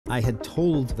I had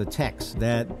told the techs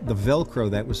that the Velcro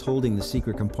that was holding the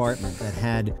secret compartment that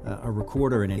had a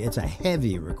recorder in it, it's a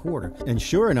heavy recorder. And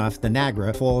sure enough, the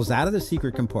Nagra falls out of the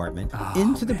secret compartment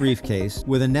into the briefcase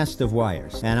with a nest of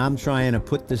wires. And I'm trying to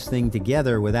put this thing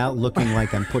together without looking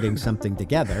like I'm putting something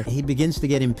together. He begins to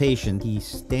get impatient. He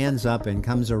stands up and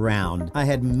comes around. I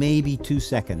had maybe 2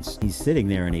 seconds. He's sitting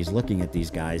there and he's looking at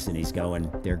these guys and he's going,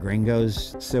 "They're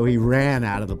gringos." So he ran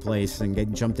out of the place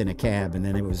and jumped in a cab, and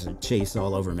then it was a chase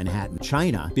all over Manhattan.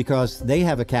 China, because they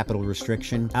have a capital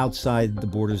restriction outside the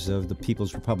borders of the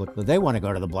People's Republic, but they want to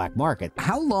go to the black market.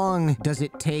 How long does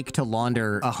it take to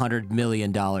launder $100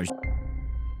 million?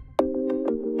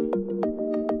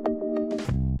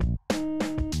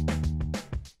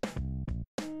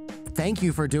 Thank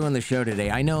you for doing the show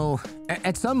today. I know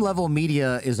at some level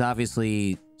media is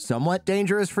obviously somewhat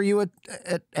dangerous for you,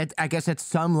 I guess at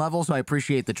some level, so I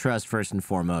appreciate the trust first and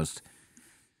foremost.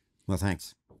 Well,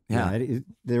 thanks. Yeah,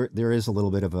 there is a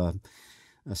little bit of a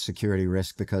security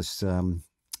risk because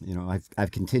you know,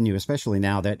 I've continued, especially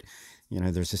now that, you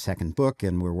know, there's a second book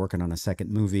and we're working on a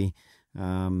second movie.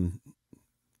 A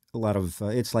lot of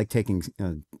it's like taking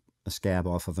a scab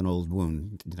off of an old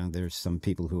wound. You know, there's some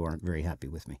people who aren't very happy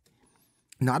with me.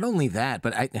 Not only that,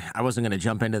 but I wasn't going to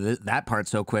jump into that part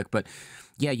so quick, but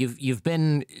yeah, you've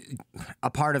been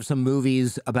a part of some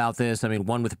movies about this. I mean,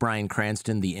 one with Bryan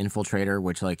Cranston, The Infiltrator,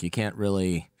 which like you can't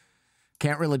really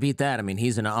beat that. I mean,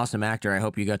 he's an awesome actor. I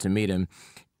hope you got to meet him.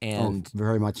 And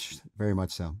very much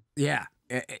so. Yeah,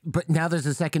 but now there's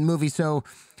a second movie, so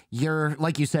you're,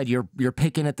 like you said, you're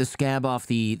picking at the scab off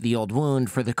the old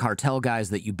wound for the cartel guys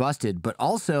that you busted, but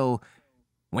also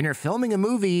when you're filming a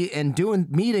movie and doing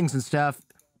meetings and stuff,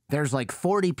 there's like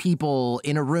 40 people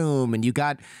in a room and you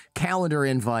got calendar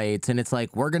invites and it's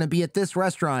like, we're going to be at this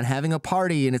restaurant having a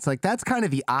party. And it's like, that's kind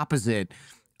of the opposite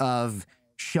of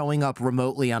showing up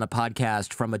remotely on a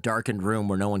podcast from a darkened room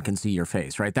where no one can see your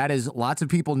face, right? That is, lots of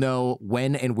people know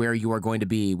when and where you are going to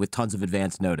be with tons of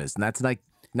advance notice. And that's like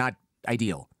not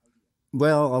ideal.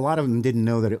 Well, a lot of them didn't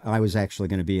know that I was actually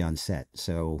going to be on set.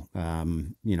 So,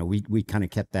 you know, we kind of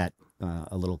kept that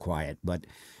a little quiet, but,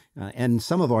 and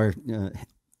some of our,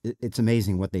 it's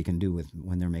amazing what they can do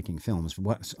when they're making films.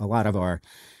 A lot of our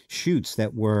shoots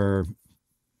that were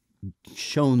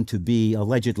shown to be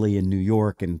allegedly in New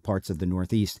York and parts of the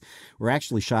Northeast were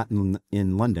actually shot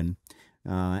in London,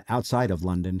 outside of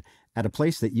London, at a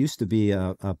place that used to be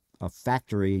a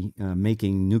factory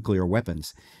making nuclear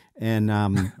weapons. And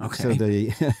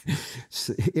okay.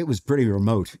 So it was pretty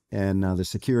remote, and the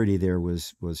security there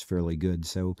was fairly good.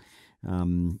 So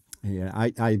yeah,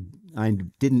 I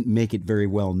didn't make it very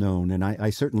well known, and I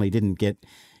certainly didn't get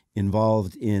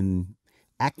involved in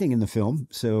acting in the film.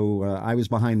 So I was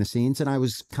behind the scenes, and I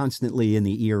was constantly in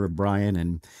the ear of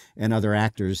Bryan and other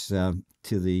actors,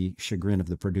 to the chagrin of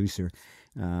the producer,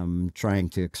 trying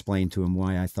to explain to him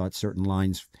why I thought certain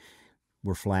lines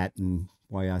were flat and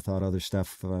why I thought other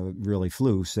stuff really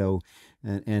flew. So,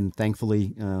 and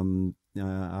thankfully,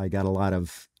 I got a lot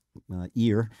of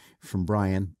ear from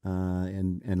Bryan,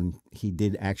 and he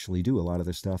did actually do a lot of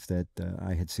the stuff that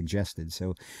I had suggested.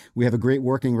 So we have a great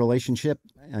working relationship.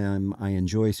 I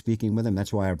enjoy speaking with him.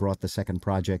 That's why I brought the second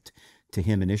project to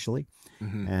him initially,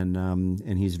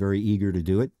 and he's very eager to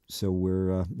do it. So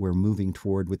we're moving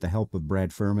toward, with the help of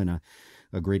Brad Furman,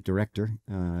 a great director.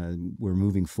 We're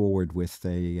moving forward with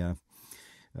a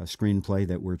screenplay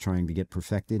that we're trying to get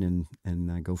perfected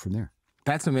and go from there.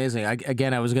 That's amazing.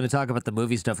 Again, I was going to talk about the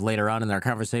movie stuff later on in our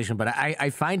conversation, but I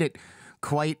find it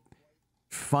quite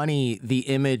funny, the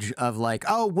image of like,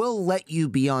 oh, we'll let you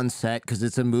be on set because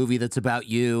it's a movie that's about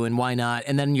you and why not?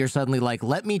 And then you're suddenly like,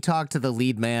 let me talk to the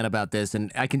lead man about this.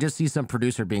 And I can just see some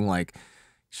producer being like,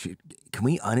 can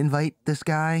we uninvite this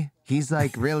guy? He's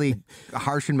like really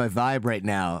harshing my vibe right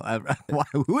now.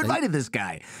 Who invited this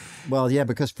guy? Well, yeah,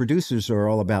 because producers are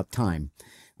all about time,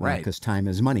 right? Because time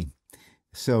is money.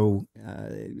 So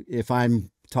if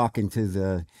I'm talking to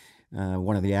the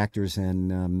one of the actors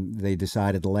and they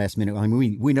decide at the last minute, I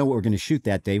mean, we know what we're going to shoot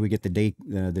that day. We get the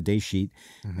day sheet,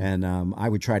 and I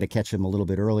would try to catch them a little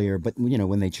bit earlier. But you know,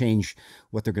 when they change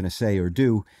what they're going to say or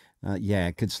do, yeah,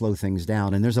 it could slow things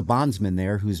down. And there's a bondsman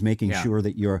there who's making sure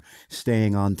that you're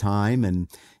staying on time.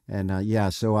 And yeah,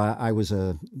 so I was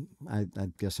I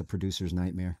guess a producer's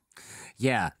nightmare.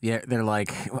 Yeah, they're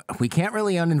like, we can't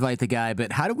really uninvite the guy,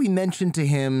 but how do we mention to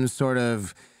him sort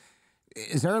of,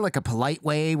 is there like a polite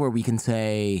way where we can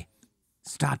say,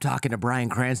 stop talking to Bryan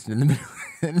Cranston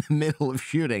in the middle of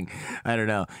shooting? I don't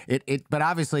know. But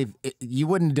obviously you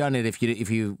wouldn't have done it if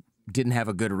you didn't have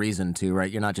a good reason to, right?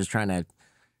 You're not just trying to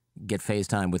get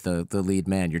FaceTime with the lead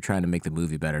man. You're trying to make the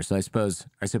movie better. So I suppose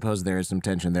there is some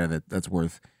tension there that's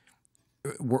worth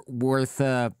worth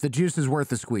the juice is worth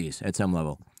the squeeze at some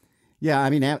level. Yeah,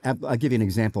 I mean, I'll give you an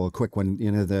example, a quick one.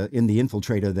 You know, in the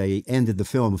Infiltrator, they ended the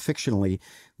film fictionally,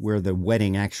 where the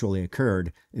wedding actually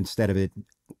occurred instead of it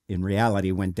in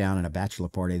reality went down at a bachelor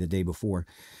party the day before.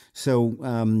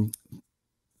 So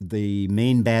the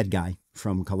main bad guy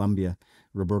from Colombia,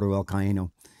 Roberto El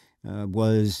Caino,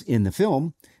 was in the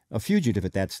film a fugitive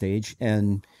at that stage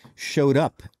and showed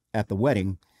up at the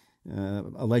wedding,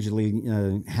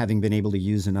 allegedly having been able to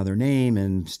use another name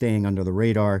and staying under the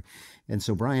radar. And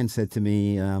so Bryan said to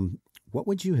me, what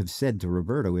would you have said to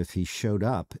Roberto if he showed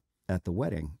up at the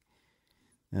wedding?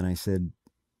 And I said,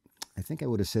 I think I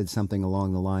would have said something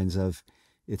along the lines of,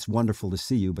 it's wonderful to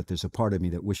see you, but there's a part of me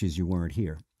that wishes you weren't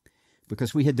here.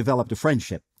 Because we had developed a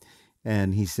friendship.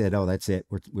 And he said, oh, that's it.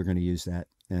 We're going to use that.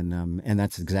 And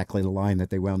that's exactly the line that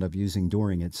they wound up using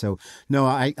during it. So, no,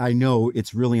 I know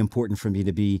it's really important for me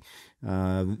to be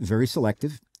very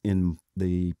selective in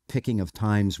the picking of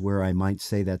times where I might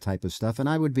say that type of stuff. And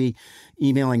I would be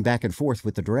emailing back and forth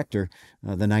with the director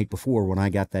the night before when I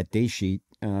got that day sheet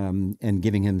and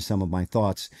giving him some of my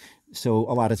thoughts. So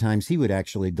a lot of times he would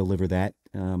actually deliver that.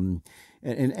 And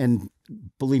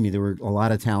believe me, there were a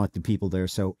lot of talented people there.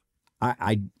 So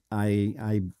I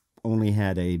only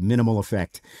had a minimal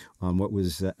effect on what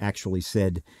was actually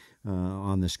said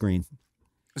on the screen.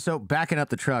 So backing up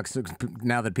the trucks,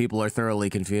 now that people are thoroughly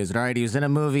confused. All right, he was in a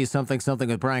movie, something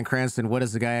with Bryan Cranston. What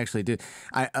does the guy actually do?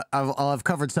 I've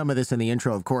covered some of this in the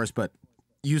intro, of course, but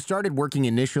you started working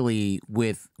initially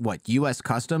with, what, U.S.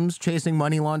 Customs chasing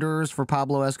money launderers for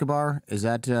Pablo Escobar? Is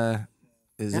that...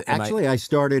 Actually, I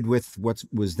started with what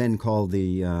was then called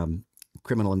the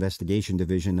Criminal Investigation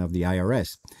Division of the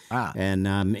IRS. And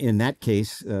in that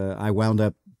case, I wound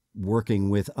up working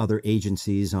with other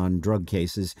agencies on drug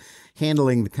cases,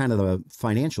 handling the kind of the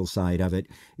financial side of it.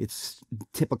 It's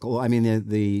typical. I mean,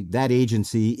 that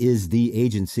agency is the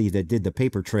agency that did the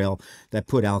paper trail that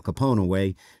put Al Capone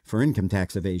away for income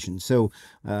tax evasion. So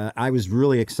I was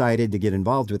really excited to get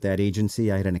involved with that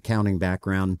agency. I had an accounting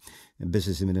background, a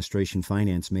business administration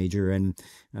finance major, and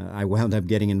I wound up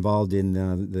getting involved in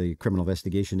the Criminal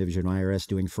Investigation Division of IRS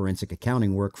doing forensic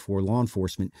accounting work for law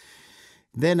enforcement.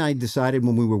 Then I decided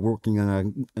when we were working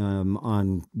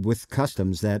on with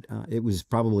Customs that it was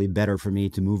probably better for me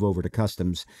to move over to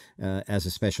Customs as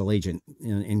a special agent.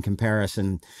 In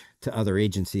comparison to other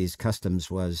agencies,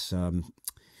 Customs was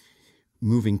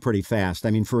moving pretty fast.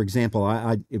 I mean, for example,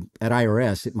 at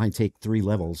IRS, it might take 3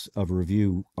 levels of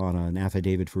review on an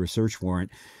affidavit for a search warrant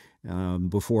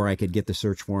before I could get the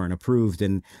search warrant approved.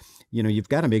 And you know, you've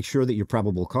got to make sure that your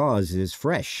probable cause is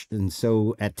fresh. And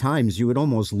so at times you would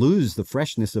almost lose the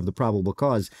freshness of the probable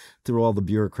cause through all the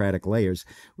bureaucratic layers.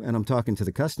 And I'm talking to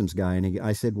the Customs guy, and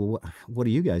I said, well, what do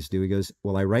you guys do? He goes,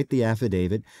 well, I write the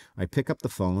affidavit, I pick up the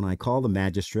phone, I call the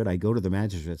magistrate, I go to the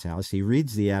magistrate's house, he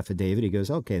reads the affidavit, he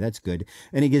goes, okay, that's good.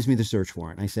 And he gives me the search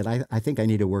warrant. I said, I think I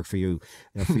need to work for you,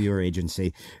 for your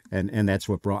agency. And that's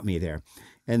what brought me there.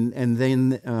 And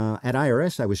then at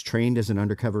IRS, I was trained as an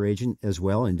undercover agent as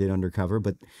well and did undercover.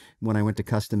 But when I went to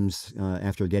Customs,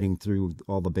 after getting through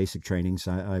all the basic trainings,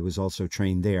 I was also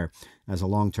trained there as a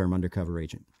long-term undercover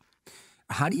agent.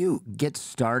 How do you get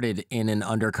started in an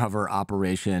undercover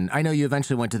operation? I know you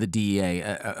eventually went to the DEA,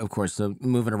 of course, so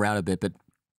moving around a bit, but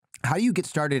how do you get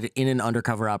started in an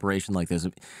undercover operation like this?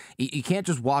 You can't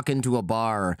just walk into a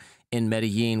bar in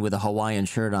Medellin with a Hawaiian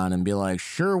shirt on and be like,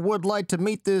 sure would like to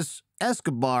meet this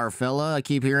Escobar fella I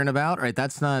keep hearing about, right?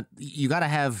 That's not, you got to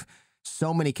have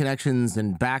so many connections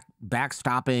and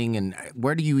backstopping, and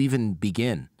where do you even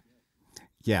begin?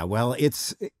 Yeah, well,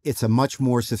 it's a much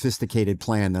more sophisticated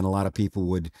plan than a lot of people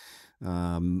would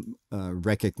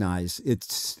recognize.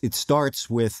 It starts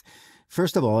with,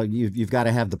 first of all, you've got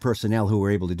to have the personnel who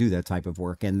are able to do that type of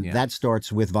work, and that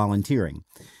starts with volunteering,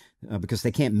 because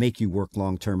they can't make you work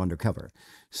long-term undercover.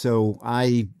 So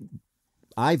I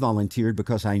volunteered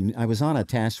because I was on a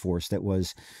task force that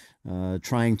was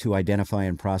trying to identify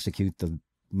and prosecute the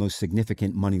most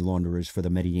significant money launderers for the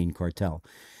Medellin cartel.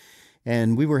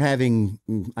 And we were having,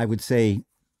 I would say,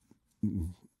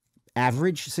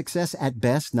 average success at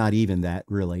best, not even that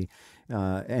really.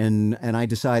 And I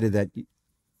decided that,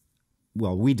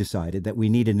 well, we decided that we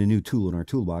needed a new tool in our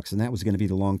toolbox, and that was going to be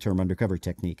the long-term undercover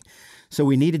technique. So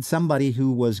we needed somebody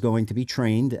who was going to be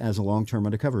trained as a long-term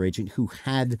undercover agent who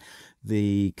had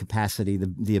the capacity,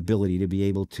 the ability to be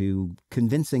able to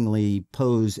convincingly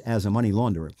pose as a money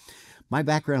launderer. My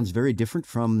background is very different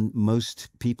from most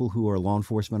people who are law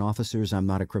enforcement officers. I'm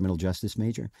not a criminal justice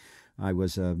major. I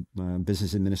was a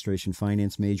business administration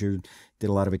finance major, did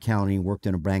a lot of accounting, worked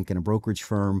in a bank and a brokerage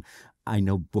firm. I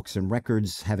know books and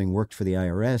records, having worked for the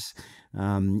IRS.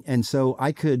 And so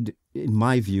I could, in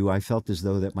my view, I felt as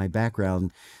though that my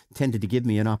background tended to give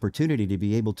me an opportunity to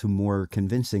be able to more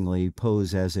convincingly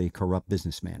pose as a corrupt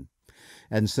businessman.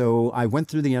 And so I went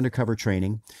through the undercover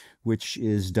training, which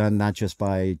is done not just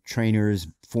by trainers,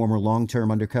 former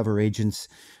long-term undercover agents.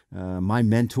 My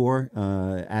mentor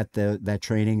at that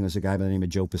training was a guy by the name of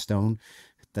Joe Pistone,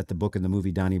 that the book and the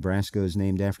movie Donnie Brasco is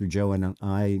named after. Joe and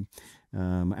I,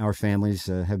 our families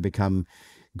have become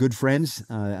good friends.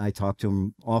 I talk to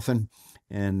him often,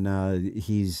 and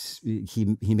he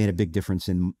made a big difference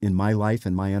in my life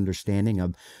and my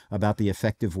understanding about the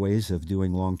effective ways of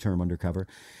doing long-term undercover.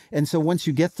 And so once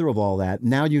you get through all that,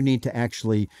 now you need to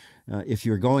actually, if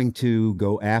you're going to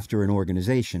go after an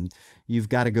organization, you've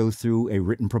got to go through a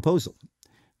written proposal.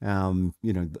 An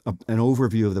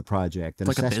overview of the project, an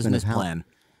like assessment a business of how, plan.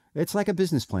 It's like a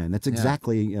business plan. That's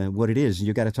exactly what it is.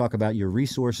 You got to talk about your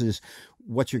resources,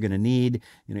 what you're going to need.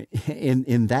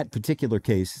 In that particular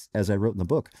case, as I wrote in the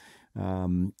book,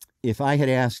 if I had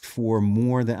asked for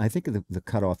more than, I think the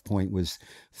cutoff point was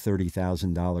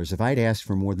 $30,000. If I'd asked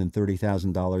for more than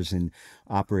 $30,000 in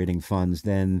operating funds,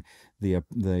 then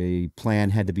the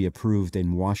plan had to be approved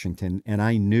in Washington, and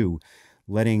I knew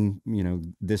letting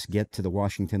this get to the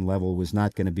Washington level was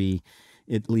not going to be,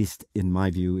 at least in my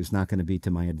view, is not going to be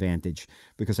to my advantage,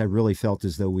 because I really felt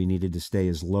as though we needed to stay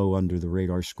as low under the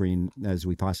radar screen as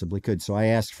we possibly could. So I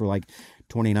asked for like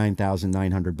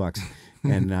 $29,900,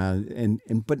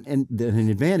 but an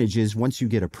advantage is once you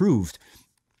get approved.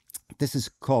 This is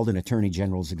called an attorney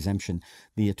general's exemption.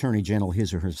 The attorney general,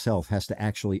 his or herself, has to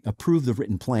actually approve the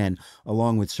written plan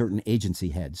along with certain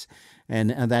agency heads.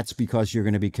 And that's because you're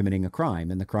going to be committing a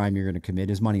crime, and the crime you're going to commit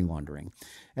is money laundering.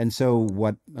 And so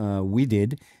what we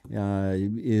did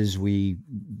is we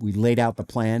laid out the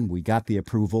plan, we got the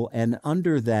approval, and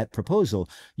under that proposal,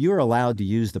 you're allowed to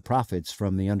use the profits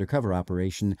from the undercover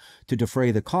operation to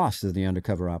defray the costs of the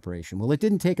undercover operation. Well, it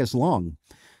didn't take us long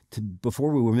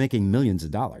before we were making millions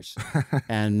of dollars,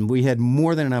 and we had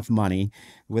more than enough money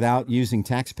without using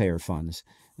taxpayer funds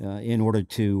in order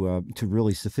to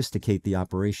really sophisticate the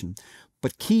operation.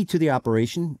 But key to the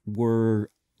operation were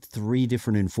 3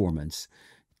 different informants.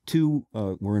 2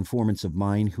 were informants of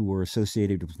mine who were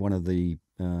associated with one of the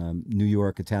New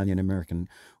York Italian-American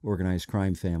organized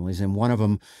crime families, and one of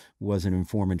them was an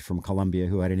informant from Colombia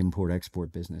who had an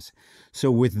import-export business. So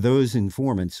with those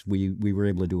informants, we were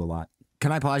able to do a lot.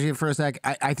 Can I pause you for a sec?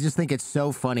 I just think it's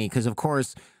so funny because, of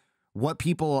course, what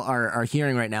people are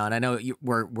hearing right now, and I know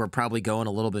we're probably going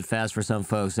a little bit fast for some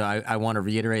folks, so I want to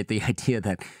reiterate the idea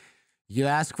that you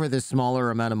ask for this smaller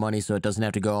amount of money so it doesn't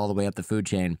have to go all the way up the food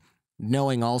chain,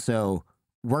 knowing also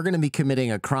we're going to be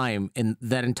committing a crime, and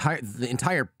that the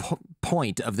entire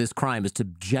point of this crime is to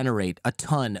generate a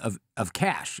ton of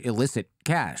cash, illicit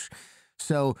cash.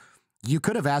 So you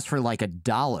could have asked for like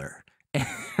 $1.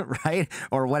 Right?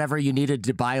 Or whatever you needed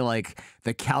to buy, like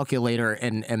the calculator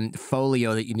and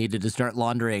folio that you needed to start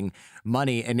laundering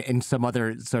money and some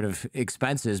other sort of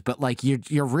expenses. But like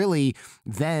you're really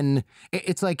then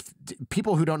it's like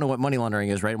people who don't know what money laundering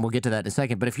is, right? And we'll get to that in a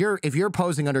second. But if you're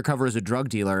posing undercover as a drug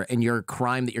dealer and your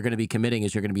crime that you're going to be committing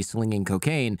is you're going to be slinging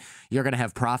cocaine, you're going to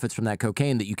have profits from that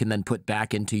cocaine that you can then put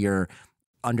back into your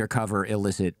undercover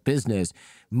illicit business.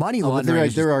 Money laundering.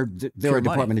 There are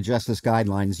Department of Justice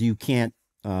guidelines. You can't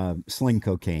sling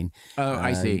cocaine. Oh,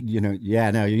 I see.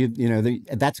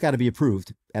 That's got to be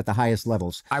approved at the highest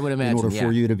levels. I would imagine, in order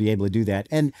for you to be able to do that.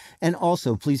 And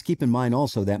also, please keep in mind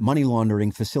also that money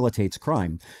laundering facilitates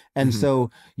crime. And so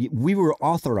we were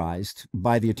authorized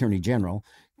by the Attorney General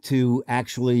to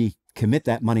actually commit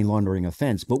that money laundering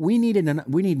offense, but we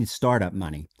needed startup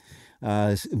money.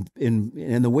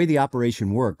 In the way the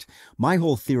operation worked, my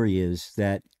whole theory is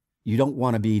that you don't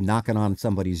want to be knocking on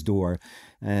somebody's door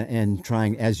and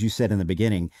trying, as you said in the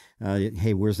beginning,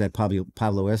 hey, where's that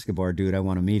Pablo Escobar dude? I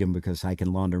want to meet him because I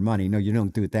can launder money. No, you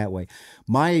don't do it that way.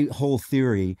 My whole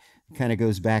theory kind of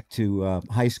goes back to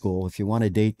high school. If you want to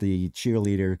date the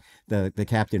cheerleader, the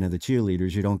captain of the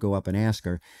cheerleaders, you don't go up and ask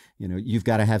her. You've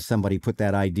got to have somebody put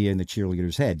that idea in the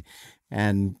cheerleader's head.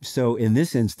 And so in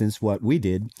this instance, what we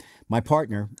did, my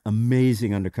partner,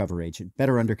 amazing undercover agent,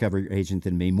 better undercover agent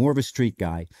than me, more of a street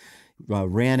guy,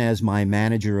 ran as my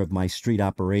manager of my street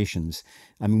operations.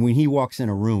 I mean, when he walks in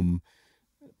a room,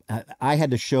 I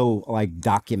had to show like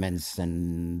documents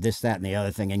and this, that, and the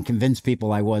other thing and convince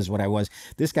people I was what I was.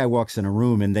 This guy walks in a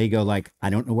room and they go like, I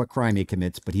don't know what crime he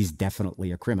commits, but he's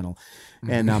definitely a criminal.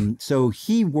 And so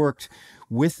he worked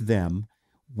with them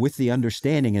with the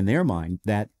understanding in their mind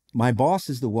that My boss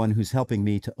is the one who's helping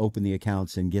me to open the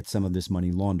accounts and get some of this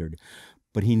money laundered,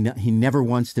 but he never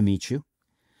wants to meet you.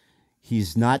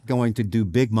 He's not going to do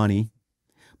big money.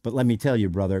 But let me tell you,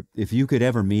 brother, if you could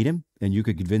ever meet him and you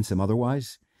could convince him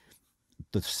otherwise,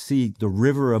 the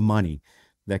river of money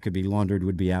that could be laundered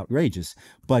would be outrageous.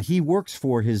 But he works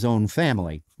for his own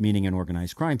family, meaning an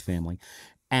organized crime family,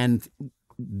 and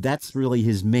that's really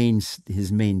his main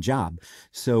job.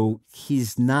 So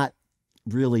he's not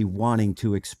really wanting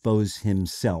to expose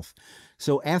himself.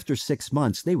 So after 6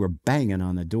 months, they were banging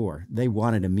on the door. They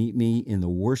wanted to meet me in the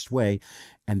worst way,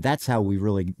 and that's how we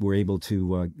really were able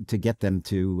to get them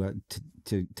to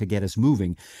get us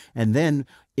moving. And then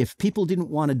if people didn't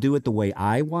want to do it the way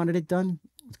I wanted it done,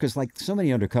 because like so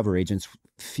many undercover agents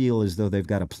feel as though they've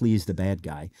got to please the bad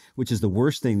guy, which is the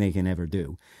worst thing they can ever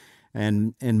do.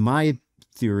 And my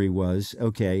theory was,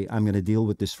 okay, I'm going to deal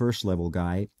with this first level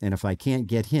guy, and if I can't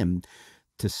get him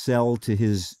to sell to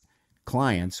his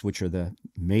clients, which are the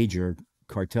major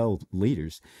cartel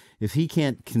leaders, if he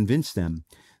can't convince them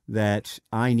that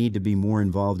I need to be more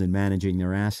involved in managing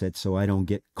their assets so I don't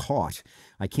get caught,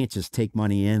 I can't just take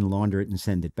money in, launder it, and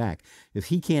send it back. If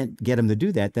he can't get him to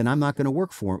do that, then I'm not going to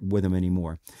work with him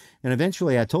anymore. And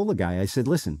eventually I told the guy, I said,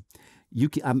 listen,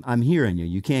 I'm hearing you.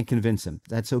 You can't convince him.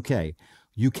 That's okay.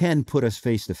 You can put us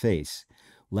face to face.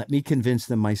 Let me convince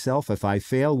them myself. If I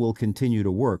fail, we'll continue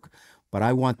to work. But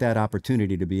I want that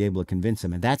opportunity to be able to convince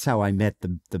them. And that's how I met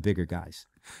the bigger guys.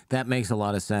 That makes a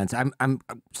lot of sense. I'm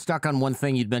stuck on one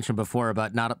thing you'd mentioned before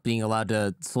about not being allowed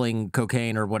to sling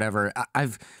cocaine or whatever.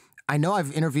 I know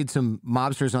I've interviewed some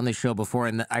mobsters on this show before,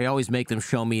 and I always make them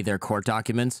show me their court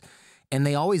documents. And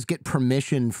they always get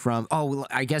permission from,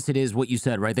 I guess it is what you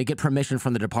said, right? They get permission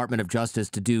from the Department of Justice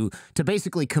to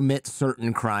basically commit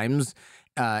certain crimes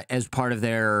as part of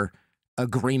their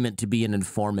agreement to be an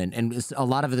informant. And a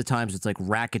lot of the times it's like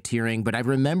racketeering. But I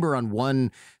remember on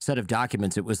one set of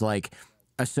documents, it was like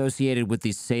associated with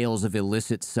the sales of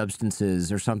illicit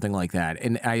substances or something like that.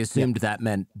 And I assumed that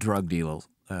meant drug deals.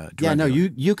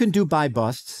 You can do buy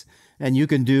busts, and you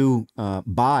can do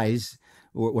buys,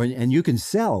 and you can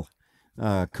sell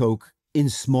coke in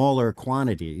smaller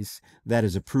quantities that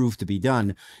is approved to be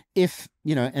done. If,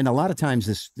 and a lot of times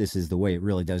this is the way it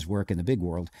really does work in the big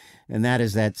world. And that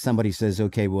is that somebody says,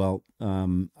 okay, well,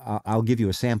 I'll give you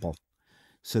a sample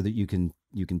so that you can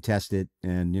test it.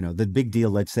 And, the big deal,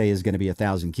 let's say, is going to be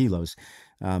 1,000 kilos.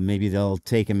 Maybe they'll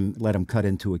let him cut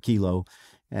into a kilo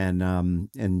and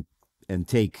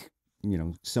take,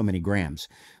 so many grams,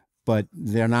 but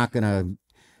they're not going to,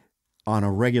 on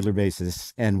a regular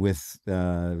basis and with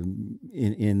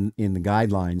in the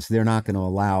guidelines, they're not going to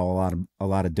allow a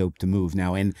lot of dope to move.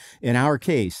 Now, in our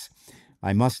case,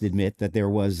 I must admit that there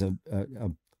was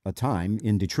a time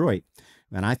in Detroit,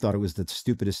 and I thought it was the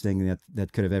stupidest thing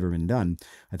that could have ever been done.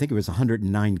 I think it was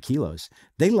 109 kilos.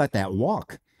 They let that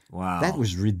walk. Wow, that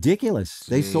was ridiculous. Jeez.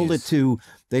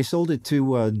 They sold it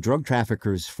to drug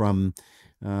traffickers from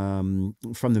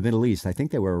the Middle East. I think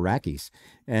they were Iraqis,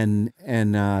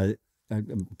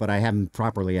 but I haven't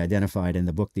properly identified in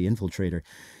the book, The Infiltrator.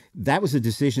 That was a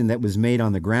decision that was made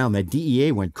on the ground that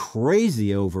DEA went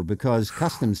crazy over because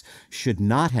Customs should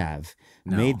not have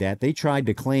made that. They tried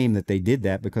to claim that they did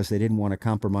that because they didn't want to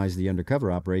compromise the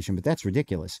undercover operation, but that's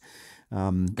ridiculous.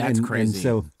 That's crazy. And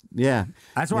so, yeah.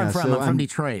 That's where I'm from. I'm from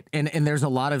Detroit. And there's a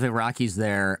lot of Iraqis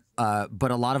there,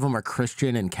 but a lot of them are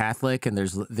Christian and Catholic, and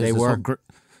there's they were.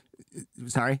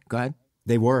 Sorry, go ahead.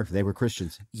 They were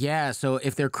Christians. Yeah, so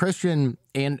if they're Christian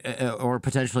and or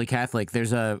potentially Catholic,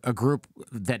 there's a group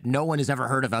that no one has ever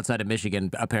heard of outside of Michigan,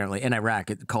 apparently, in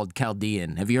Iraq, called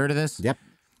Chaldean. Have you heard of this? Yep.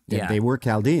 Yeah. They were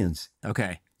Chaldeans.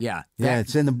 Okay. Yeah. Yeah,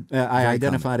 it's in the. I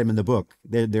identified them in the book.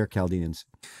 They're Chaldeans.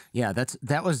 Yeah,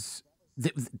 that was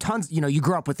tons. You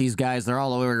grew up with these guys. They're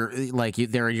all over. Like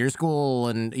they're at your school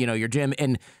and your gym,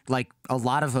 and like a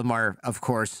lot of them are, of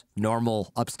course,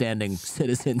 normal, upstanding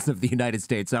citizens of the United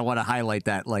States. I want to highlight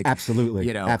that. Like,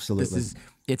 absolutely, absolutely.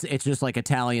 It's just like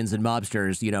Italians and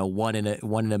mobsters. One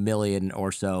in a million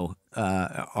or so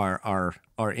are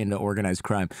into organized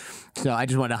crime. So I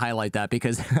just wanted to highlight that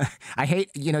because I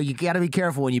hate, you got to be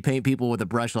careful when you paint people with a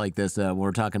brush like this when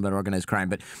we're talking about organized crime.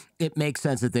 But it makes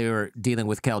sense that they were dealing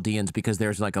with Chaldeans because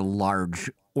there's like a large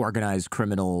organized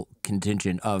criminal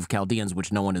contingent of Chaldeans,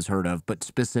 which no one has heard of, but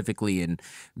specifically in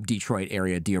Detroit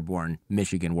area, Dearborn,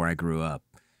 Michigan, where I grew up.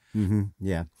 Mm-hmm.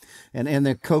 Yeah, and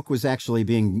the coke was actually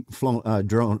being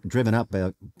driven up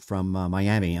from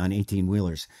Miami on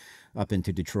 18-wheelers up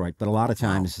into Detroit. But a lot of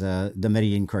times the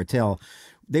Medellin cartel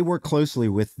they work closely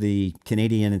with the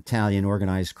Canadian Italian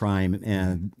organized crime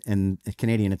and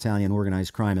Canadian Italian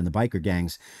organized crime and the biker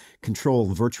gangs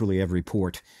control virtually every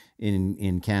port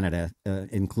in Canada,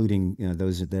 including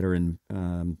those that are in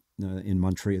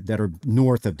Montreal, that are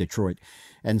north of Detroit.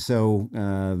 And so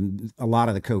a lot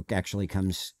of the coke actually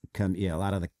comes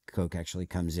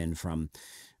in from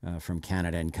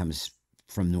Canada and comes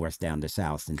from north down to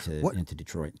south into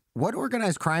Detroit. What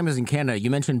organized crime is in Canada? You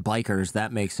mentioned bikers.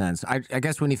 That makes sense. I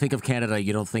guess when you think of Canada,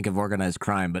 you don't think of organized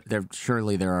crime, but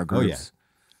surely there are groups.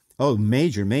 Oh,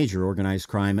 major organized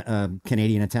crime,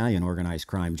 Canadian Italian organized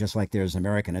crime, just like there's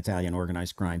American Italian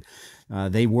organized crime.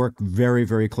 They work very,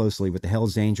 very closely with the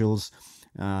Hells Angels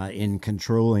in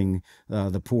controlling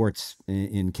the ports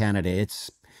in Canada.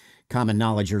 It's common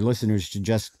knowledge. Your listeners should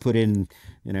just put in,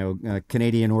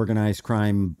 Canadian organized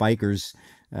crime bikers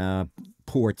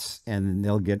ports, and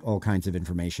they'll get all kinds of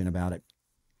information about it.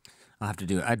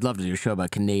 I'd love to do a show about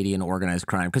Canadian organized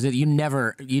crime, because you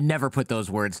never put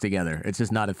those words together. It's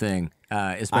just not a thing.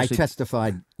 I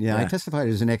testified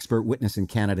as an expert witness in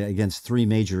Canada against 3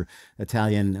 major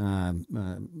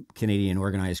Italian Canadian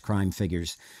organized crime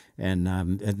figures,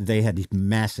 and they had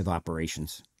massive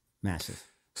operations, massive.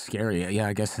 Scary. Yeah,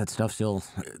 I guess that stuff's still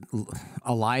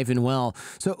alive and well.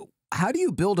 So how do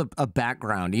you build a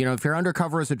background? If you're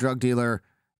undercover as a drug dealer,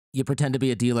 you pretend to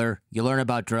be a dealer, you learn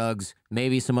about drugs,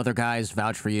 maybe some other guys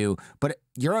vouch for you, but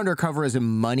you're undercover as a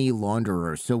money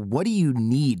launderer. So what do you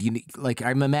need?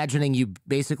 I'm imagining you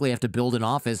basically have to build an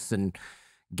office and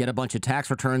get a bunch of tax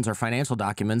returns or financial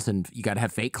documents, and you got to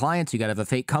have fake clients, you got to have a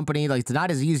fake company. It's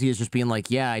not as easy as just being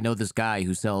like, yeah, I know this guy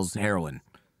who sells heroin.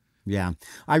 Yeah,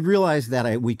 I realized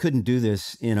that we couldn't do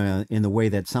this in the way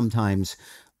that sometimes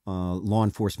law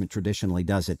enforcement traditionally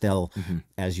does it. They'll,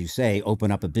 as you say,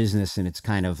 open up a business, and it's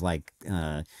kind of like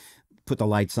put the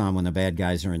lights on when the bad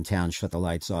guys are in town, shut the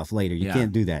lights off later. You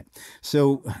can't do that.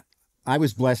 So I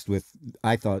was blessed with,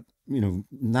 I thought,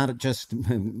 not just,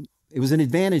 it was an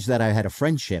advantage that I had a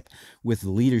friendship with the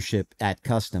leadership at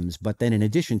Customs. But then in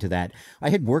addition to that,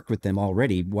 I had worked with them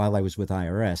already while I was with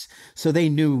IRS. So they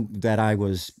knew that I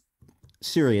was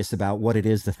serious about what it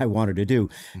is that I wanted to do.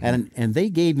 And they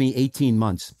gave me 18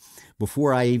 months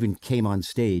before I even came on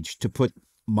stage to put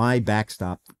my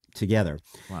backstop together.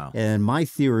 Wow. And my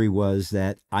theory was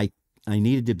that I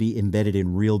needed to be embedded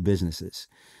in real businesses.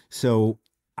 So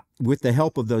with the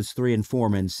help of those 3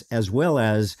 informants, as well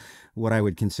as what I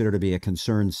would consider to be a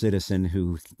concerned citizen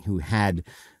who had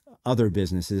other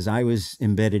businesses, I was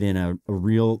embedded in a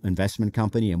real investment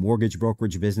company, a mortgage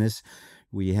brokerage business.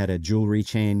 We had a jewelry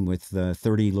chain with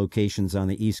 30 locations on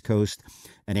the East Coast,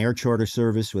 an air charter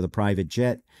service with a private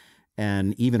jet,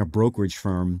 and even a brokerage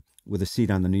firm with a seat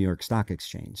on the New York Stock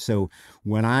Exchange. So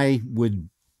when I would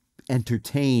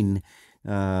entertain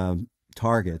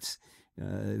targets,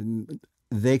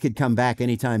 they could come back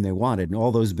anytime they wanted, and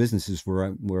all those businesses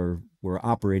were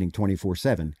operating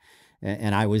 24/7,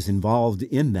 and I was involved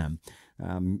in them.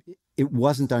 It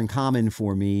wasn't uncommon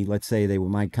for me. Let's say they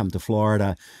might come to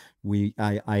Florida.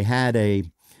 I had a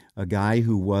guy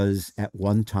who was at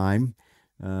one time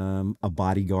a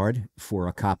bodyguard for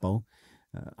a capo.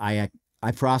 I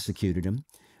prosecuted him.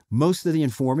 Most of the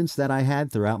informants that I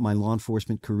had throughout my law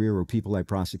enforcement career were people I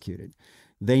prosecuted.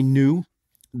 They knew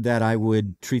that I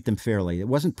would treat them fairly. It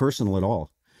wasn't personal at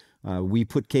all. We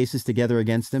put cases together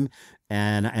against them,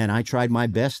 and I tried my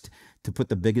best to put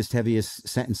the biggest, heaviest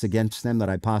sentence against them that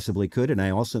I possibly could. And I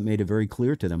also made it very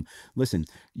clear to them, listen,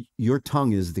 your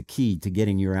tongue is the key to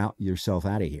getting yourself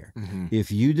out of here.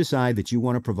 If you decide that you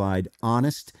want to provide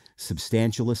honest,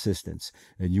 substantial assistance,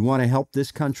 and you want to help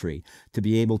this country to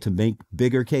be able to make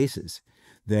bigger cases,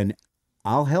 then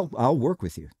I'll work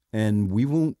with you. And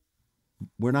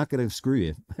we're not going to screw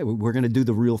you. We're going to do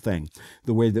the real thing,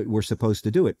 the way that we're supposed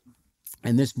to do it.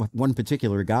 And this one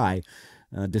particular guy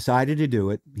decided to do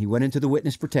it. He went into the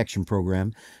witness protection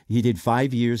program. He did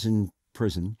 5 years in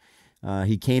prison.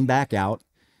 He came back out.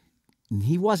 And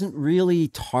he wasn't really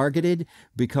targeted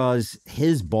because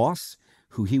his boss,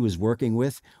 who he was working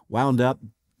with, wound up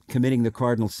committing the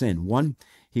cardinal sin. One,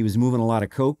 he was moving a lot of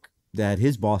coke that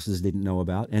his bosses didn't know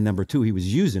about. And number 2, he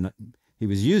was using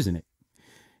it.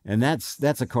 And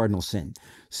that's a cardinal sin.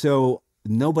 So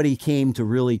nobody came to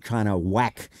really kind of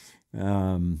whack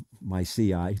my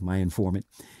CI, my informant.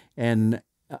 And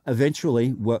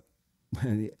eventually,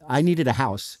 I needed a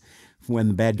house when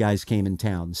the bad guys came in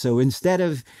town. So instead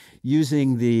of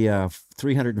using the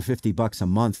 $350 a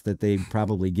month that they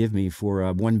probably give me for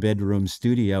a 1-bedroom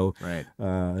studio, right?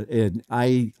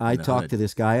 I talked to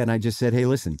this guy and I just said, hey,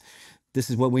 listen, this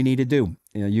is what we need to do.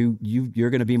 You're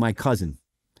going to be my cousin.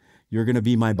 You're going to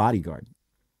be my bodyguard.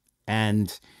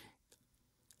 And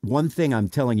one thing I'm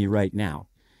telling you right now,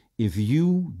 if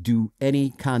you do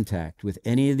any contact with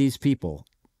any of these people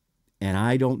and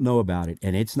I don't know about it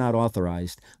and it's not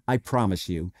authorized, I promise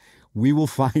you, we will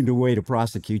find a way to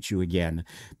prosecute you again,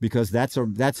 because that's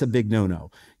a big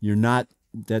no-no. You're not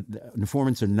that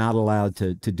informants are not allowed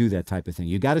to do that type of thing.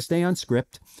 You got to stay on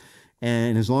script,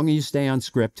 and as long as you stay on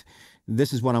script,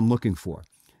 this is what I'm looking for.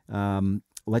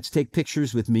 Let's take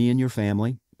pictures with me and your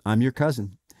family. I'm your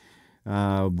cousin.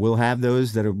 We'll have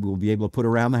those that we'll be able to put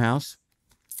around the house.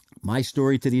 My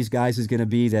story to these guys is going to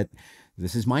be that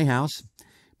this is my house,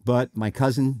 but my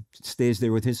cousin stays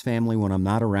there with his family when I'm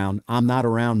not around. I'm not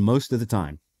around most of the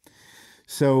time.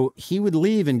 So he would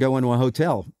leave and go into a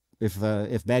hotel.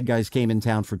 If bad guys came in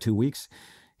town for 2 weeks,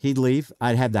 he'd leave.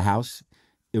 I'd have the house.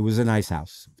 It was a nice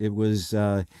house. It was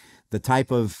the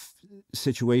type of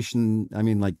situation. I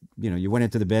mean, like, you went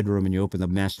into the bedroom and you opened the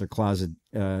master closet,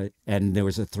 and there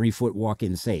was a 3-foot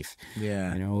walk-in safe.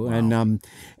 Yeah. Wow.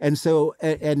 And so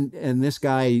this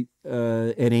guy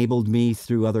enabled me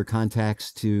through other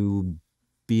contacts to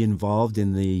be involved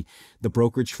in the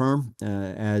brokerage firm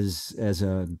as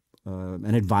an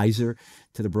advisor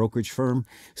to the brokerage firm.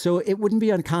 So it wouldn't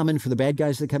be uncommon for the bad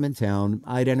guys to come in town.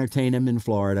 I'd entertain them in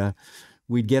Florida.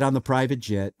 We'd get on the private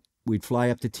jet. We'd fly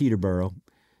up to Teterboro.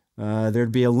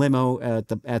 There'd be a limo at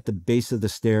the base of the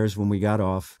stairs when we got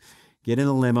off. Get in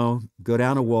a limo, go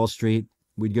down to Wall Street.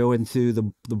 We'd go into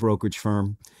the brokerage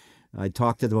firm. I'd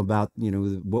talk to them about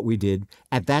what we did.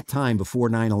 At that time, before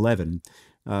 9/11,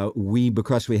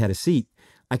 because we had a seat,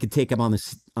 I could take them on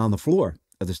the floor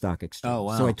of the stock exchange. Oh,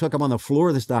 wow. So I took them on the floor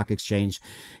of the stock exchange,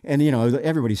 and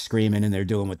everybody's screaming and they're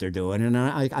doing what they're doing, and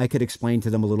I could explain to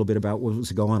them a little bit about what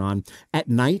was going on. At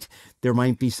night, there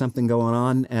might be something going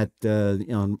on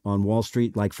on Wall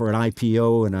Street, like for an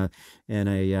IPO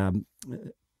and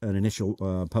an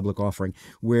initial public offering,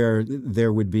 where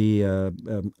there would be a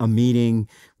meeting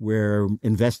where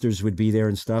investors would be there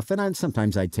and stuff, and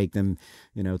sometimes I'd take them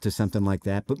to something like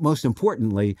that. But most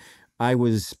importantly, I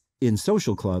was in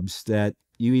social clubs that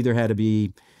you either had to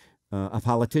be a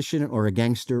politician or a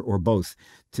gangster or both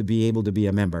to be able to be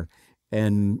a member.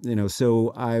 And,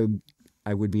 so I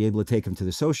would be able to take them to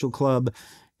the social club.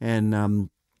 And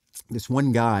this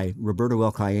one guy, Roberto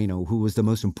El Cayeno, who was the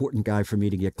most important guy for me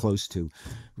to get close to.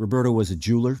 Roberto was a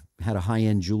jeweler, had a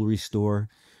high-end jewelry store,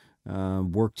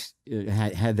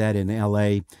 had that in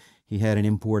L.A., He had an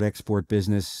import-export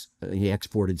business. He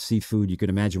exported seafood. You could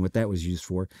imagine what that was used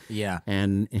for. Yeah.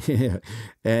 And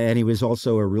and he was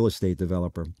also a real estate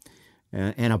developer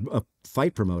and a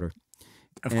fight promoter.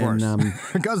 Of course.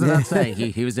 It goes without saying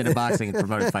he was into boxing and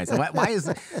promoted fights. So what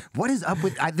is up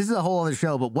with, this is a whole other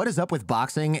show, but what is up with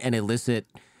boxing and illicit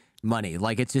money?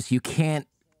 Like, it's just, you can't,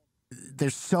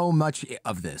 there's so much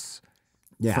of this.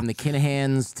 Yeah. From the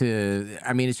Kinahans to,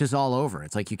 I mean, it's just all over.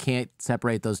 It's like you can't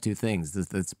separate those two things.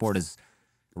 The sport is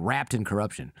wrapped in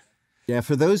corruption. Yeah,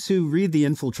 for those who read The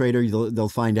Infiltrator, they'll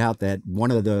find out that one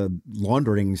of the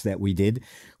launderings that we did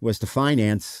was to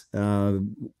finance a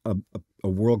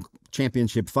world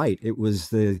championship fight. It was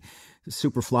the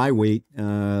super flyweight,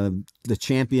 the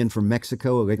champion from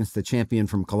Mexico against the champion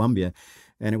from Colombia,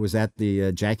 and it was at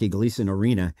the Jackie Gleason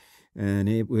Arena, and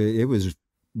it was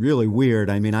really weird.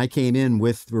 I mean, I came in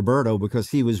with Roberto because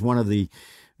he was one of the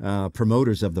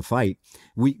promoters of the fight.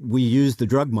 We used the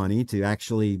drug money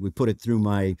to we put it through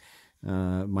my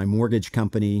mortgage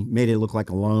company, made it look like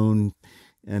a loan,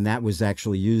 and that was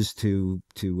actually used to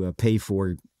pay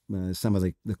for some of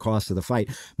the costs of the fight.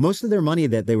 Most of their money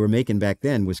that they were making back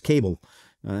then was cable.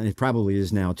 It probably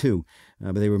is now too,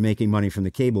 but they were making money from the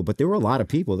cable. But there were a lot of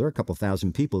people. There were a couple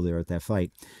thousand people there at that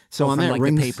fight. So on that, like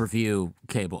the pay-per-view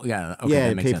cable, yeah, okay, yeah,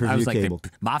 that makes sense. I was like, cable.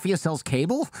 The Mafia sells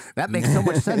cable? That makes so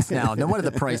much sense now. No wonder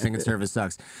the pricing and service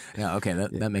sucks. Yeah, okay,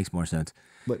 that makes more sense.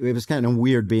 But it was kind of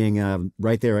weird being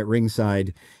right there at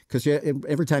ringside, because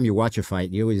every time you watch a fight,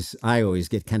 I always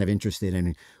get kind of interested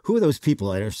in who are those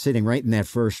people that are sitting right in that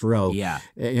first row. Yeah,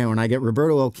 and I get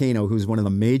Roberto El Cayeno, who's one of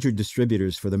the major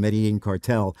distributors for the Medellin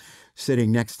cartel,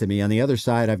 sitting next to me. On the other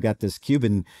side, I've got this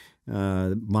Cuban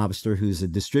mobster who's a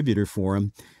distributor for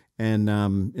him,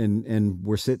 and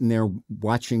we're sitting there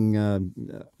watching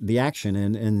the action,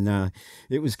 and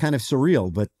it was kind of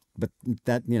surreal, but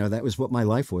that that was what my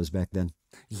life was back then.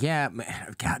 Yeah,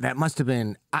 God, that must have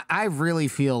been. I really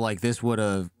feel like this would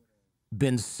have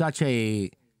been such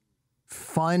a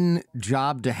fun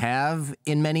job to have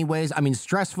in many ways. I mean,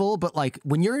 stressful, but like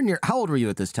when you're in your, how old were you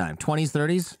at this time? 20s,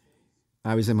 30s?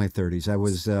 I was in my 30s. I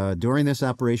was during this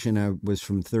operation. I was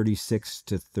from 36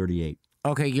 to 38.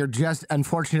 Okay, you're just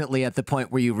unfortunately at the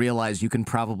point where you realize you can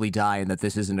probably die and that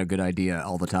this isn't a good idea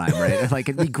all the time, right? Like,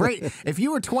 it'd be great if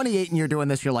you were 28 and you're doing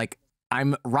this. You're like,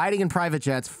 I'm riding in private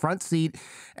jets, front seat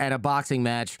at a boxing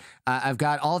match. I've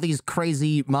got all these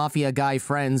crazy mafia guy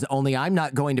friends, only I'm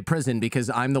not going to prison because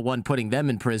I'm the one putting them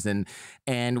in prison.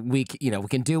 And we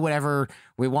can do whatever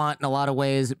we want in a lot of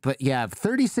ways. But yeah,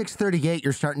 36, 38,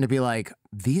 you're starting to be like,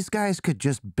 these guys could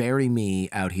just bury me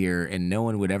out here and no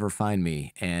one would ever find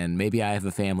me. And maybe I have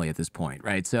a family at this point,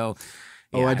 right? So,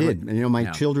 yeah, I did. And, my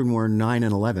children were 9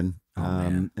 and 11.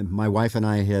 And my wife and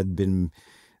I had been,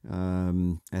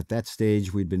 at that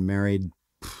stage, we'd been married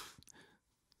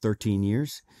 13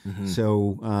 years.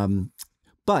 So,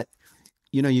 but,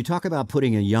 you talk about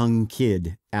putting a young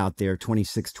kid out there,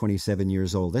 26, 27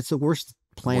 years old. That's the worst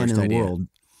plan in the world.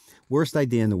 Worst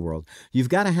idea in the world. You've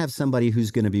got to have somebody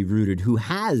who's going to be rooted, who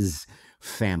has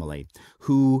family,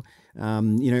 who,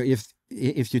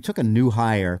 if you took a new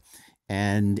hire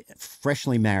and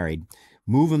freshly married,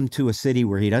 move him to a city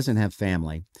where he doesn't have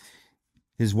family,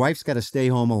 his wife's got to stay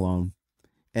home alone,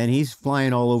 and he's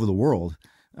flying all over the world.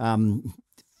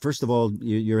 First of all,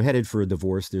 you're headed for a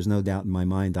divorce. There's no doubt in my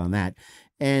mind on that.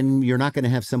 And you're not going to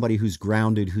have somebody who's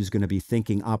grounded, who's going to be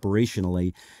thinking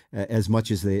operationally as much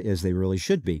as they really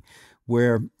should be.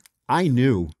 Where I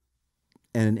knew,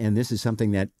 and this is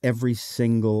something that every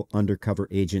single undercover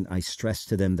agent, I stress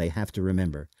to them, they have to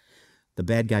remember. The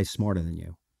bad guy's smarter than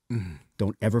you.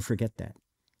 Don't ever forget that.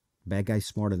 Bad guy's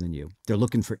smarter than you. They're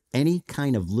looking for any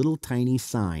kind of little tiny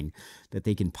sign that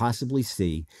they can possibly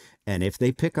see. And if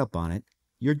they pick up on it,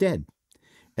 you're dead.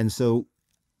 And so,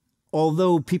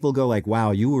 although people go like,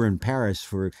 wow, you were in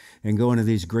Paris and going to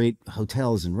these great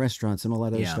hotels and restaurants and all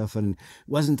that other stuff, and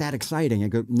wasn't that exciting? I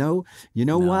go, no,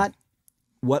 no.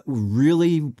 What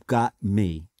really got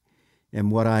me,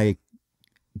 and what I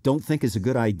don't think is a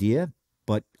good idea,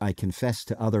 but I confess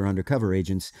to other undercover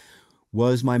agents,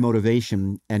 was my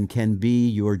motivation and can be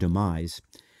your demise,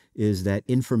 is that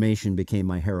information became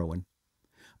my heroin.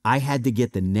 I had to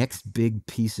get the next big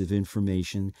piece of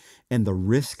information, and the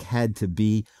risk had to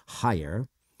be higher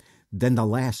than the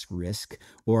last risk,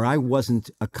 or I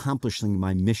wasn't accomplishing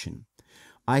my mission.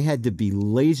 I had to be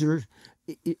laser.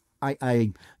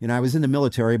 I was in the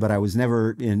military, but I was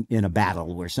never in a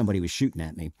battle where somebody was shooting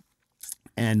at me.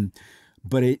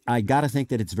 But I got to think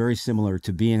that it's very similar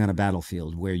to being on a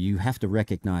battlefield, where you have to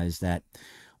recognize that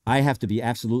I have to be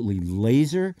absolutely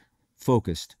laser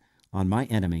focused on my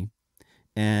enemy.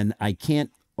 And I can't,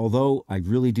 although I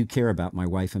really do care about my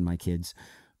wife and my kids,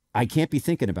 I can't be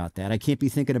thinking about that. I can't be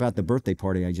thinking about the birthday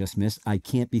party I just missed. I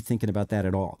can't be thinking about that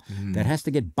at all. That has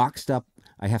to get boxed up.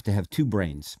 I have to have two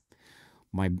brains.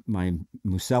 My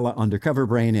Musella undercover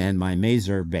brain and my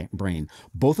Mazur brain.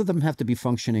 Both of them have to be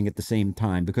functioning at the same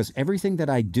time, because everything that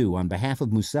I do on behalf of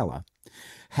Musella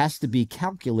has to be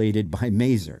calculated by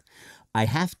Mazur. I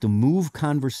have to move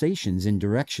conversations in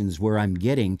directions where I'm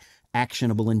getting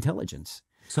actionable intelligence.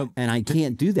 And I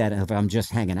can't do that if I'm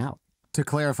just hanging out. To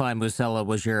clarify, Musella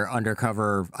was your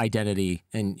undercover identity,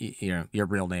 and your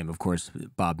real name, of course,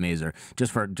 Bob Mazur.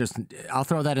 I'll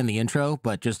throw that in the intro,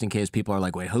 but just in case people are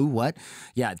like, wait, who, what?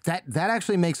 Yeah, that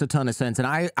actually makes a ton of sense. And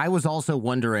I was also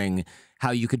wondering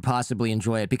how you could possibly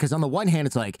enjoy it, because on the one hand,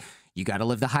 it's like, you got to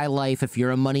live the high life. If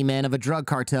you're a money man of a drug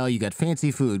cartel, you got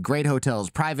fancy food, great hotels,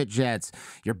 private jets,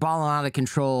 you're balling out of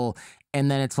control. And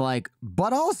then it's like,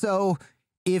 but also,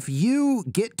 if you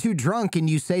get too drunk and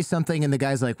you say something and the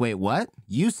guy's like, wait, what?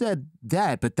 You said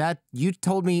that, but that you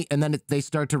told me, and then they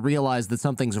start to realize that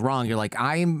something's wrong. You're like,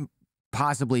 I'm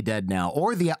possibly dead now.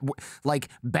 Or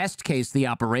best case, the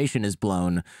operation is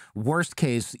blown. Worst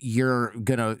case, you're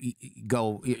gonna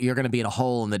be in a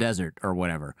hole in the desert or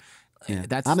whatever. Yeah.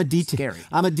 That's scary.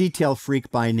 I'm a detail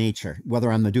freak by nature,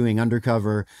 whether I'm doing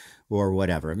undercover or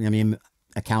whatever. I mean,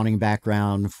 accounting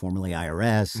background, formerly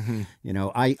IRS.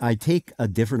 I take a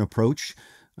different approach.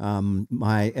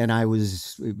 I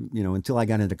was, until I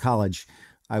got into college,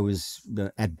 I was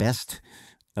at best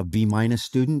a B-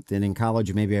 student. And in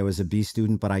college, maybe I was a B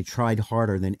student, but I tried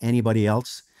harder than anybody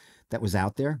else that was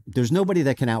out there. There's nobody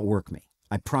that can outwork me.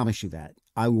 I promise you that.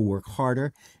 I will work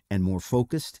harder and more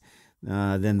focused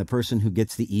than the person who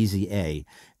gets the easy A.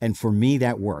 And for me,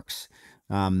 that works.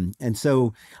 And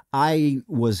so I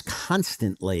was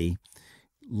constantly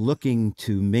looking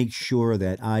to make sure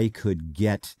that I could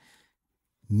get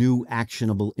new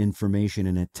actionable information.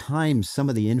 And at times, some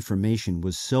of the information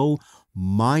was so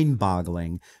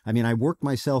mind-boggling. I mean, I worked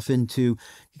myself into,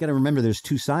 you got to remember, there's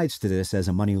two sides to this as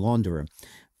a money launderer.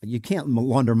 You can't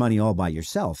launder money all by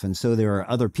yourself. And so there are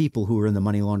other people who are in the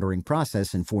money laundering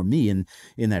process. And for me, in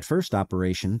that first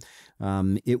operation,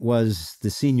 it was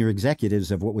the senior executives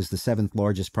of what was the 7th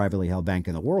largest privately held bank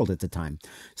in the world at the time.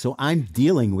 So I'm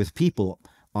dealing with people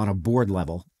on a board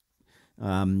level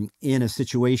in a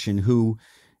situation who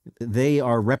they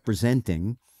are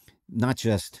representing not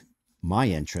just my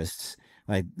interests.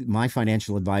 My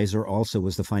financial advisor also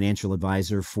was the financial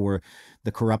advisor for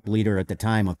the corrupt leader at the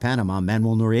time of Panama,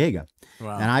 Manuel Noriega.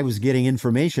 Wow. And I was getting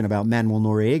information about Manuel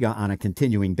Noriega on a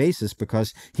continuing basis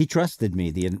because he trusted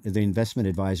me. The investment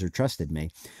advisor trusted me.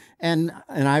 And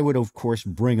I would, of course,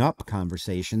 bring up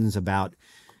conversations about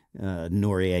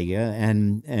Noriega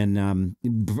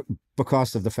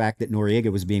because of the fact that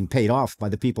Noriega was being paid off by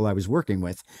the people I was working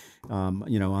with, on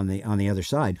the other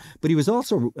side. But he was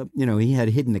also, he had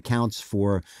hidden accounts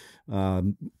for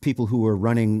people who were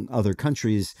running other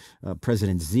countries.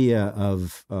 President Zia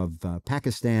of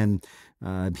Pakistan.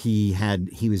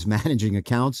 He was managing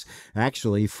accounts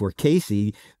actually for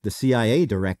Casey, the CIA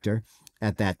director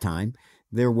at that time.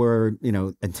 There were,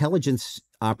 intelligence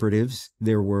operatives,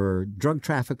 there were drug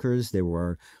traffickers, there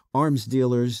were arms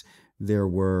dealers, there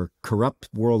were corrupt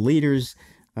world leaders,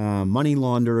 money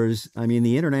launderers. I mean,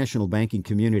 the international banking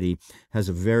community has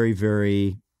a very,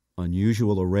 very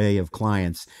unusual array of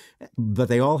clients, but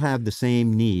they all have the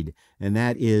same need, and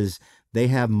that is they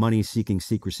have money seeking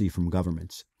secrecy from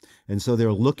governments. And so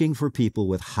they're looking for people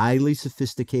with highly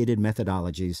sophisticated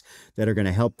methodologies that are going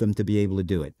to help them to be able to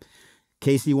do it.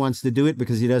 Casey wants to do it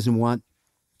because he doesn't want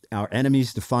our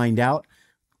enemies to find out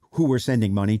who we're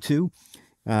sending money to.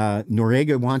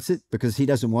 Noriega wants it because he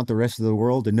doesn't want the rest of the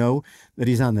world to know that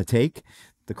he's on the take.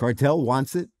 The cartel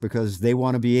wants it because they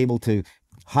want to be able to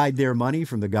hide their money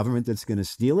from the government that's going to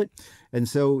steal it. And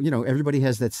so, everybody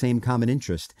has that same common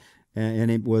interest.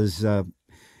 And it was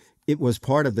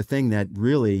part of the thing that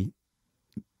really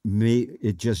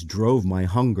it just drove my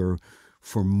hunger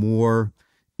for more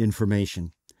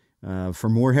information. For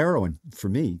more heroin for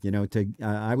me,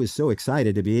 I was so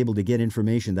excited to be able to get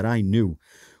information that I knew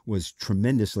was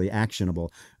tremendously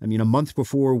actionable. I mean, a month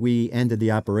before we ended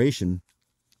the operation,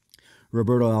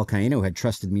 Roberto Alcaino had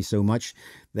trusted me so much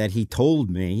that he told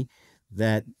me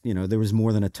that, there was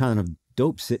more than a ton of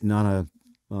dope sitting on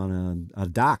a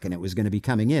dock and it was going to be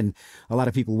coming in. A lot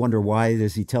of people wonder, why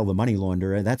does he tell the money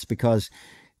launderer? That's because,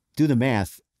 do the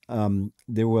math,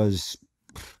 there was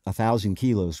 1,000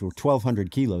 kilos or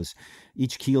 1,200 kilos.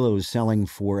 Each kilo is selling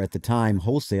for, at the time,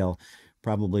 wholesale,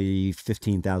 probably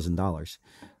 $15,000.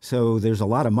 So there's a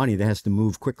lot of money that has to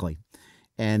move quickly.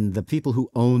 And the people who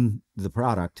own the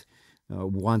product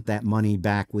want that money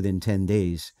back within 10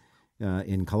 days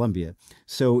in Colombia.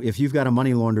 So if you've got a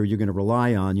money launderer you're going to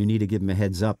rely on, you need to give them a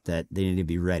heads up that they need to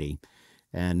be ready.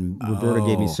 And Roberto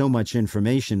gave me so much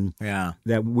information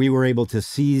that we were able to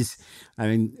seize. I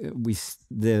mean,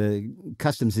 the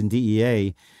Customs and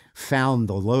DEA found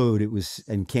the load. It was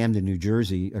in Camden, New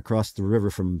Jersey, across the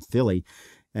river from Philly,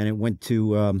 and it went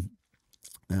to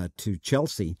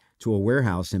Chelsea, to a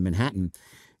warehouse in Manhattan.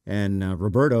 And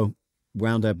Roberto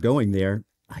wound up going there.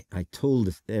 I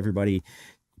told everybody,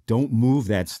 don't move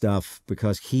that stuff,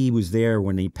 because he was there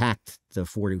when he packed the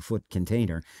 40-foot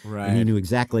container. Right. And he knew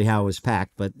exactly how it was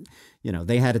packed, but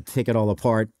they had to take it all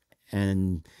apart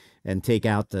and take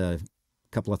out the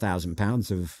couple of 1,000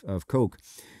 pounds of coke.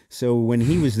 So when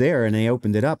he was there and they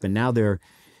opened it up, and now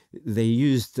they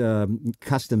used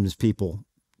customs people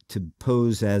to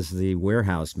pose as the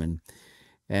warehousemen.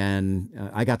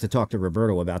 And I got to talk to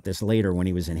Roberto about this later when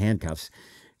he was in handcuffs.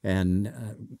 And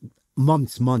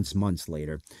months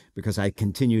later, because I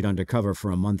continued undercover for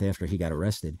a month after he got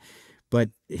arrested. But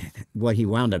what he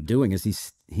wound up doing is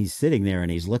he's sitting there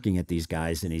and he's looking at these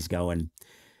guys and he's going,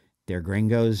 they're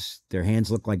gringos, their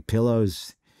hands look like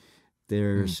pillows,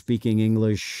 they're speaking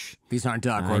English. These aren't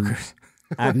dock workers.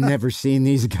 I've never seen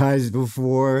these guys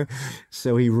before.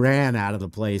 So he ran out of the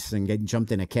place and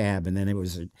jumped in a cab, and then it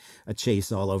was a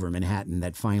chase all over Manhattan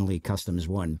that finally Customs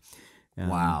won.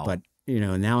 Wow. But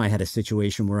now I had a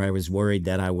situation where I was worried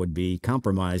that I would be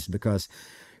compromised, because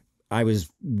I was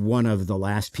one of the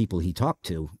last people he talked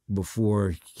to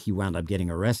before he wound up getting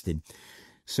arrested.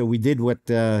 So we did what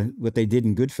they did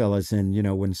in Goodfellas. And,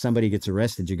 when somebody gets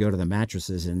arrested, you go to the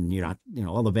mattresses, and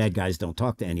all the bad guys don't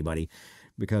talk to anybody,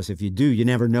 because if you do, you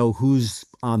never know who's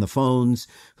on the phones,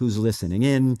 who's listening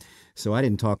in. So I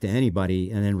didn't talk to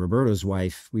anybody. And then Roberto's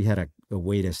wife, we had a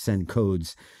way to send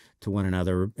codes to one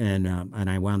another, and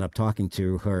I wound up talking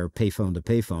to her payphone to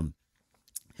payphone.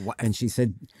 What? And she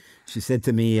said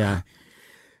to me,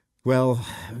 well,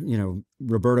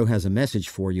 Roberto has a message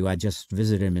for you. I just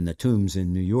visited him in the Tombs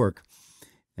in New York,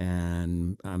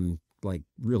 and I'm like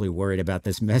really worried about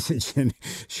this message. And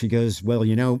she goes, well,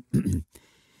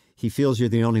 he feels you're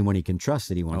the only one he can trust,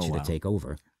 that he wants you to take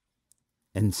over.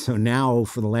 And so now,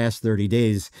 for the last 30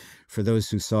 days, for those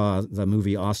who saw the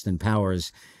movie Austin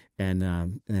Powers,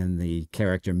 and the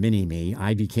character Mini-Me.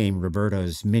 I became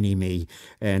Roberto's Mini-Me,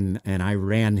 and I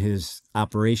ran his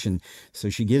operation. So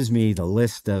she gives me the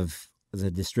list of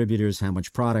the distributors, how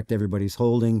much product everybody's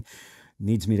holding,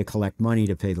 needs me to collect money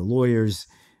to pay the lawyers.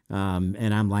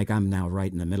 And I'm like, I'm now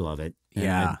right in the middle of it. And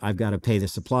Yeah. I've got to pay the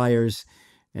suppliers.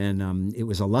 And it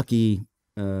was a lucky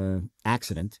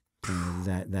accident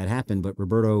that happened, but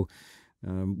Roberto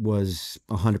was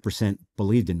 100%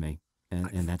 believed in me.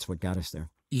 And that's what got us there.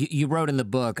 You wrote in the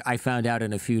book, I found out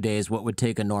in a few days what would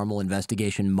take a normal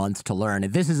investigation months to learn.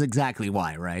 And this is exactly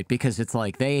why, right? Because it's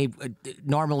like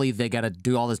normally they got to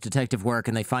do all this detective work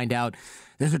and they find out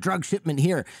there's a drug shipment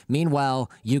here.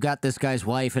 Meanwhile, you got this guy's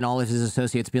wife and all of his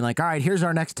associates being like, all right, here's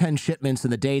our next 10 shipments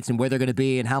and the dates and where they're going to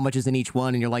be and how much is in each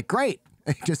one. And you're like, great.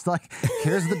 Just like,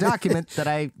 here's the document that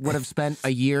I would have spent a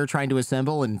year trying to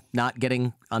assemble and not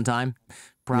getting on time.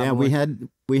 Probably. Yeah,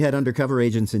 we had undercover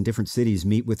agents in different cities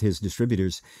meet with his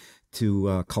distributors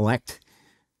to collect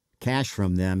cash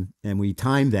from them, and we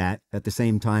timed that at the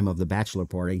same time of the bachelor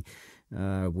party,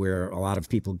 where a lot of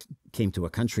people came to a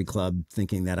country club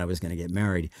thinking that I was going to get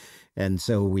married, and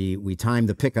so we timed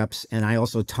the pickups, and I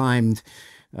also timed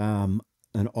an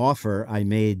offer I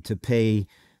made to pay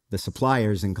the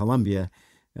suppliers in Colombia,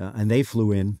 and they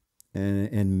flew in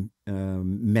and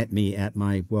met me at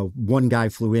my, well, one guy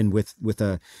flew in with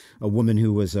a woman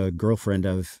who was a girlfriend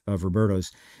of Roberto's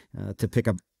to pick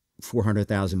up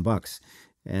 $400,000.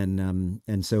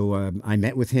 And so I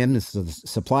met with him. The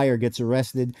supplier gets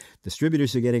arrested.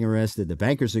 Distributors are getting arrested. The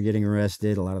bankers are getting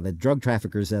arrested. A lot of the drug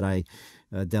traffickers that I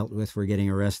dealt with were getting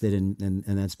arrested. And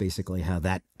that's basically how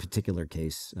that particular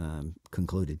case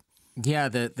concluded. Yeah,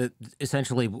 the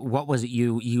essentially, what was it?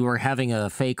 You were having a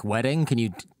fake wedding. Can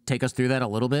you take us through that a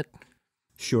little bit?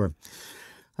 Sure.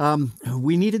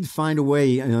 We needed to find a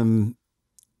way.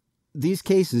 These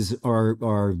cases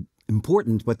are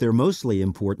important, but they're mostly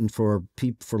important for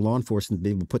law enforcement to be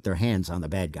able to put their hands on the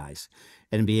bad guys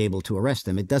and be able to arrest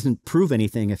them. It doesn't prove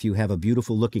anything if you have a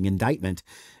beautiful looking indictment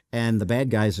and the bad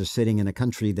guys are sitting in a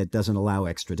country that doesn't allow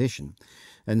extradition.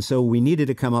 And so we needed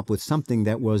to come up with something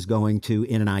that was going to,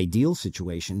 in an ideal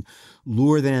situation,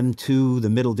 lure them to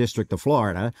the Middle District of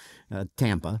Florida,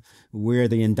 Tampa, where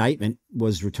the indictment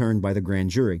was returned by the grand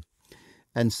jury.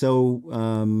 And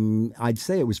so I'd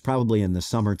say it was probably in the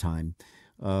summertime,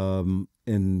 and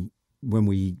when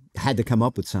we had to come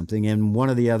up with something. And one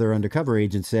of the other undercover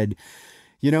agents said,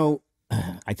 you know,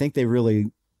 I think they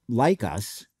really like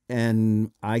us,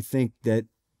 and I think that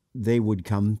they would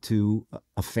come to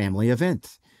a family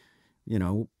event. You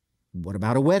know, what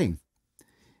about a wedding?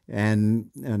 And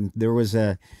there was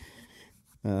a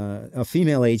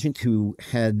female agent who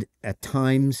had at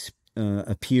times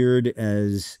appeared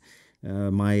as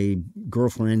my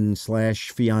girlfriend /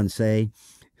 fiance,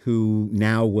 who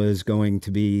now was going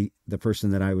to be the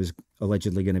person that I was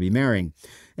allegedly going to be marrying.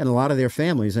 And a lot of their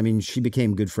families, I mean, she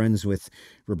became good friends with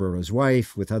Roberto's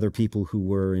wife, with other people who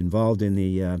were involved in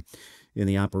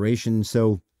the operation.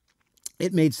 So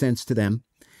it made sense to them.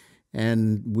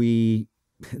 And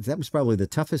that was probably the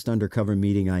toughest undercover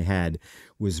meeting I had,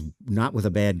 was not with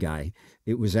a bad guy.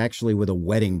 It was actually with a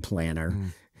wedding planner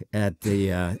at the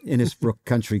Innisbrook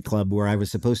Country Club, where I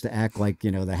was supposed to act like, you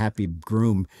know, the happy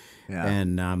groom. Yeah.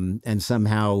 And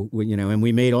somehow, you know, and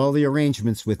we made all the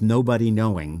arrangements with nobody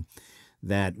knowing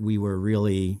that we were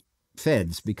really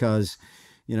feds, because,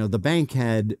 you know, the bank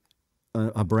had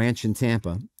a branch in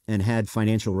Tampa and had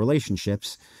financial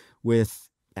relationships with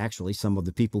actually some of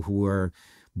the people who were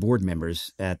board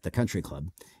members at the country club.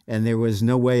 And there was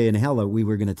no way in hell that we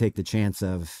were going to take the chance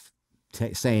of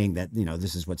saying that, you know,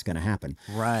 this is what's going to happen.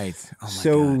 Right. Oh my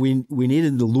so God. we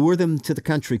needed to lure them to the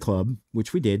country club,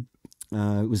 which we did.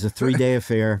 It was a 3-day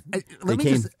affair.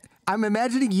 I'm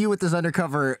imagining you with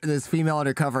this female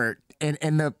undercover,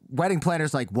 and the wedding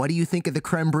planner's like, what do you think of the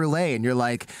creme brulee? And you're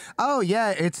like, oh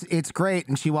yeah, it's great.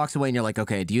 And she walks away and you're like,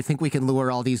 okay, do you think we can lure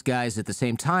all these guys at the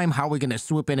same time? How are we going to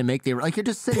swoop in and make you're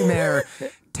just sitting there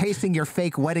tasting your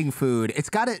fake wedding food.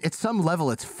 At some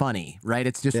level, it's funny, right?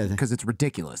 It's just because it's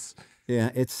ridiculous. Yeah,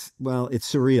 it's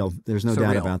surreal. There's no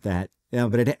doubt about that. Yeah,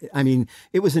 but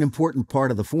it was an important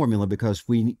part of the formula, because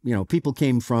people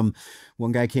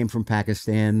one guy came from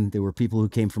Pakistan. There were people who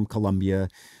came from Colombia.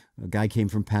 A guy came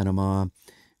from Panama.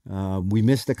 We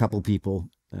missed a couple people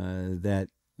that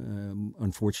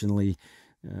unfortunately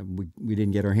we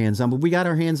didn't get our hands on, but we got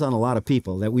our hands on a lot of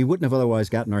people that we wouldn't have otherwise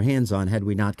gotten our hands on had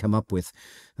we not come up with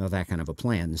that kind of a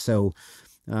plan. So,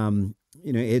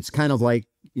 it's kind of like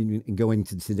going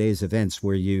to today's events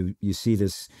where you see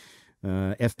this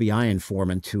FBI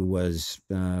informant who was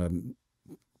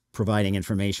providing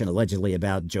information allegedly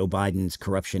about Joe Biden's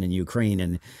corruption in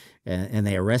Ukraine, and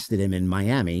they arrested him in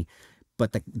Miami.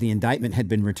 But the indictment had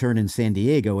been returned in San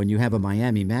Diego, and you have a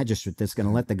Miami magistrate that's going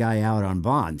to let the guy out on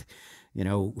bond. You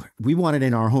know, we want it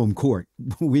in our home court.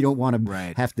 We don't want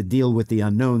to have to deal with the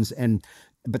unknowns.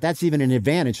 But that's even an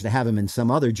advantage to have him in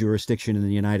some other jurisdiction in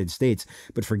the United States.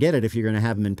 But forget it if you're going to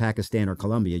have him in Pakistan or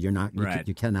Colombia. You're not.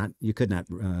 You could not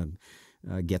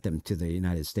get them to the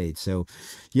United States. So,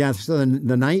 yeah. So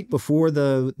the night before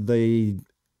the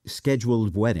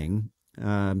scheduled wedding,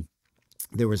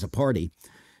 there was a party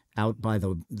out by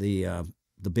the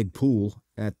big pool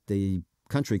at the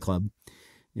country club.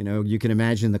 You know, you can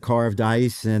imagine the carved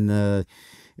ice and the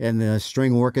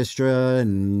string orchestra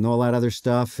and all that other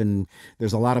stuff. And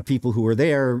there's a lot of people who were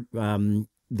there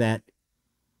that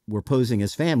were posing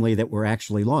as family that were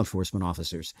actually law enforcement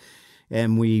officers.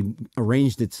 And we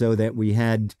arranged it so that we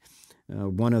had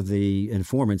one of the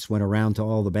informants went around to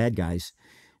all the bad guys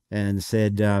and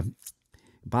said,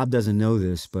 Bob doesn't know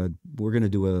this, but we're going to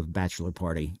do a bachelor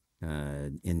party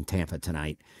in Tampa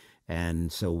tonight.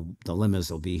 And so the limos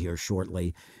will be here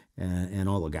shortly, and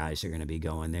all the guys are going to be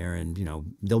going there. And, you know,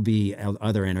 there'll be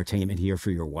other entertainment here for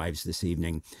your wives this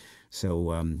evening.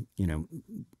 So, you know,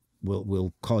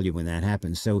 we'll call you when that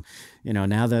happens. So, you know,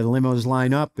 now the limos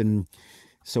line up, and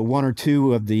so one or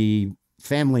two of the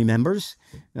family members,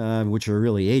 which are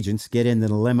really agents, get into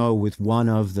the limo with one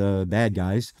of the bad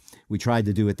guys. We tried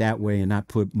to do it that way and not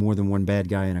put more than one bad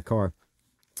guy in a car.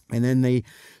 And then they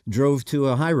drove to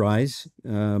a high rise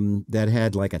that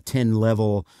had like a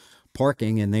 10-level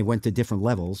parking, and they went to different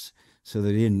levels so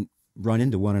they didn't run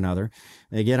into one another.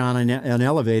 They get on an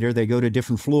elevator, they go to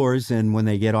different floors, and when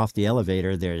they get off the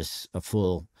elevator, there's a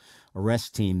full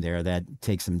arrest team there that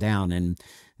takes them down. And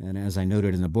as I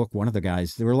noted in the book, one of the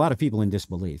guys, there were a lot of people in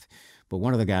disbelief, but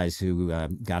one of the guys who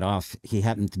got off, he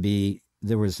happened to be,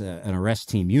 there was an arrest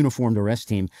team, uniformed arrest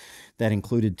team that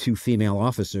included 2 female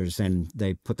officers, and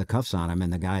they put the cuffs on him,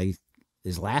 and the guy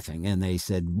is laughing. And they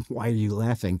said, "Why are you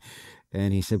laughing?"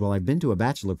 And he said, "Well, I've been to a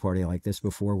bachelor party like this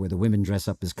before where the women dress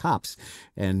up as cops.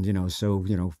 And, you know, so,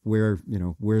 you know,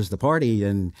 where's the party?"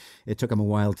 And it took him a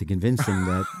while to convince him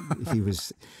that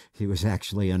he was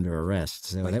actually under arrest.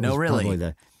 So like, that no, was really?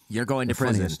 probably You're going to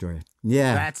prison. Story.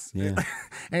 Yeah. And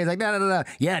he's like, no.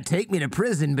 Yeah, take me to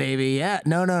prison, baby. Yeah.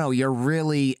 No. You're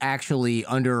really actually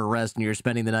under arrest, and you're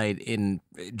spending the night in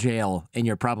jail, and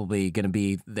you're probably going to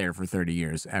be there for 30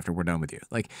 years after we're done with you.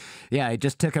 Like, yeah, it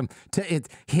just took him to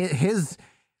his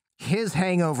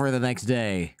hangover the next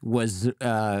day was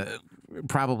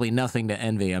probably nothing to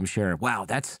envy, I'm sure. Wow,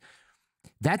 that's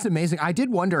amazing. I did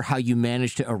wonder how you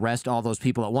managed to arrest all those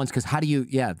people at once, because how do you,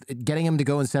 getting them to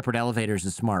go in separate elevators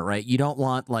is smart, right? You don't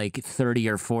want like 30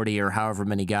 or 40 or however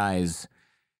many guys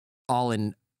all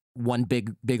in one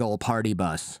big old party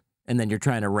bus, and then you're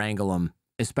trying to wrangle them,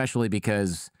 especially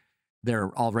because they're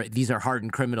already, these are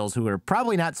hardened criminals who are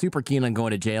probably not super keen on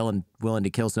going to jail and willing to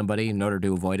kill somebody in order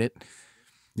to avoid it.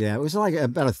 Yeah, it was like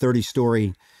about a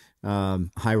 30-story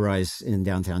high-rise in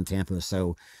downtown Tampa,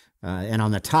 so... and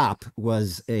on the top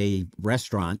was a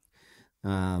restaurant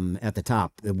at the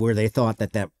top where they thought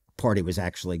that party was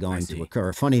actually going to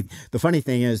occur. The funny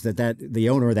thing is that the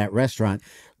owner of that restaurant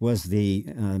was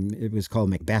it was called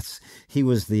Macbeth's. He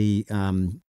was the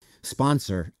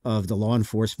sponsor of the law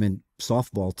enforcement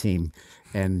softball team.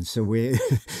 And so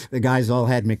the guys all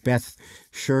had Macbeth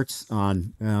shirts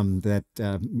on that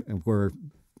were,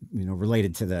 you know,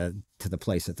 related to the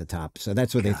place at the top. So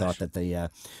that's what they thought the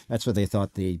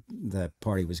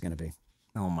party was going to be.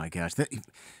 Oh my gosh,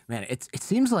 man! It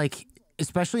seems like,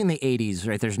 especially in the 80s,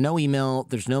 right? There's no email,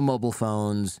 there's no mobile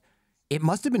phones. It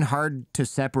must have been hard to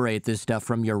separate this stuff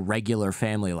from your regular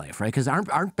family life, right? Because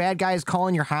aren't bad guys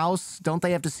calling your house? Don't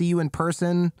they have to see you in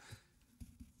person?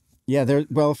 Yeah,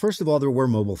 well, first of all, there were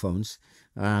mobile phones.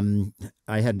 I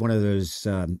had one of those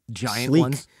giant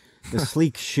ones. The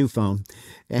sleek shoe phone,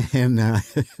 and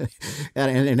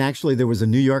actually there was a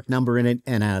New York number in it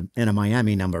and a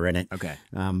Miami number in it. Okay.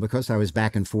 Because I was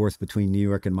back and forth between New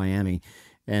York and Miami,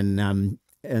 and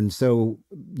so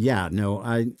yeah, no,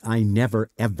 I never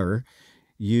ever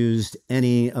used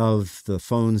any of the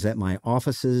phones at my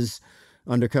offices,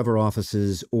 undercover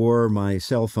offices, or my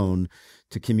cell phone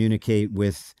to communicate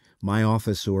with my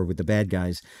office or with the bad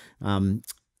guys.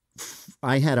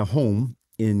 I had a home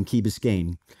in Key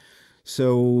Biscayne.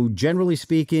 So generally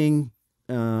speaking,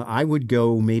 I would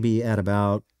go maybe at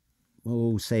about,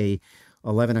 say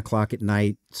 11 o'clock at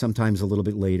night, sometimes a little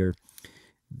bit later.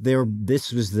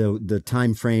 This was the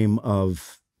time frame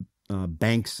of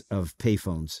banks of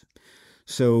payphones.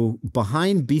 So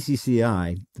behind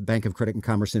BCCI, the Bank of Credit and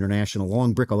Commerce International,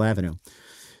 along Brickell Avenue,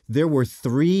 There were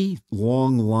 3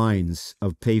 long lines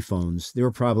of payphones. There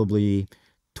were probably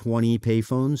 20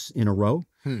 payphones in a row.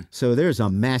 So there's a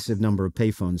massive number of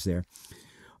payphones there.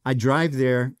 I drive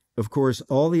there. Of course,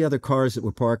 all the other cars that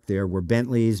were parked there were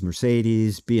Bentleys,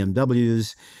 Mercedes,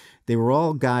 BMWs. They were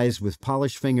all guys with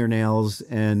polished fingernails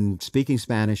and speaking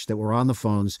Spanish that were on the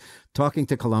phones, talking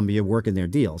to Colombia, working their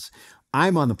deals.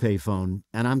 I'm on the payphone,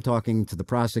 and I'm talking to the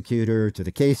prosecutor, to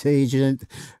the case agent,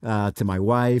 to my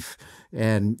wife,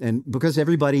 and because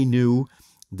everybody knew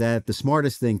that the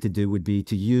smartest thing to do would be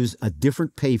to use a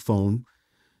different payphone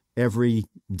every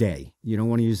day. You don't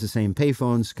want to use the same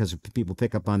payphones, because if people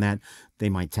pick up on that, they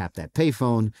might tap that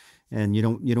payphone, and you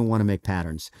don't want to make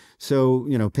patterns. So,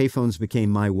 payphones became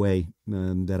my way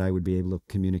that I would be able to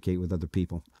communicate with other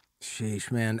people.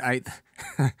 Sheesh, man.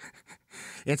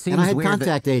 It seems and I had weird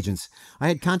contact agents. I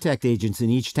had contact agents in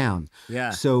each town.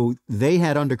 Yeah. So they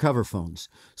had undercover phones.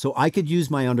 So I could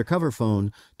use my undercover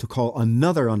phone to call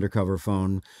another undercover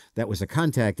phone that was a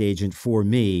contact agent for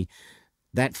me.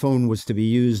 That phone was to be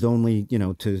used only,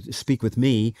 to speak with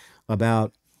me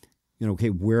about, okay,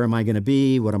 where am I going to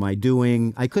be? What am I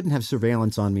doing? I couldn't have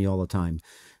surveillance on me all the time.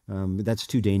 That's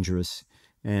too dangerous.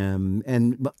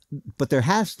 But there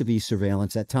has to be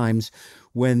surveillance at times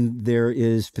when there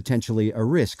is potentially a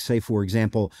risk. Say, for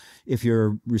example, if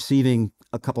you're receiving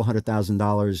a couple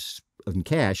 $100,000 in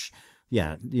cash,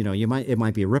 it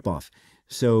might be a ripoff.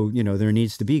 So, there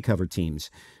needs to be cover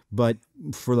teams. But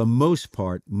for the most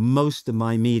part, most of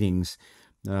my meetings,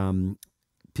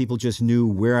 people just knew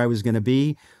where I was going to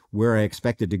be, where I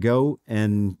expected to go,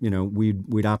 and,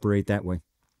 we'd operate that way.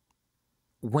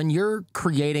 When you're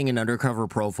creating an undercover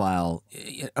profile,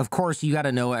 of course, you got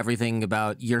to know everything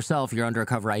about yourself, your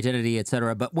undercover identity,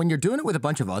 etc. But when you're doing it with a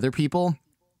bunch of other people,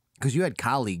 because you had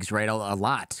colleagues, right, a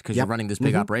lot, because you're running this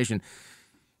big operation,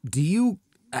 do you,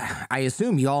 I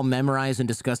assume you all memorize and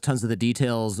discuss tons of the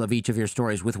details of each of your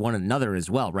stories with one another as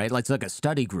well, right? Like it's like a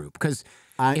study group. Because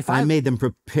I made them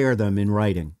prepare them in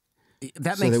writing.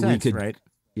 That makes sense, right?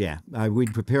 Yeah,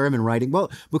 we'd prepare them in writing. Well,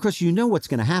 because you know what's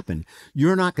going to happen.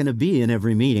 You're not going to be in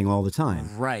every meeting all the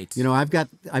time. Right. I've got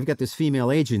this female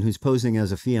agent who's posing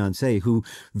as a fiance who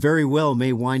very well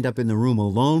may wind up in the room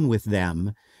alone with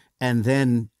them, and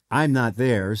then I'm not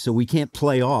there, so we can't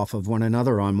play off of one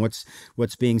another on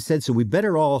what's being said. So we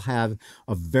better all have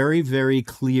a very, very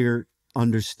clear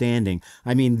understanding.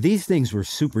 I mean, these things were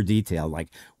super detailed, like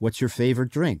what's your favorite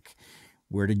drink?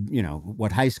 Where did,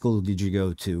 what high school did you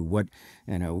go to? What,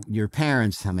 your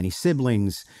parents, how many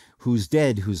siblings, who's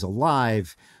dead, who's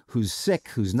alive, who's sick,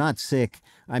 who's not sick.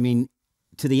 I mean,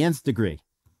 to the nth degree,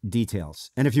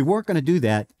 details. And if you weren't going to do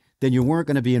that, then you weren't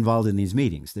going to be involved in these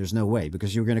meetings. There's no way,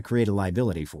 because you're going to create a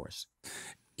liability for us.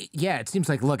 Yeah, it seems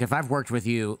like, look, if I've worked with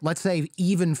you, let's say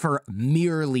even for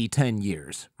merely 10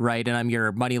 years, right? And I'm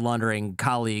your money laundering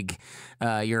colleague,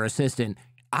 your assistant,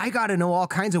 I got to know all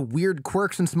kinds of weird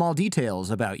quirks and small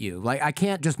details about you. Like, I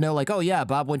can't just know, like, oh, yeah,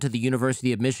 Bob went to the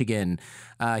University of Michigan.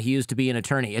 He used to be an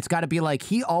attorney. It's got to be like,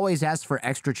 he always asks for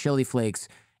extra chili flakes,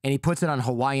 and he puts it on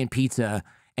Hawaiian pizza,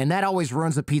 and that always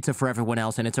ruins the pizza for everyone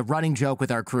else. And it's a running joke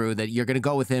with our crew that you're going to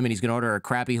go with him, and he's going to order a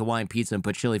crappy Hawaiian pizza and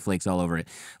put chili flakes all over it.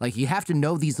 Like, you have to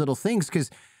know these little things, because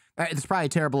it's probably a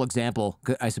terrible example.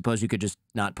 I suppose you could just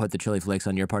not put the chili flakes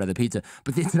on your part of the pizza.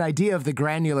 But it's an idea of the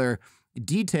granular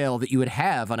detail that you would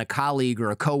have on a colleague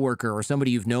or a coworker or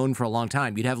somebody you've known for a long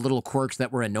time. You'd have little quirks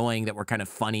that were annoying, that were kind of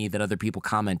funny, that other people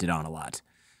commented on a lot.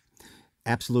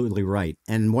 Absolutely right.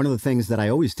 And one of the things that I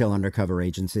always tell undercover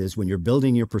agents is when you're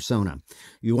building your persona,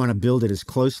 you want to build it as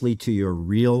closely to your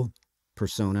real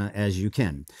persona as you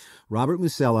can. Robert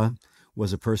Mazur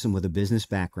was a person with a business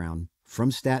background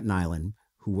from Staten Island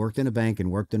who worked in a bank and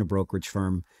worked in a brokerage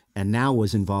firm, and now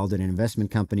was involved in an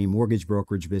investment company, mortgage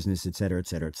brokerage business, et cetera, et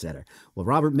cetera, et cetera. Well,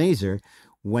 Robert Mazur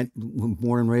born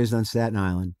and raised on Staten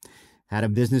Island, had a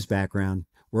business background,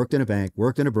 worked in a bank,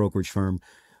 worked in a brokerage firm.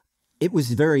 It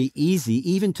was very easy,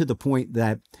 even to the point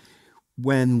that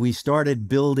when we started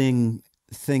building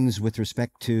things with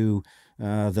respect to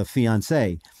the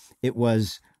fiance, it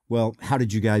was, well, how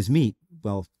did you guys meet?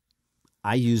 Well,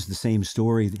 I used the same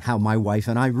story, how my wife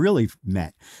and I really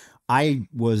met. I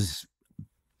was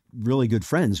really good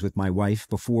friends with my wife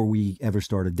before we ever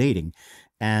started dating.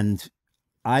 And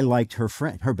I liked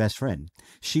her best friend.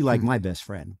 She liked my best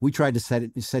friend. We tried to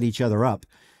set each other up.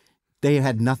 They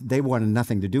wanted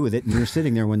nothing to do with it. And we were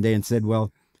sitting there one day and said,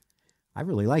 well, I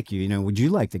really like you. Would you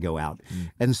like to go out?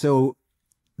 And so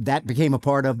that became a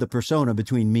part of the persona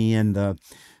between me and the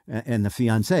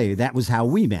fiance. That was how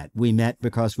we met. We met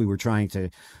because we were trying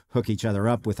to hook each other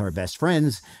up with our best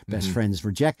friends. Best friends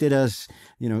rejected us.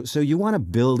 So you want to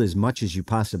build as much as you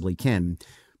possibly can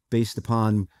based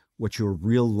upon what your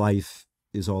real life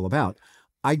is all about.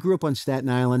 I grew up on Staten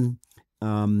Island,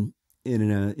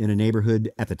 in a neighborhood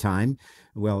at the time.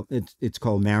 Well, it's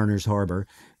called Mariners Harbor.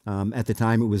 At the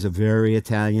time, it was a very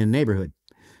Italian neighborhood.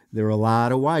 There were a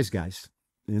lot of wise guys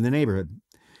in the neighborhood.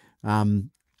 And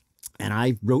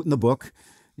I wrote in the book,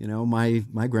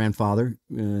 my grandfather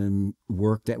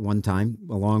worked at one time,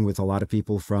 along with a lot of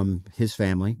people from his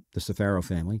family, the Safaro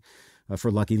family, for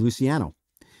Lucky Luciano.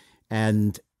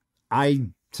 And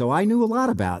so I knew a lot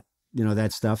about,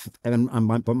 that stuff.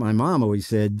 But my mom always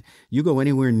said, you go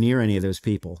anywhere near any of those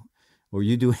people, or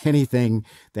you do anything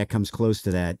that comes close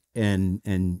to that, and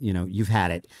you've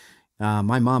had it.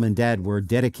 My mom and dad were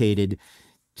dedicated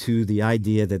to the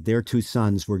idea that their two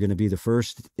sons were going to be the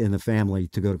first in the family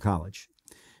to go to college.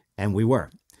 And we were.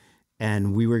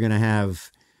 And we were going to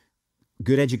have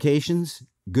good educations,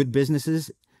 good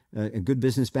businesses, good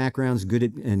business backgrounds, good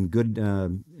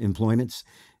employments.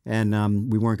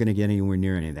 And we weren't going to get anywhere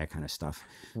near any of that kind of stuff.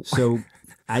 So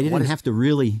I didn't have to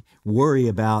really worry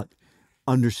about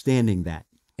understanding that.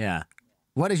 Yeah.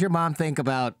 What does your mom think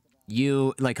about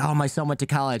you? Like, oh, my son went to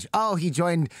college. Oh, he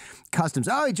joined customs.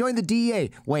 Oh, he joined the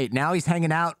DEA. Wait, now he's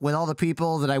hanging out with all the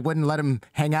people that I wouldn't let him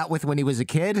hang out with when he was a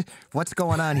kid? What's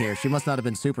going on here? She must not have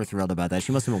been super thrilled about that.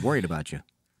 She must have been worried about you.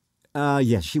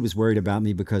 Yeah, she was worried about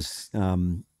me because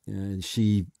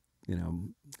she,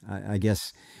 I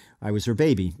guess I was her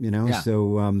baby, Yeah.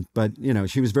 So, but,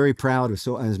 she was very proud,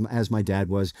 so as my dad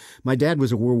was. My dad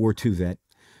was a World War II vet.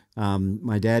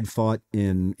 My dad fought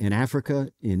in Africa,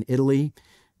 in Italy,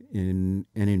 and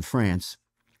in France,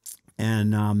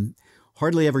 and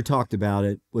hardly ever talked about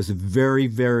it. Was a very,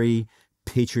 very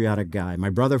patriotic guy. My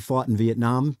brother fought in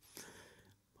Vietnam.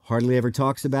 Hardly ever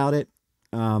talks about it.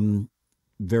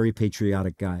 Very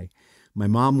patriotic guy. My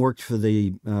mom worked for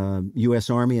the U.S.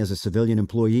 Army as a civilian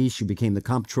employee. She became the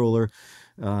comptroller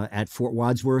at Fort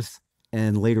Wadsworth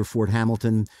and later Fort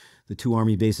Hamilton, the two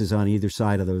Army bases on either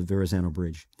side of the Verrazano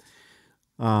Bridge.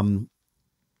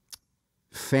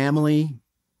 Family,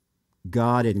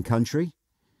 God, and country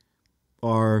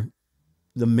are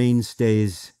the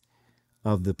mainstays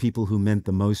of the people who meant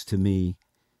the most to me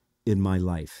in my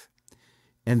life.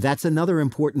 And that's another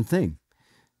important thing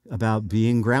about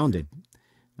being grounded.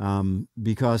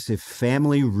 Because if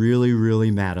family really,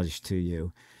 really matters to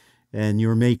you, and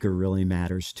your maker really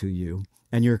matters to you,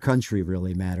 and your country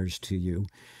really matters to you,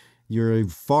 you're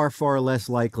far, far less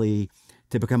likely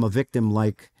to become a victim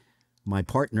like my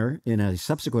partner in a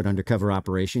subsequent undercover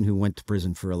operation who went to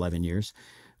prison for 11 years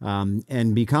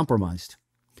and be compromised.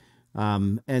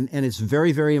 And it's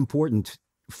very, very important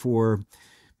for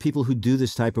people who do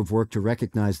this type of work to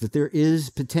recognize that there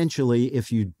is potentially,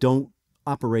 if you don't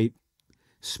operate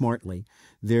smartly,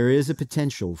 there is a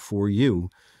potential for you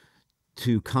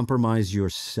to compromise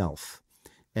yourself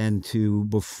and to,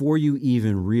 before you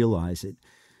even realize it,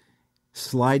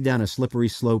 slide down a slippery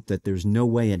slope that there's no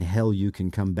way in hell you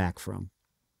can come back from.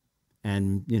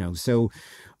 And, so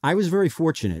I was very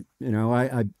fortunate.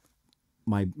 My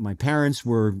parents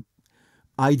were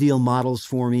ideal models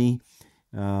for me.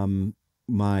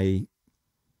 My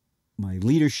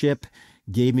leadership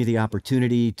gave me the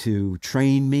opportunity to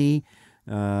train me.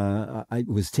 I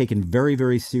was taken very,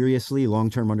 very seriously,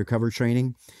 long-term undercover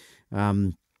training.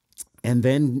 And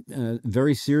then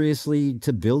very seriously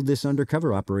to build this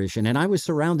undercover operation. And I was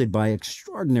surrounded by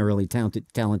extraordinarily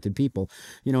talented people.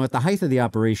 At the height of the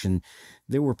operation,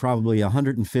 there were probably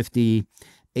 150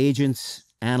 agents,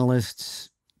 analysts,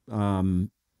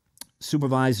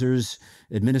 supervisors,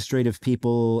 administrative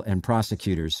people, and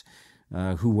prosecutors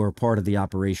who were part of the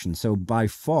operation. So by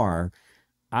far,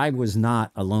 I was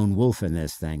not a lone wolf in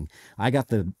this thing. I got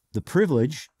the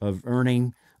privilege of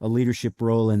earning a leadership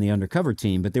role in the undercover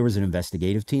team, but there was an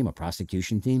investigative team, a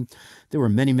prosecution team. There were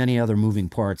many, many other moving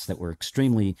parts that were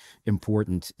extremely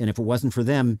important. And if it wasn't for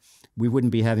them, we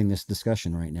wouldn't be having this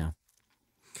discussion right now.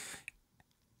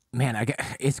 Man,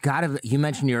 it's got to. You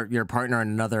mentioned your partner in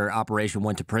another operation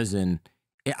went to prison.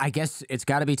 I guess it's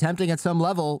got to be tempting at some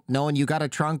level, knowing you got a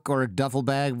trunk or a duffel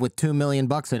bag with $2 million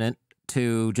in it,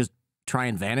 to just try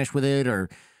and vanish with it, or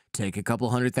take a couple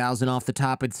 $100,000 off the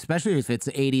top. Especially if it's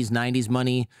 80s, 90s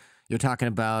money, you're talking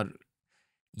about.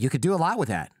 You could do a lot with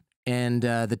that, and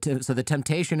so the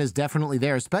temptation is definitely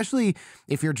there. Especially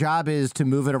if your job is to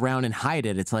move it around and hide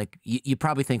it. It's like you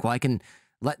probably think, well, I can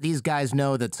let these guys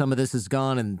know that some of this is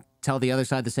gone and tell the other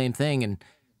side the same thing, and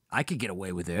I could get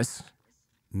away with this.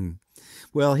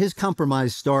 Well, his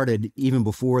compromise started even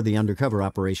before the undercover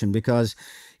operation because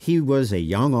he was a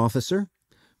young officer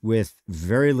with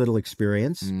very little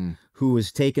experience who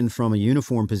was taken from a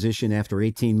uniform position after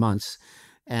 18 months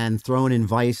and thrown in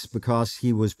vice because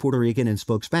he was Puerto Rican and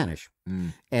spoke Spanish.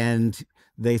 And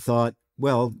they thought,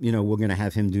 well, you know, we're going to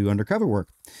have him do undercover work.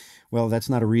 Well, that's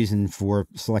not a reason for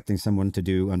selecting someone to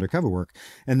do undercover work.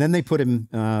 And then they put him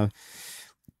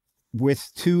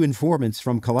with 2 informants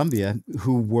from Colombia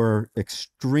who were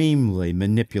extremely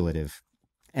manipulative.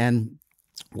 And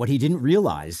what he didn't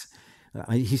realize,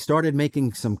 he started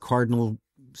making some cardinal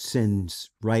sins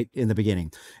right in the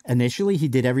beginning. Initially, he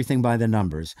did everything by the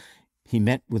numbers. He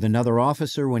met with another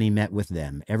officer when he met with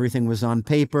them. Everything was on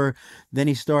paper. Then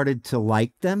he started to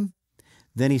like them.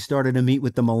 Then he started to meet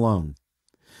with them alone.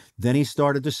 Then he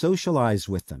started to socialize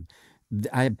with them.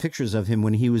 I have pictures of him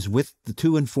when he was with the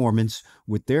 2 informants,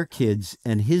 with their kids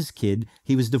and his kid.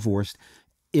 He was divorced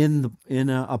in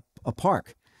a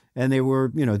park, and they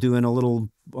were, you know, doing a little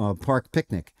park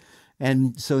picnic.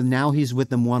 And so now he's with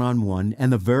them one-on-one.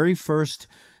 And the very first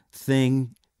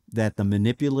thing that the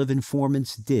manipulative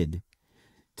informants did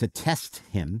to test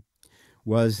him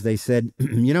was they said,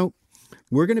 you know,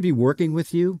 we're going to be working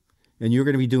with you, and you're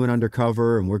going to be doing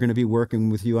undercover, and we're going to be working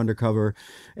with you undercover,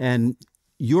 and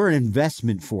you're an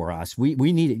investment for us. We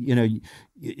need it. You know,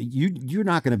 you're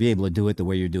not going to be able to do it the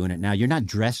way you're doing it now. You're not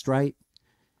dressed right.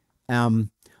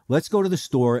 Let's go to the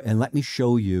store and let me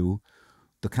show you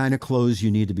the kind of clothes you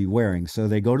need to be wearing. So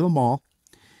they go to the mall,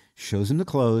 shows him the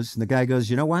clothes, and the guy goes,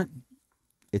 you know what?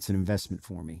 It's an investment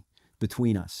for me.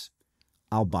 Between us,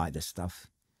 I'll buy this stuff.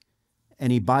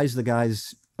 And he buys the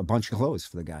guys a bunch of clothes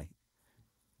for the guy.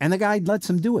 And the guy lets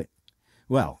him do it.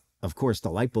 Well, of course, the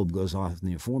light bulb goes off in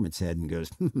the informant's head and goes,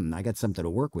 I got something to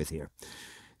work with here.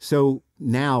 So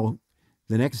now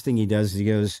the next thing he does, he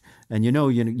goes, and you know,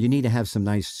 you need to have some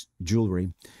nice jewelry.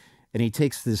 And he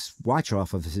takes this watch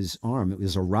off of his arm. It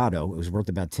was a Rado. It was worth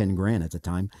about 10 grand at the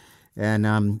time.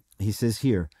 And he says,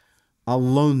 here, I'll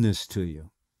loan this to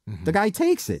you. The guy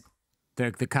takes it.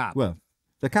 The cop. Well,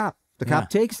 the cop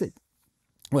takes it.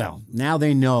 Well, now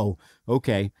they know,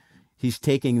 okay, he's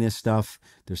taking this stuff.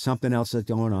 There's something else that's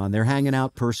going on. They're hanging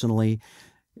out personally.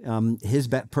 His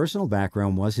personal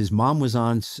background was his mom was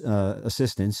on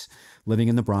assistance living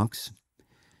in the Bronx.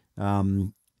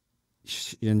 And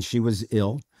she was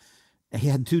ill. He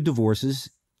had 2 divorces,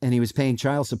 and he was paying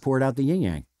child support out the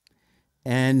yin-yang.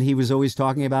 And he was always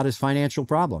talking about his financial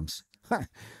problems.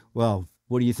 Well,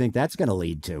 what do you think that's going to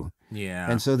lead to? Yeah.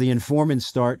 And so the informants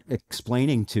start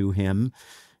explaining to him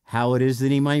how it is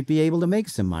that he might be able to make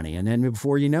some money. And then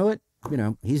before you know it, you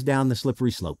know, he's down the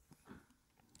slippery slope.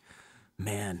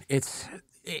 Man,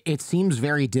 it seems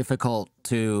very difficult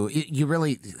to,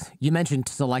 you mentioned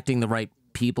selecting the right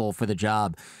people for the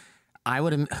job.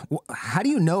 How do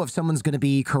you know if someone's going to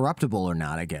be corruptible or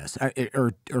not, I guess,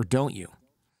 or don't you?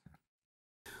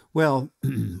 Well,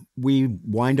 we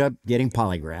wind up getting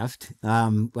polygraphed.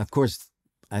 Of course,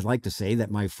 I'd like to say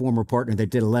that my former partner that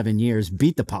did 11 years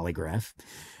beat the polygraph.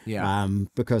 Yeah.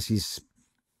 Because he's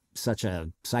such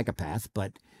a psychopath.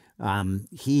 But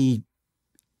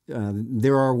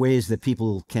there are ways that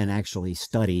people can actually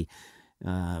study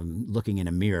looking in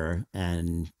a mirror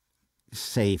and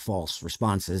say false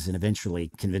responses and eventually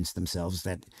convince themselves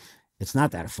that it's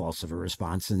not that false of a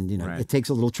response. And, you know, Right. It takes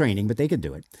a little training, but they can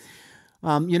do it.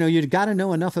 You know, you've got to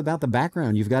know enough about the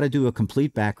background. You've got to do a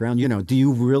complete background. You know, do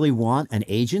you really want an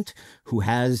agent who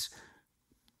has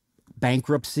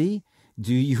bankruptcy?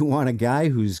 Do you want a guy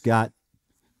who's got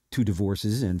 2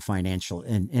 divorces and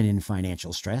in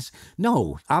financial stress?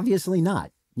 No, obviously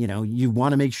not. You know, you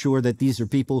want to make sure that these are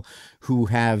people who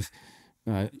have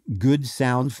good,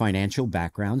 sound financial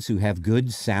backgrounds, who have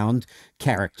good, sound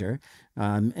character.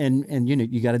 And you know,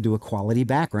 you got to do a quality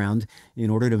background in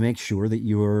order to make sure that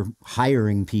you're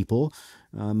hiring people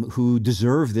who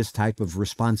deserve this type of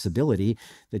responsibility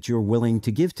that you're willing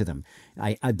to give to them.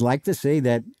 I'd like to say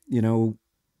that, you know,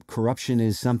 corruption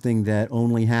is something that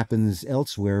only happens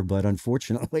elsewhere, but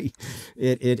unfortunately,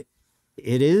 it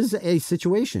is a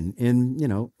situation in, you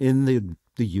know, in the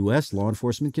U.S. law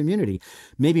enforcement community.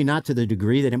 Maybe not to the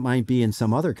degree that it might be in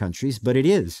some other countries, but it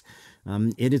is.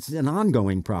 It is an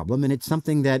ongoing problem, and it's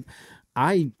something that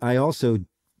I also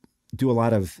do a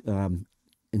lot of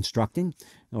instructing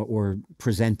or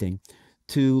presenting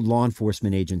to law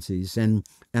enforcement agencies, and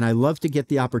I love to get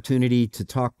the opportunity to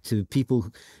talk to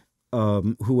people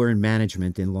who are in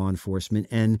management in law enforcement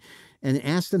and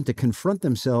ask them to confront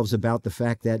themselves about the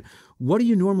fact that what do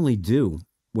you normally do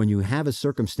when you have a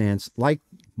circumstance like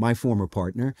my former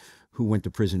partner who went to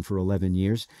prison for 11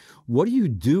 years? What do you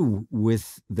do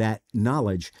with that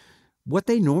knowledge? What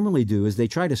they normally do is they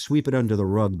try to sweep it under the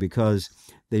rug because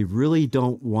they really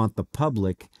don't want the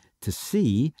public to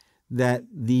see that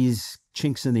these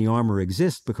chinks in the armor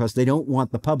exist, because they don't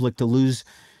want the public to lose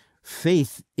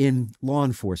faith in law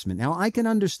enforcement. Now, I can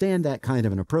understand that kind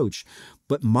of an approach,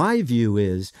 but my view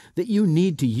is that you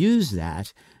need to use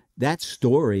that. That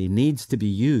story needs to be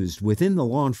used within the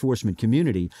law enforcement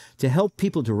community to help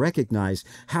people to recognize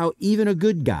how even a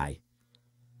good guy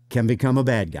can become a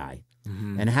bad guy.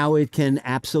 And how it can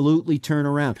absolutely turn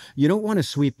around. You don't want to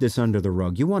sweep this under the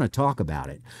rug. You want to talk about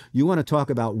it. You want to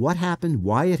talk about what happened,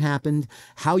 why it happened,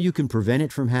 how you can prevent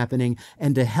it from happening,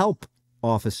 and to help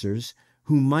officers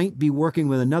who might be working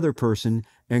with another person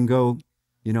and go,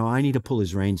 you know, I need to pull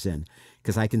his reins in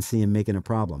because I can see him making a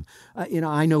problem. You know,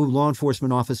 I know law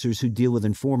enforcement officers who deal with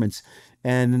informants,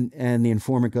 and the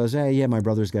informant goes, hey, yeah, my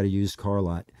brother's got a used car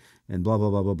lot. And blah, blah,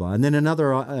 blah, blah, blah. And then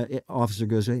another officer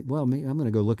goes, hey, well, I'm going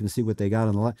to go look and see what they got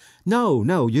on the lot.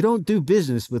 No, you don't do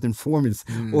business with informants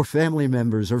or family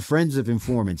members or friends of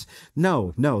informants.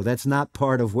 No, that's not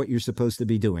part of what you're supposed to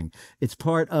be doing. It's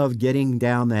part of getting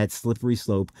down that slippery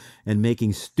slope and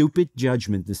making stupid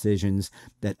judgment decisions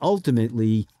that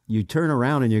ultimately you turn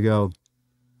around and you go,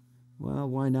 well,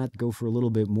 why not go for a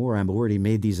little bit more? I've already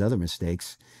made these other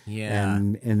mistakes. Yeah.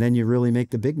 And then you really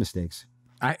make the big mistakes.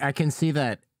 I can see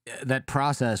that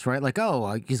process, right? Like,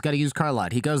 oh, he's got a used car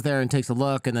lot. He goes there and takes a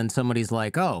look, and then somebody's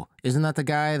like, oh, isn't that the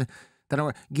guy that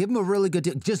I give him a really good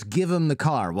deal? Just give him the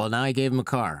car. Well, now I gave him a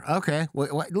car. Okay.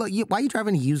 Look, why are you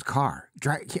driving a used car?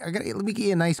 Let me get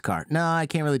you a nice car. No, I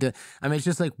can't really do it. I mean, it's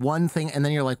just like one thing, and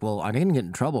then you're like, well, I'm going to get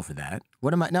in trouble for that.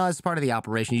 What am I? No, it's part of the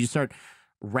operation. You start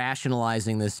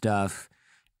rationalizing this stuff,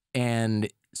 and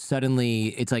suddenly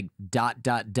it's like ...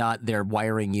 they're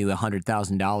wiring you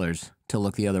 $100,000 to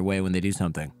look the other way when they do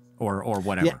something or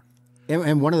whatever. Yeah.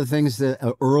 And one of the things,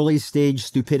 the early stage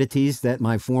stupidities that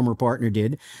my former partner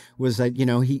did was that, you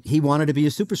know, he wanted to be a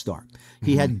superstar.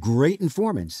 He had great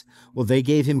informants. Well, they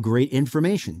gave him great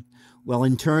information. Well,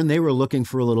 in turn, they were looking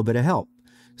for a little bit of help.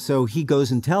 So he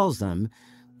goes and tells them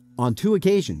on 2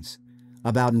 occasions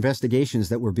about investigations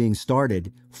that were being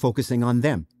started focusing on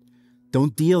them.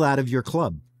 Don't deal out of your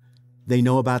club. They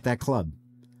know about that club.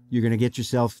 You're going to get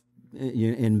yourself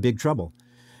in big trouble.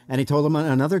 And he told them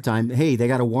another time, hey, they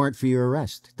got a warrant for your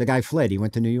arrest. The guy fled. He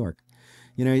went to New York.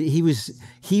 You know, he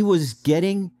was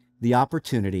getting the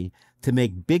opportunity to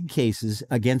make big cases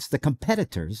against the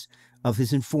competitors of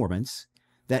his informants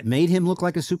that made him look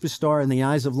like a superstar in the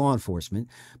eyes of law enforcement.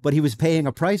 But he was paying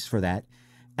a price for that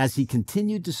as he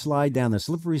continued to slide down the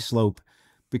slippery slope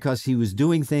because he was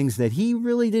doing things that he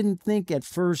really didn't think at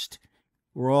first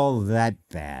were all that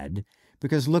bad.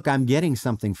 Because, look, I'm getting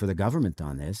something for the government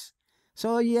on this.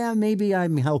 So, yeah, maybe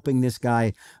I'm helping this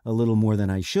guy a little more than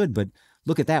I should. But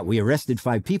look at that. We arrested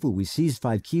 5 people. We seized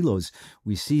 5 kilos.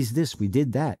 We seized this. We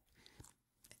did that.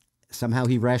 Somehow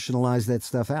he rationalized that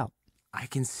stuff out. I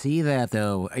can see that,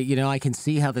 though. You know, I can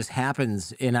see how this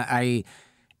happens. And I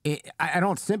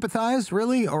don't sympathize,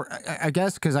 really. Or I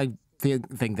guess because I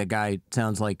think the guy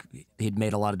sounds like he'd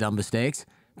made a lot of dumb mistakes.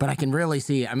 But I can really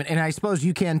see, I mean, and I suppose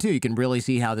you can, too. You can really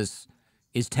see how this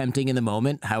is tempting in the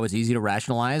moment, how it's easy to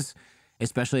rationalize,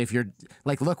 especially if you're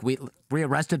like, look, we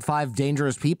arrested 5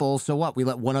 dangerous people. So what? We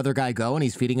let one other guy go and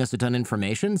he's feeding us a ton of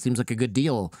information. Seems like a good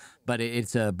deal, but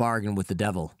it's a bargain with the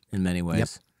devil in many ways. Yep,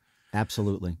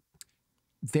 absolutely.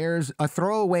 There's a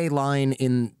throwaway line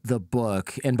in the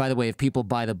book. And by the way, if people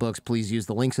buy the books, please use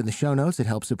the links in the show notes. It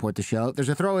helps support the show. There's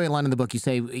a throwaway line in the book. You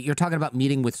say, you're talking about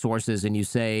meeting with sources, and you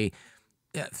say,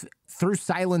 through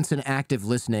silence and active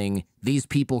listening, these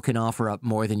people can offer up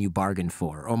more than you bargained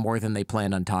for or more than they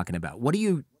planned on talking about. What are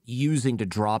you using to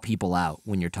draw people out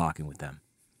when you're talking with them?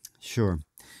 Sure.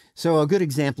 So a good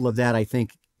example of that, I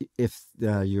think, if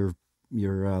your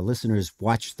listeners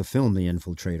watch the film The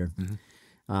Infiltrator,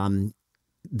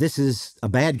 this is a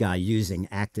bad guy using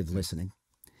active listening.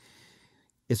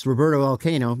 It's Roberto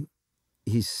Alcano.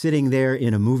 He's sitting there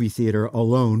in a movie theater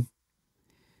alone,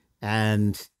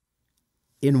 and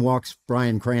in walks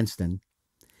Bryan Cranston,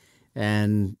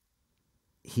 and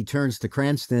he turns to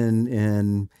Cranston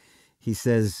and he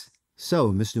says,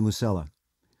 so, Mr. Musella,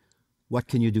 what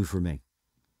can you do for me?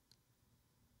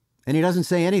 And he doesn't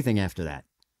say anything after that.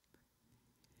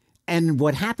 And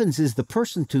what happens is the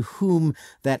person to whom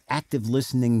that active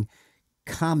listening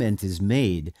comment is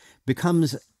made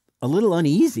becomes a little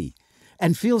uneasy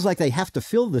and feels like they have to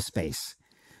fill the space.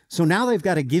 So now they've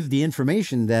got to give the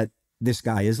information that this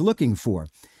guy is looking for.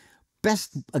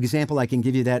 Best example I can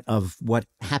give you that of what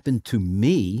happened to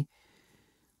me,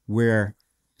 where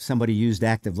somebody used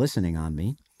active listening on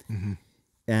me,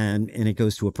 and it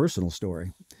goes to a personal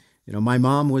story. You know, my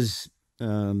mom was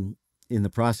in the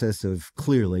process of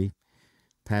clearly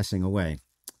passing away,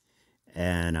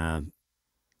 and a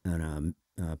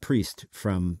priest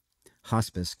from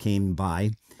hospice came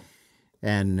by,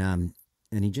 and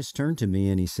And he just turned to me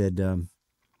and he said,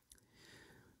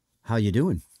 how you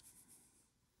doing?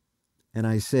 And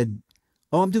I said,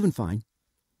 oh, I'm doing fine.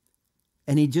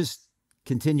 And he just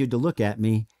continued to look at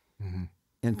me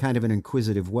in kind of an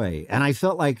inquisitive way. And I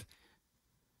felt like,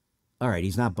 all right,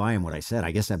 he's not buying what I said.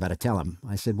 I guess I better tell him.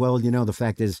 I said, well, the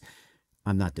fact is,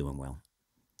 I'm not doing well.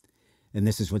 And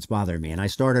this is what's bothering me. And I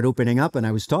started opening up and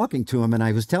I was talking to him and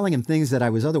I was telling him things that I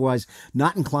was otherwise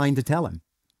not inclined to tell him.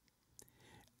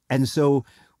 And so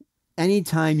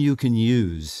anytime you can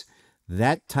use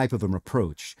that type of an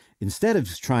approach, instead of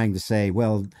trying to say,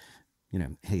 well,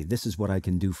 hey, this is what I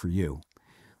can do for you.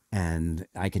 And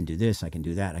I can do this, I can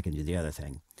do that, I can do the other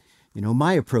thing.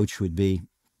 My approach would be,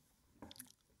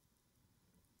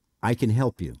 I can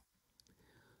help you.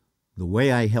 The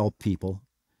way I help people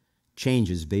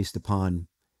changes based upon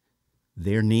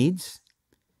their needs,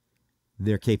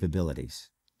 their capabilities.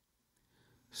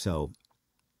 So,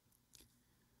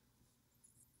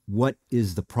 what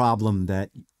is the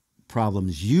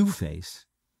problems you face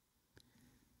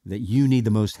that you need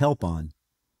the most help on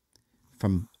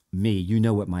from me? You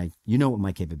know what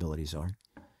my capabilities are.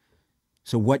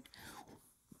 So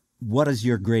what is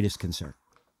your greatest concern?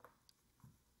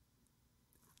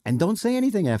 And don't say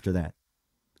anything after that.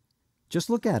 Just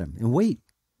look at them and wait.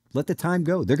 Let the time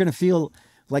go. They're going to feel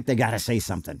like they got to say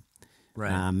something.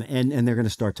 Right. And they're going to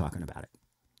start talking about it.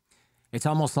 It's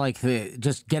almost like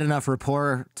just get enough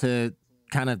rapport to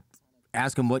kind of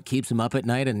ask them what keeps them up at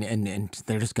night, and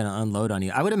they're just going to unload on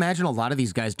you. I would imagine a lot of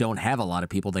these guys don't have a lot of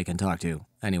people they can talk to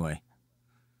anyway.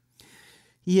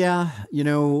 Yeah,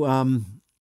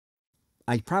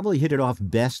 I probably hit it off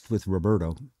best with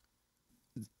Roberto.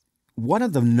 One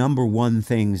of the number one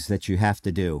things that you have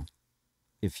to do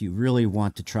if you really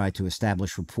want to try to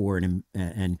establish rapport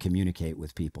and communicate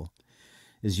with people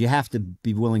is you have to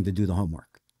be willing to do the homework.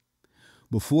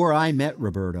 Before I met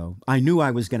Roberto, I knew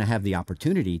I was going to have the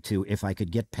opportunity to, if I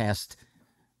could get past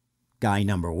guy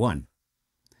number one.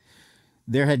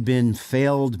 There had been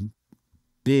failed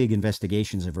big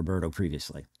investigations of Roberto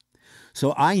previously.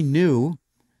 So I knew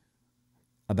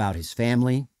about his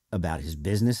family, about his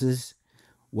businesses,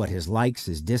 what his likes,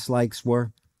 his dislikes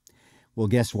were. Well,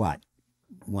 guess what?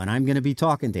 When I'm going to be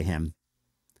talking to him,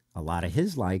 a lot of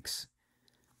his likes,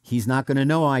 he's not going to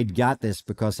know I got this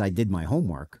because I did my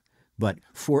homework. But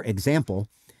for example,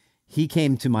 he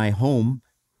came to my home,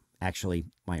 actually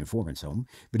my informant's home,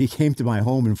 but he came to my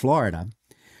home in Florida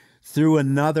through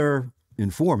another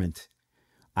informant.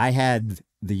 I had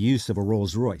the use of a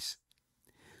Rolls Royce.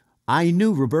 I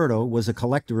knew Roberto was a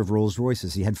collector of Rolls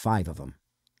Royces. He had 5 of them.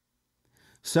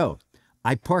 So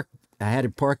I had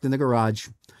it parked in the garage.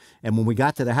 And when we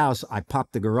got to the house, I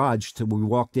popped the garage till we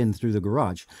walked in through the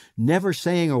garage, never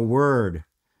saying a word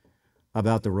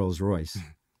about the Rolls Royce.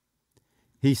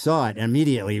 He saw it and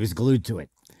immediately he was glued to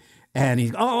it. And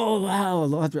he's, oh,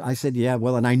 wow. I said, yeah,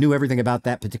 well, and I knew everything about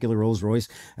that particular Rolls Royce.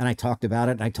 And I talked about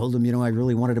it. And I told him, I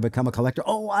really wanted to become a collector.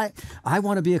 Oh, I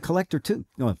want to be a collector too.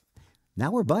 Now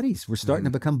we're buddies. We're starting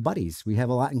to become buddies. We have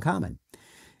a lot in common.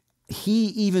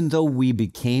 Even though we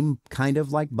became kind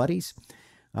of like buddies,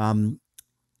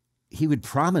 he would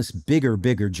promise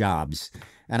bigger jobs.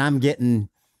 And I'm getting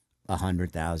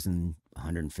 100,000,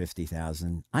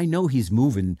 150,000. I know he's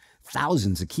moving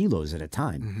thousands of kilos at a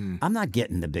time. I'm not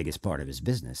getting the biggest part of his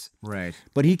business. Right.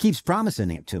 But he keeps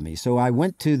promising it to me. So I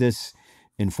went to this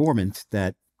informant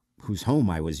whose home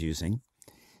I was using,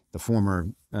 the former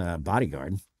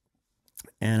bodyguard.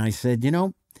 And I said,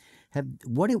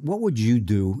 what would you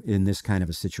do in this kind of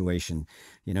a situation?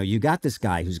 You got this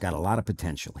guy who's got a lot of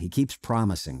potential. He keeps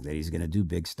promising that he's going to do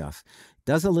big stuff.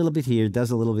 Does a little bit here,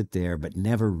 does a little bit there, but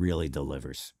never really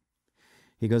delivers.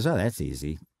 He goes, oh, that's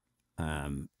easy.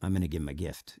 I'm going to give him a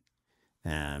gift.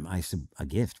 I said, a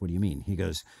gift? What do you mean? He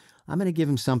goes, I'm going to give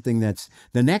him something that's,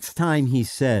 the next time he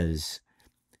says,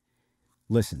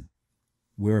 listen,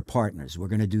 we're partners. We're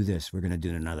going to do this. We're going to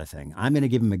do another thing. I'm going to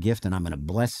give him a gift and I'm going to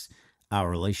bless our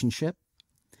relationship.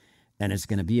 And it's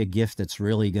going to be a gift that's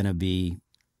really going to be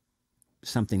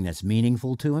something that's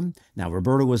meaningful to him. Now,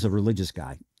 Roberto was a religious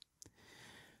guy.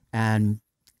 And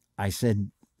I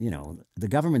said, the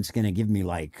government's going to give me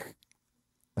like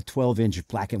a 12-inch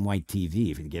black and white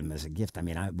TV if you give him as a gift. I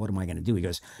mean, what am I going to do? He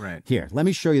goes, right. Here, let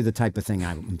me show you the type of thing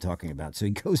I'm talking about. So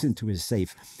he goes into his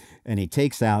safe and he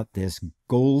takes out this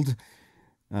gold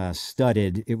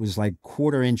studded, it was like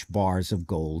 1/4-inch bars of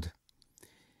gold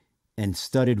and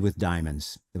studded with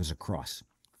diamonds. It was a cross.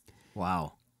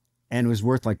 Wow. And it was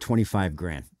worth like 25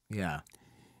 grand. Yeah.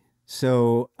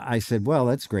 So I said, well,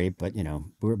 that's great, but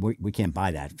we can't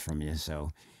buy that from you.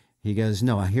 So he goes,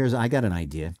 no, I got an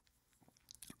idea.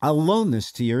 I'll loan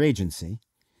this to your agency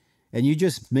and you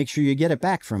just make sure you get it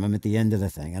back from him at the end of the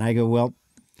thing. And I go, well,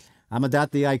 I'm a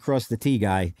dot the I, cross the T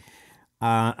guy.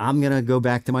 I'm going to go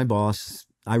back to my boss.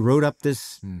 I wrote up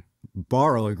this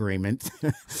borrow agreement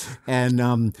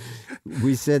and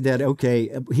we said that, okay,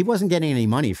 he wasn't getting any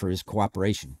money for his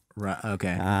cooperation. Right.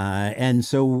 Okay. And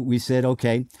so we said,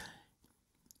 okay,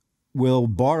 we'll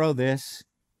borrow this.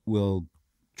 We'll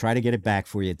try to get it back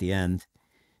for you at the end.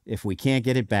 If we can't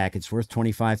get it back, it's worth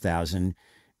 $25,000,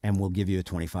 and we'll give you a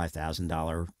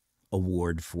 $25,000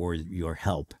 award for your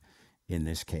help in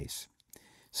this case.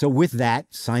 So with that,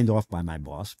 signed off by my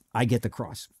boss, I get the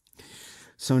cross.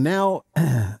 So now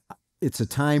it's a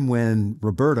time when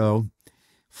Roberto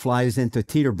flies into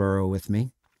Teterboro with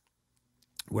me.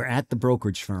 We're at the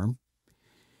brokerage firm.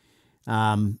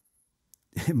 The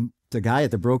guy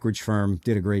at the brokerage firm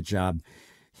did a great job.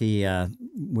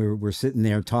 We're sitting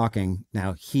there talking.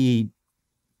 Now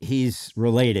he's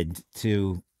related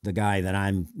to the guy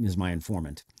that is my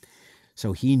informant.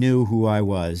 So he knew who I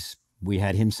was. We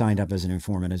had him signed up as an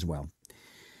informant as well.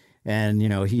 And,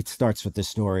 he starts with the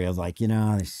story of like,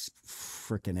 this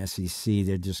frickin' SEC,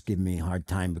 they're just giving me a hard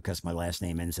time because my last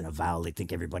name ends in a vowel. They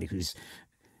think everybody who's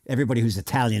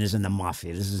Italian is in the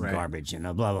mafia. This is garbage,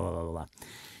 blah, blah, blah, blah, blah.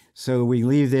 So we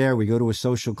leave there. We go to a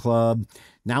social club.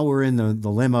 Now we're in the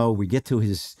limo. We get to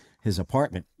his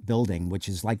apartment building, which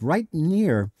is like right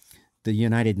near the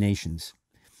United Nations.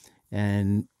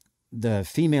 And the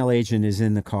female agent is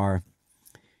in the car.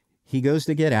 He goes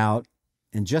to get out.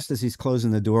 And just as he's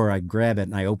closing the door, I grab it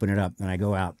and I open it up and I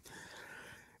go out.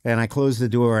 And I close the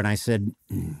door and I said,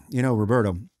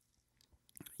 Roberto,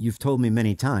 you've told me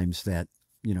many times that,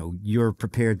 you're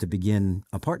prepared to begin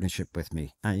a partnership with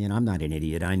me. I'm not an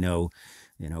idiot. I know,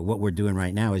 what we're doing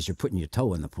right now is you're putting your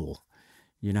toe in the pool.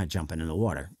 You're not jumping in the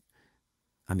water.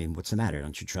 I mean, what's the matter?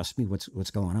 Don't you trust me?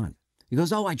 What's going on? He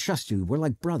goes, oh, I trust you. We're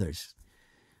like brothers.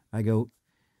 I go,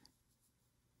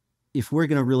 if we're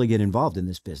going to really get involved in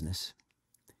this business,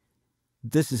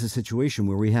 this is a situation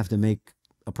where we have to make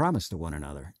a promise to one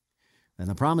another. And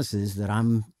the promise is that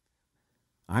I'm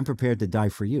prepared to die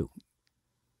for you.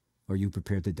 Are you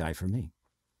prepared to die for me?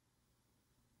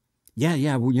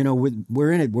 Yeah, well,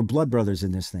 we're in it. We're blood brothers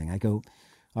in this thing. I go,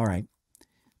 all right.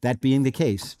 That being the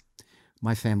case,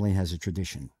 my family has a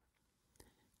tradition.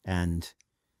 And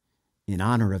in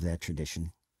honor of that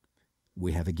tradition,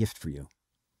 we have a gift for you.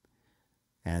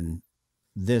 And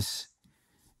this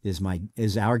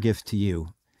is our gift to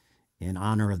you in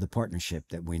honor of the partnership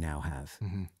that we now have.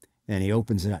 Mm-hmm. And he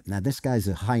opens it up. Now, this guy's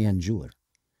a high-end jeweler.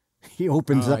 He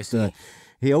opens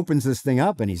he opens this thing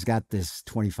up and he's got this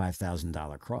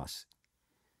 $25,000 cross.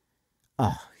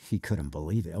 Oh, he couldn't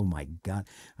believe it. Oh my God.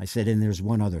 I said, and there's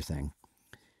one other thing.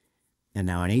 And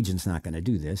now an agent's not going to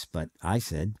do this, but I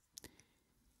said,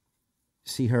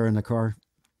 see her in the car?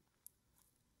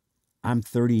 I'm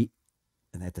 30,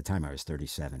 and at the time I was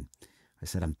 37. I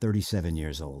said, I'm 37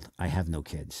 years old. I have no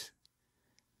kids.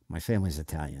 My family's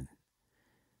Italian.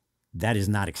 That is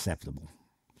not acceptable.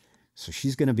 So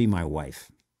she's going to be my wife.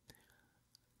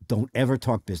 Don't ever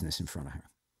talk business in front of her.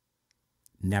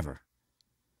 Never.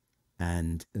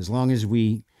 And as long as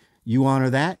you honor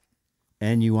that,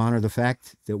 and you honor the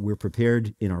fact that we're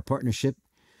prepared in our partnership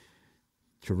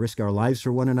to risk our lives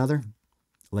for one another,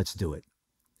 let's do it.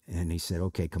 And he said,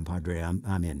 okay, compadre,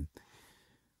 I'm in.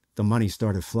 The money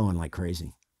started flowing like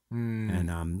crazy.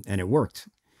 And it worked.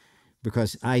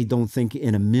 Because I don't think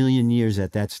in a million years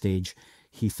at that stage,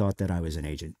 he thought that I was an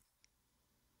agent.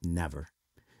 Never.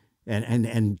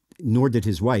 And nor did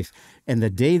his wife. And the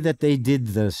day that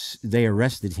they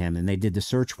arrested him and they did the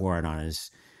search warrant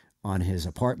on his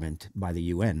apartment by the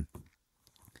UN.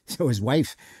 So his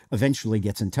wife eventually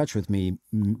gets in touch with me,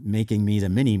 making me the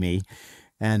mini-me.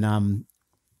 And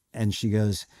she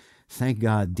goes, thank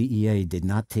God DEA did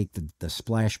not take the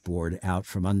splashboard out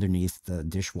from underneath the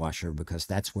dishwasher, because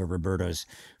that's where Roberto's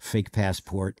fake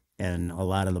passport and a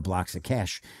lot of the blocks of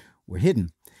cash were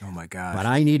hidden. Oh my God. But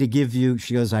I need to give you,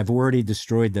 she goes, I've already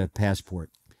destroyed the passport.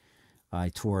 I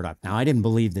tore it up. Now, I didn't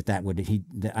believe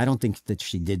I don't think that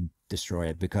she did destroy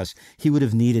it, because he would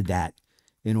have needed that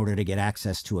in order to get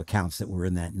access to accounts that were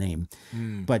in that name.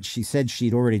 But she said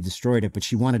she'd already destroyed it, but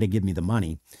she wanted to give me the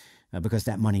money. Because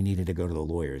that money needed to go to the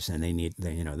lawyers, and they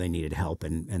needed help,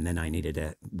 and then I needed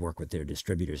to work with their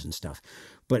distributors and stuff.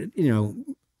 But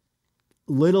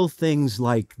little things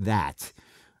like that,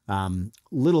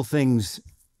 little things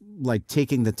like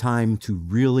taking the time to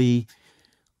really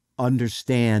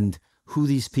understand who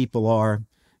these people are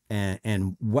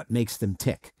and what makes them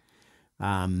tick.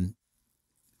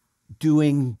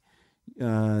 Doing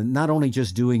not only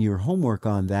just doing your homework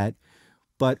on that,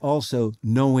 but also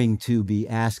knowing to be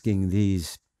asking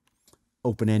these, I don't want to use the word, but knowing to be asking these questions. And, you know, little things like taking the time to really understand who these people are and what makes them tick. Doing not only just doing your homework on that, but also knowing to be asking these, I don't want to use the word, but knowing to be asking these questions.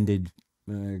 open-ended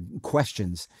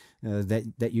questions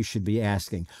that you should be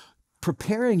asking.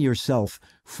 Preparing yourself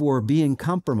for being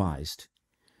compromised.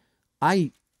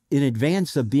 In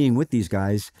advance of being with these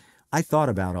guys, I thought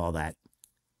about all that.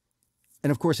 And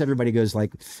of course, everybody goes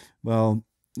like, well,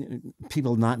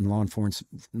 people not in law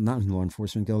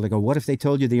enforcement go, they go, what if they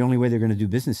told you the only way they're going to do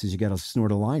business is you got to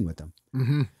snort a line with them?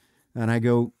 Mm-hmm. And I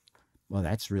go, well,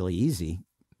 that's really easy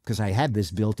because I had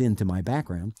this built into my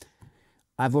background.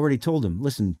 I've already told them,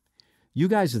 listen, you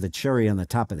guys are the cherry on the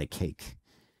top of the cake.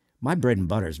 My bread and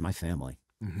butter is my family.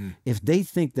 Mm-hmm. If they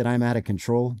think that I'm out of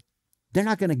control, they're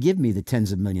not going to give me the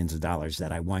tens of millions of dollars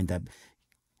that I wind up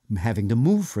having to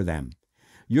move for them.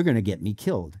 You're going to get me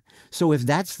killed. So if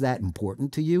that's that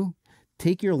important to you,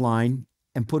 take your line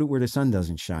and put it where the sun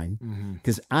doesn't shine,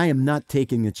 because I am not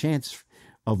taking the chance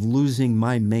of losing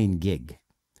my main gig.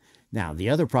 Now, the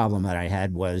other problem that I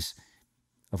had was,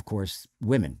 of course,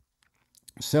 women.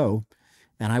 So,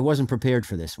 and I wasn't prepared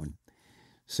for this one.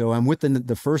 So I'm with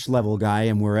the first level guy,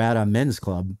 and we're at a men's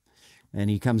club, and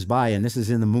he comes by, and this is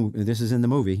in the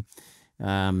movie,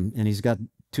 and he's got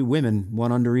two women,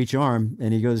 one under each arm,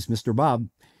 and he goes, Mr. Bob,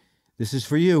 this is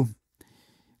for you.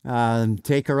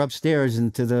 Take her upstairs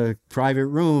into the private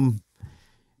room.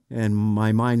 And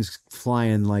my mind's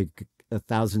flying like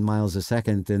 1,000 miles a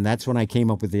second. And that's when I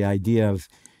came up with the idea of,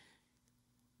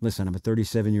 listen, I'm a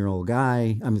 37-year-old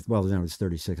guy. Well, no, it's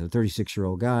 36. I'm a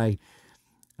 36-year-old guy.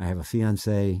 I have a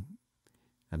fiance.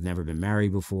 I've never been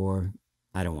married before.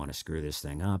 I don't want to screw this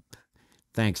thing up.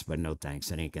 Thanks, but no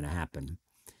thanks. It ain't going to happen.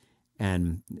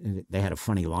 And they had a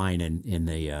funny line in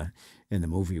the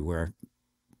movie where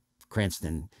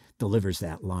Cranston delivers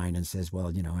that line and says, well,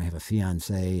 you know, I have a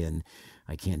fiance and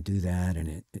I can't do that.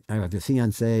 And I have a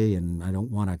fiance and I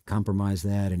don't want to compromise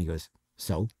that. And he goes,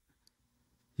 so?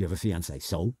 You have a fiance,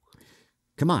 so?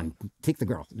 Come on, take the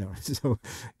girl. No, so,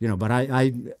 you know, but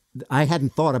I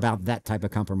hadn't thought about that type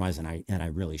of compromise, and I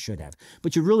really should have.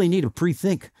 But you really need to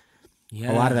pre-think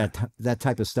a lot of that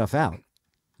type of stuff out.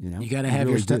 You know, you got to have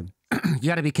really your you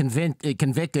got to be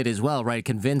convicted as well, right?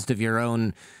 Convinced of your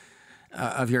own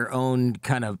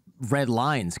kind of red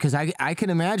lines. Because I can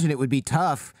imagine it would be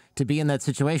tough to be in that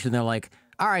situation. They're like,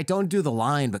 all right, don't do the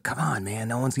line, but come on, man,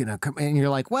 no one's gonna come. And you're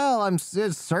like, well, I'm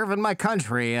just serving my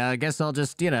country. I guess I'll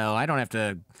just, you know, I don't have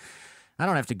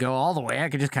to go all the way. I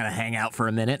could just kind of hang out for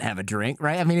a minute, have a drink,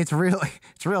 right? I mean, it's a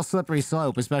real slippery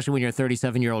slope, especially when you're a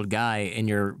 37-year-old guy and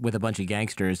you're with a bunch of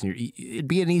gangsters. And it'd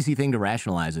be an easy thing to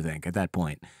rationalize, I think, at that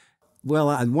point.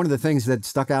 Well, one of the things that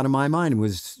stuck out in my mind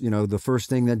was, you know, the first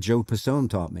thing that Joe Pisone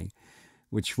taught me,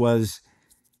 which was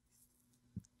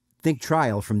think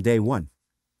trial from day one.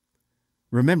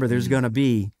 Remember, there's going to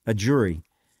be a jury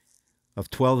of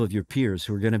 12 of your peers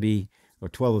who are going to be, or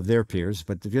 12 of their peers,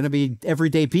 but they're going to be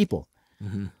everyday people.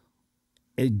 Mm-hmm.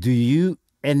 Do you,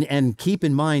 and keep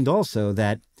in mind also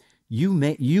that you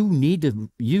need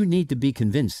to be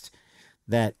convinced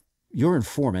that your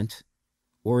informant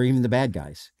or even the bad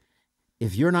guys,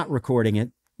 if you're not recording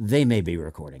it, they may be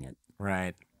recording it.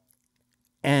 Right.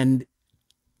 And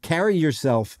carry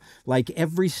yourself like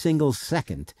every single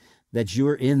second that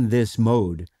you're in this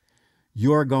mode,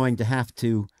 you're going to have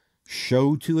to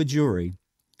show to a jury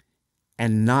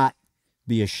and not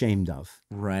be ashamed of.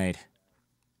 Right.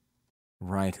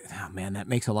 Right. Oh, man, that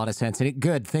makes a lot of sense. And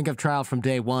good. Think of trial from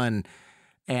day one.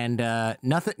 And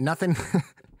nothing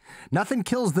nothing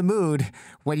kills the mood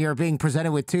when you're being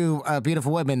presented with two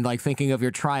beautiful women, like thinking of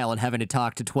your trial and having to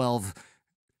talk to 12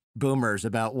 boomers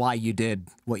about why you did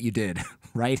what you did,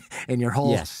 right? And your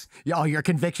whole, your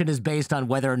conviction is based on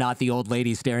whether or not the old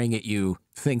lady staring at you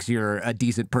thinks you're a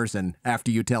decent person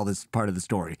after you tell this part of the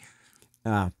story.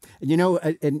 You know,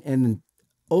 and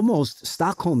almost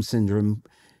Stockholm Syndrome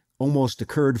almost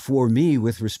occurred for me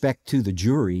with respect to the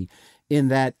jury, in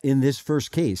that in this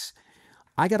first case,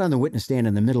 I got on the witness stand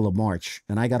in the middle of March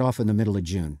and I got off in the middle of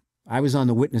June. I was on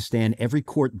the witness stand every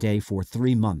court day for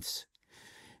 3 months.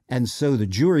 And so the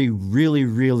jury really,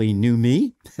 really knew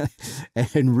me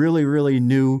and really, really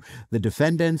knew the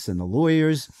defendants and the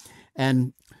lawyers.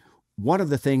 And one of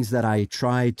the things that I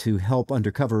try to help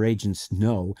undercover agents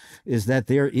know is that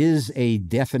there is a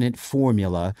definite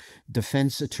formula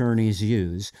defense attorneys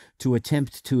use to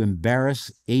attempt to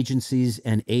embarrass agencies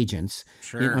and agents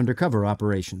in undercover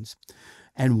operations.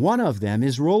 And one of them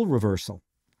is role reversal.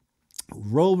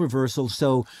 Role reversal.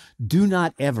 So do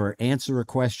not ever answer a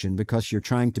question because you're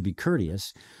trying to be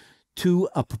courteous to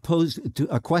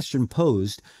a question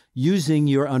posed using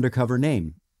your undercover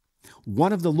name.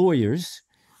 One of the lawyers,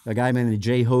 a guy named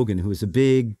Jay Hogan, who is a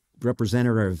big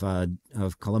representative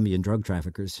of Colombian drug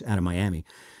traffickers out of Miami,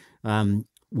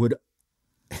 would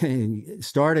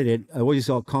started it always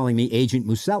calling me Agent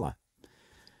Musella.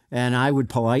 And I would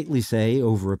politely say,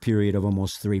 over a period of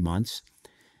almost 3 months,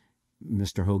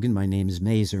 Mr. Hogan, my name is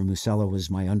Mazur. Musella was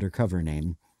my undercover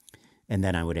name. And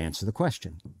then I would answer the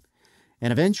question.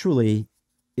 And eventually,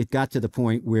 it got to the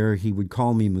point where he would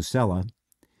call me Musella,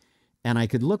 and I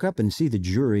could look up and see the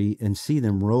jury and see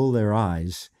them roll their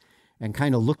eyes and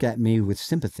kind of look at me with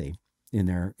sympathy in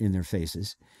their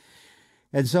faces.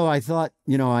 And so I thought,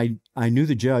 you know, I knew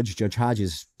the judge, Judge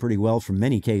Hodges, pretty well from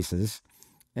many cases,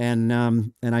 and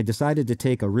I decided to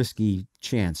take a risky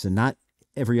chance. And not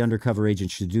every undercover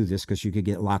agent should do this because you could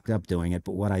get locked up doing it.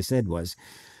 But what I said was,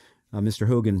 Mr.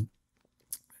 Hogan,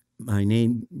 my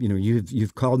name, you know,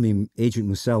 you've called me Agent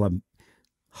Musella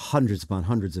hundreds upon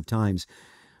hundreds of times.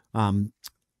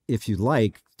 If you'd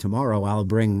like, tomorrow I'll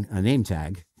bring a name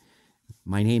tag.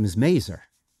 My name is Mazur.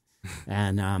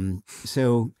 And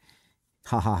so,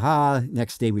 ha ha ha,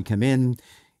 next day we come in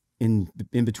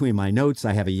between my notes,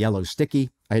 I have a yellow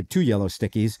sticky. I had 2 yellow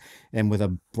stickies, and with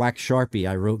a black Sharpie,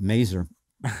 I wrote Mazur.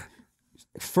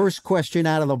 First question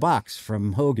out of the box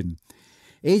from Hogan.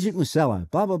 Agent Musella,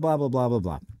 blah, blah, blah, blah, blah, blah,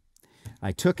 blah.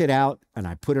 I took it out and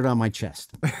I put it on my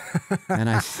chest. And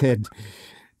I said,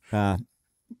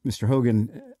 Mr.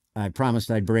 Hogan, I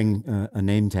promised I'd bring a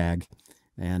name tag.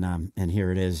 And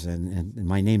here it is. And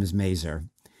my name is Mazur.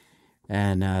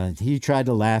 And he tried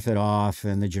to laugh it off,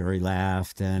 and the jury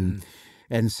laughed. And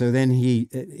so then he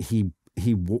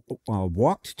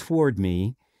walked toward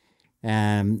me.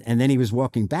 And then he was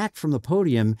walking back from the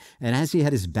podium. And as he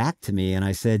had his back to me, and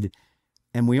I said,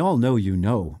 and we all know you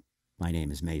know my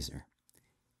name is Mazur.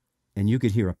 And you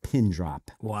could hear a pin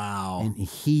drop. Wow. And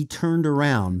he turned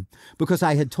around because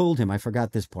I had told him, I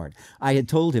forgot this part. I had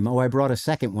told him, oh, I brought a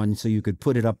second one so you could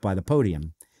put it up by the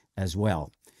podium as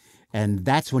well. And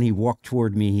that's when he walked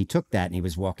toward me. He took that and he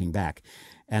was walking back.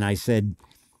 And I said,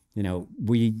 you know,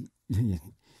 we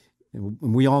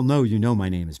all know you know my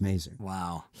name is Mazur.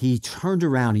 Wow. He turned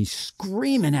around. He's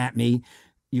screaming at me.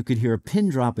 You could hear a pin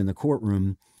drop in the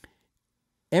courtroom.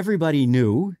 Everybody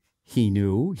knew. He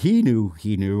knew.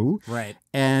 Right.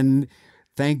 And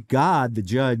thank God the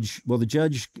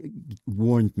judge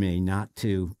warned me not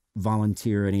to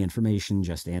volunteer any information,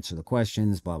 just answer the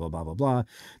questions, blah, blah, blah, blah, blah.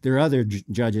 There are other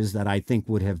judges that I think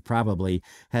would have probably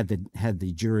had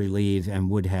the jury leave and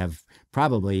would have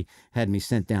probably had me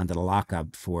sent down to the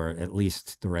lockup for at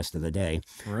least the rest of the day.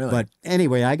 Really? But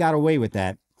anyway, I got away with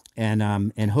that.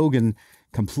 And Hogan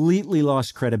completely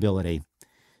lost credibility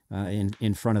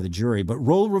in front of the jury. But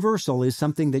role reversal is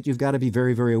something that you've got to be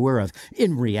very, very aware of.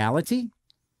 In reality,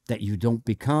 that you don't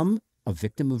become a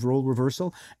victim of role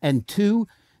reversal. And 2,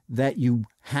 that you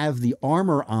have the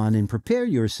armor on and prepare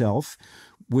yourself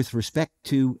with respect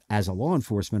to, as a law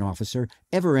enforcement officer,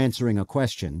 ever answering a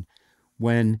question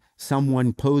when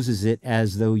someone poses it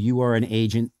as though you are an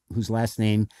agent whose last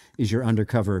name is your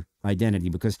undercover identity,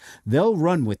 because they'll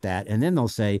run with that and then they'll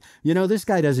say, you know, this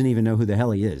guy doesn't even know who the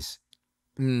hell he is.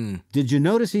 Did you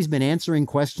notice he's been answering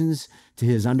questions to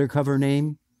his undercover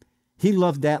name? He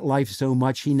loved that life so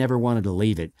much he never wanted to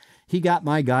leave it. He got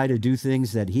my guy to do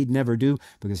things that he'd never do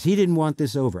because he didn't want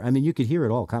this over. I mean, you could hear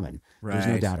it all coming. Right. There's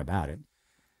no doubt about it.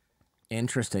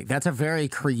 Interesting. That's a very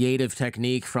creative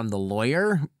technique from the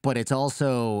lawyer, but it's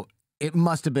also, it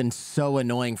must have been so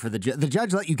annoying for the judge. The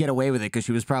judge let you get away with it because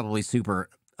she was probably super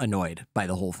annoyed by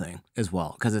the whole thing as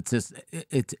well. Because it's just,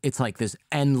 it's like this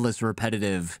endless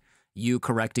repetitive, you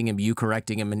correcting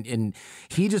him, and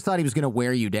he just thought he was going to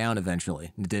wear you down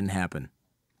eventually. It didn't happen.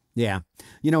 Yeah.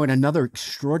 You know, and another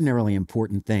extraordinarily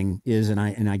important thing is, and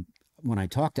I when I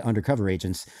talk to undercover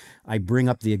agents, I bring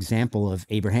up the example of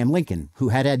Abraham Lincoln, who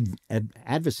had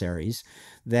adversaries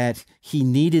that he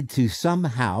needed to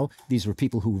somehow, these were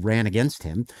people who ran against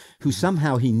him, who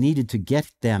somehow he needed to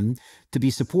get them to be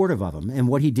supportive of him. And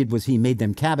what he did was he made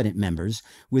them cabinet members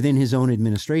within his own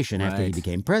administration after he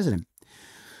became president.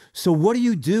 So what do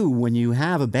you do when you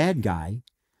have a bad guy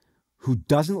who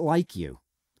doesn't like you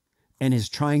and is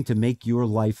trying to make your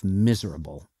life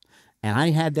miserable? And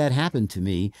I had that happen to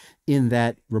me in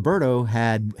that Roberto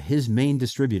had his main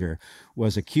distributor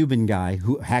was a Cuban guy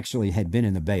who actually had been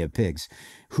in the Bay of Pigs,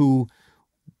 who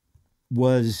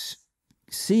was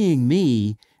seeing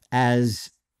me as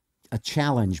a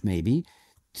challenge maybe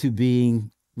to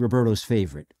being Roberto's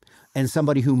favorite and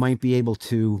somebody who might be able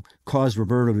to cause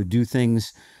Roberto to do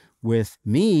things with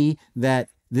me that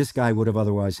this guy would have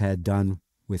otherwise had done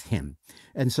with him.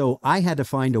 And so I had to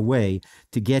find a way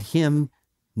to get him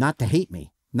not to hate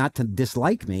me, not to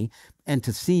dislike me, and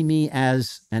to see me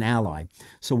as an ally.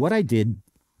 So what I did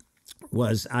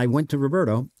was I went to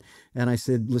Roberto and I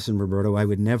said, listen, Roberto, I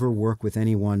would never work with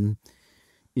anyone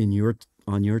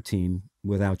on your team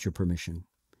without your permission.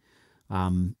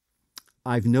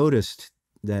 I've noticed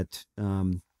that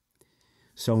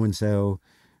so and so,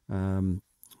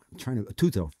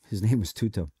 Tuto. His name was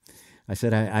Tuto. I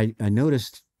said I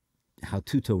noticed how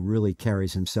Tuto really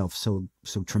carries himself so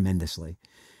tremendously.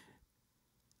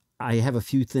 I have a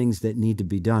few things that need to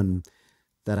be done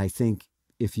that I think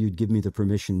if you'd give me the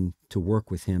permission to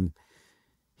work with him,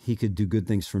 he could do good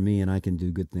things for me and I can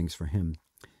do good things for him.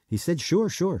 He said, sure,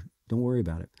 don't worry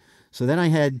about it. So then I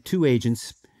had 2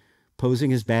 agents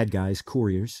posing as bad guys,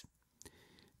 couriers.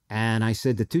 And I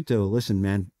said to Tuto, listen,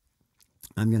 man,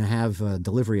 I'm going to have a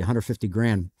delivery 150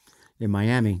 grand in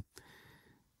Miami.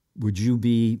 Would you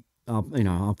be,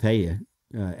 I'll pay you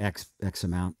X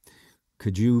amount.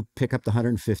 Could you pick up the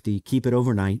 150, keep it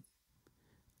overnight,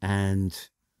 and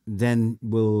then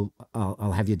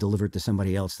I'll have you deliver it to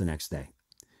somebody else the next day.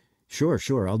 Sure,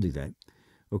 I'll do that.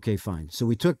 Okay, fine. So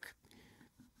we took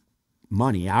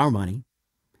money, our money,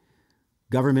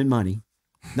 government money,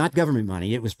 not government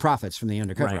money. It was profits from the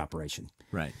undercover operation.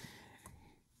 Right.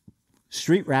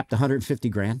 Street wrapped 150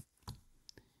 grand.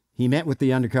 He met with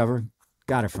the undercover,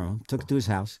 got it from him, took it to his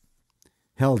house,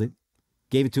 held it,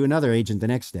 gave it to another agent the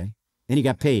next day, and he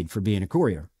got paid for being a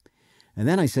courier. And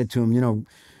then I said to him,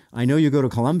 I know you go to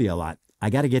Colombia a lot. I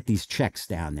got to get these checks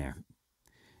down there.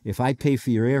 If I pay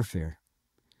for your airfare,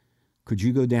 could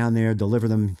you go down there, deliver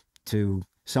them to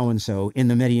so-and-so in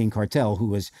the Medellin cartel who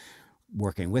was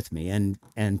working with me? And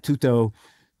Tuto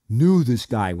knew this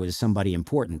guy was somebody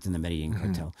important in the Medellin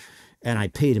cartel, and I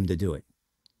paid him to do it.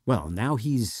 Well, now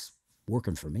he's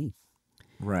working for me.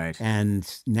 Right. And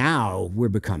now we're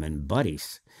becoming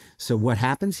buddies. So what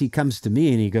happens? He comes to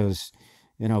me and he goes,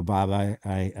 Bob,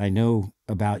 I know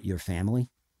about your family.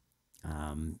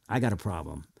 I got a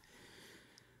problem.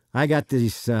 I got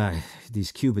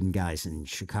these Cuban guys in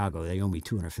Chicago. They owe me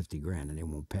 250 grand and they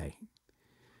won't pay.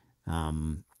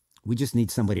 We just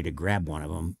need somebody to grab one of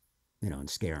them, and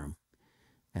scare them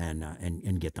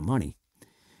and get the money.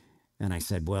 And I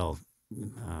said, well,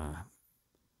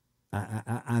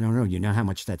 I don't know. You know how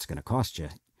much that's going to cost you.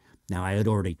 Now, I had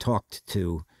already talked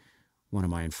to one of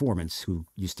my informants who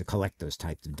used to collect those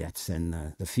types of debts, and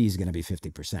the fee is going to be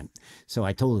 50%. So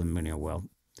I told him, well,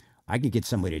 I could get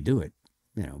somebody to do it,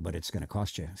 but it's going to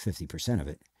cost you 50% of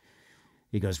it.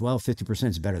 He goes, well, 50%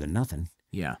 is better than nothing.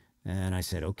 Yeah. And I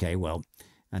said, okay, well,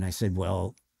 and I said,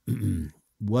 well,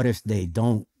 what if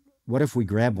we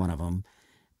grab one of them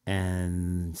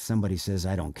and somebody says,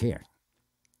 I don't care?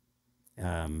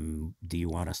 Do you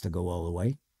want us to go all the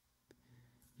way?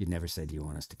 You'd never say, do you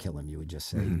want us to kill him? You would just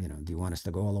say, do you want us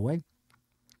to go all the way?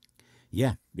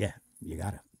 Yeah, you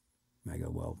got it. I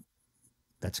go, well,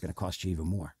 that's going to cost you even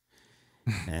more.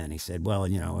 And he said, well,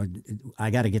 I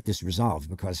got to get this resolved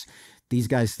because these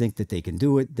guys think that they can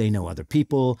do it. They know other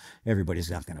people.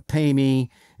 Everybody's not going to pay me.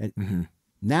 And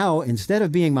now, instead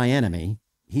of being my enemy,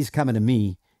 he's coming to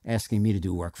me asking me to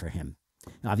do work for him.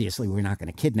 Obviously, we're not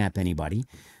going to kidnap anybody.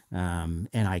 And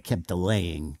I kept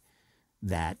delaying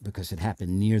that because it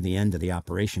happened near the end of the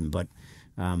operation. But,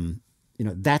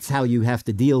 that's how you have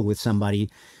to deal with somebody.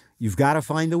 You've got to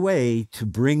find a way to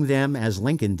bring them, as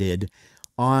Lincoln did,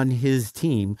 on his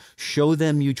team. Show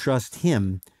them you trust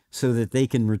him so that they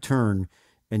can return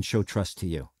and show trust to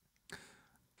you.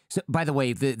 So, by the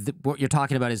way, what you're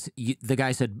talking about is the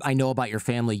guy said, I know about your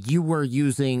family. You were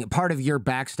using, part of your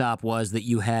backstop was that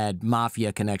you had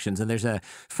mafia connections. And there's a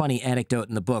funny anecdote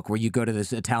in the book where you go to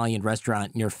this Italian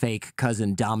restaurant and your fake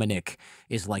cousin Dominic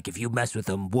is like, if you mess with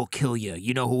them, we'll kill you.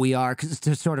 You know who we are? Because it's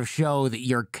to sort of show that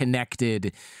you're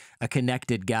a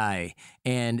connected guy.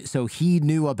 And so he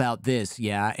knew about this,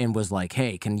 and was like,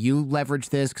 hey, can you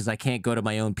leverage this? Because I can't go to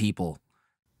my own people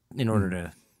in order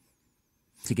to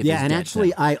get this and actually,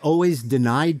 done. I always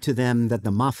denied to them that the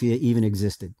mafia even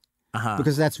existed,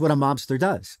 because that's what a mobster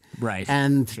does. Right.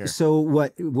 And so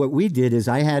what we did is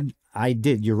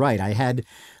you're right. I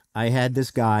had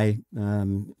this guy,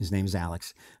 his name's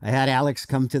Alex. I had Alex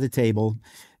come to the table.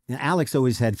 And Alex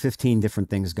always had 15 different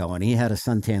things going. He had a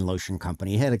suntan lotion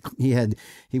company.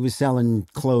 He was selling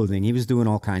clothing. He was doing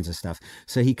all kinds of stuff.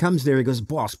 So he comes there. He goes,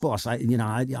 boss, I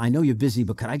know you're busy,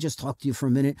 but could I just talk to you for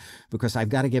a minute because I've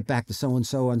got to get back to so and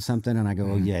so on something. And I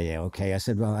go, oh yeah, okay. I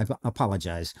said, well, I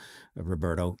apologize,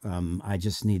 Roberto. I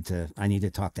need to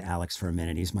talk to Alex for a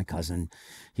minute. He's my cousin.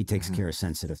 He takes care of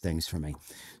sensitive things for me.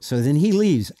 So then he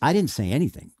leaves. I didn't say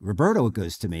anything. Roberto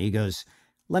goes to me. He goes,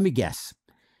 let me guess.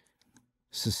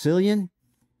 Sicilian,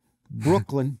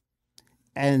 Brooklyn,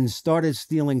 and started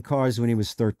stealing cars when he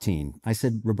was 13. I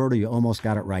said, Roberto, you almost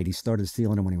got it right. He started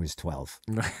stealing them when he was 12.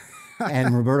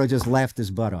 And Roberto just laughed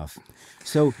his butt off.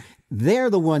 So they're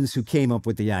the ones who came up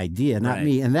with the idea, not Right.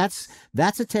 me. And that's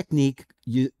a technique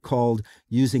called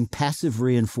using passive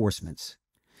reinforcements.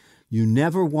 You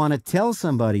never want to tell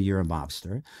somebody you're a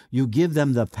mobster. You give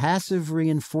them the passive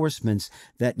reinforcements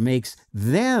that makes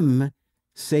them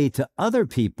say to other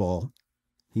people,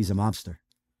 he's a mobster.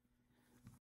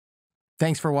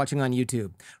 Thanks for watching on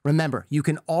YouTube. Remember, you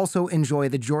can also enjoy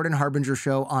The Jordan Harbinger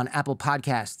Show on Apple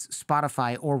Podcasts,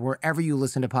 Spotify, or wherever you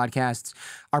listen to podcasts.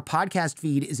 Our podcast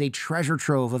feed is a treasure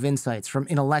trove of insights from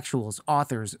intellectuals,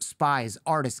 authors, spies,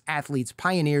 artists, athletes,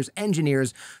 pioneers,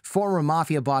 engineers, former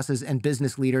mafia bosses, and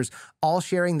business leaders, all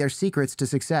sharing their secrets to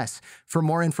success. For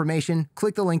more information,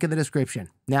 click the link in the description.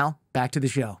 Now, back to the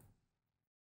show.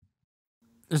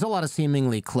 There's a lot of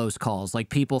seemingly close calls, like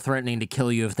people threatening to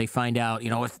kill you if they find out,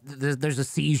 if there's a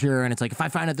seizure and it's like, if I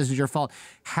find out this is your fault.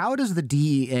 How does the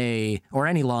DEA or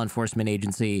any law enforcement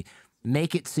agency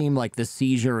make it seem like the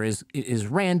seizure is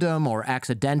random or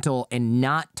accidental and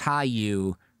not tie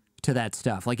you to that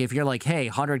stuff? Like if you're like, hey,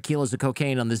 100 kilos of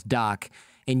cocaine on this dock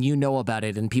and you know about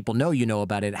it and people know you know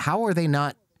about it, how do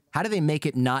they make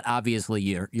it not obviously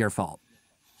your fault?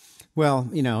 Well,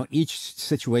 each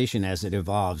situation as it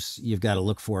evolves, you've got to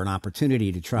look for an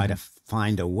opportunity to try to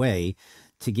find a way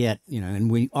to get, and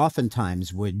we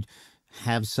oftentimes would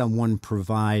have someone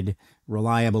provide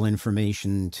reliable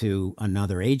information to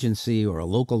another agency or a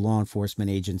local law enforcement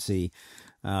agency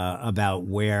about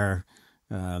where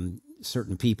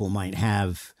certain people might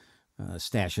have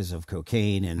stashes of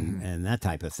cocaine and that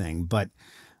type of thing. But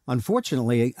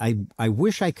unfortunately, I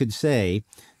wish I could say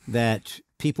that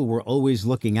people were always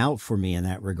looking out for me in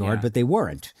that regard, but they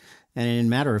weren't. And in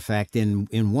matter of fact,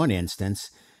 in one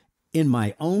instance, in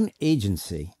my own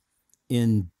agency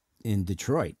in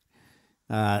Detroit,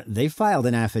 they filed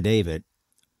an affidavit.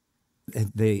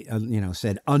 They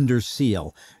said under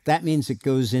seal. That means it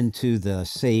goes into the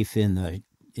safe in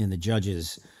the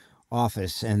judge's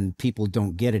office, and people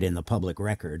don't get it in the public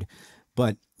record.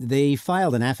 But they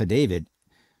filed an affidavit.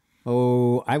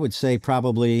 Oh, I would say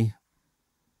probably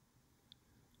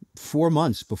 4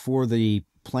 months before the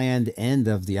planned end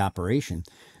of the operation.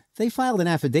 They filed an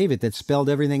affidavit that spelled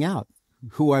everything out.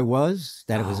 Who I was,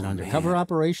 that it was an undercover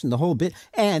operation, the whole bit.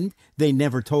 And they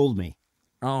never told me.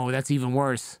 Oh, that's even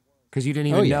worse. Because you didn't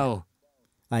even know.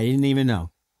 I didn't even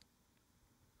know.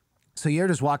 So you're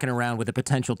just walking around with a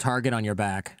potential target on your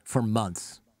back for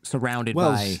months, surrounded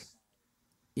by...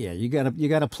 Yeah, you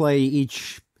gotta play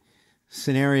each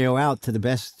scenario out to the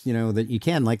best, that you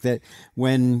can. Like that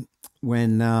when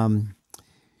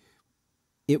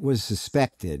it was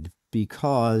suspected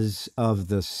because of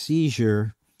the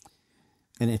seizure,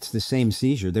 and it's the same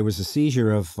seizure. There was a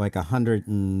seizure of like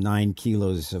 109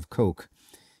 kilos of coke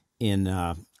in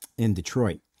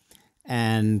Detroit,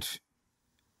 and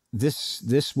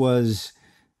this was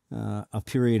a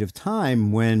period of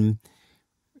time when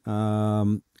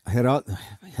Gerardo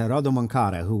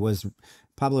Moncada, who was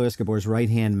Pablo Escobar's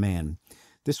right-hand man,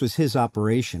 this was his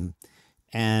operation.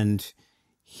 And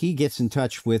he gets in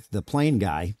touch with the plane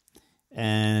guy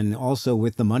and also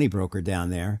with the money broker down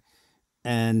there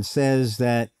and says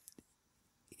that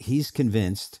he's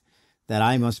convinced that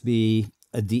I must be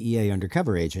a DEA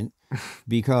undercover agent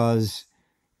because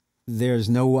there's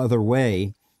no other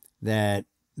way that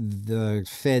the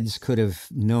feds could have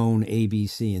known A, B,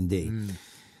 C, and D.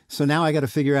 So now I got to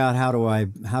figure out how do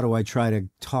I try to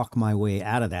talk my way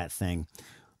out of that thing.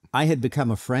 I had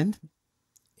become a friend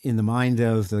in the mind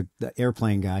of the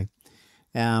airplane guy.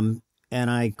 And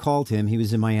I called him. He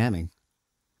was in Miami.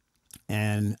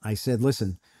 And I said,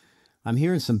 listen, I'm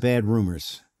hearing some bad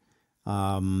rumors.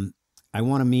 I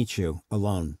want to meet you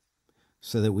alone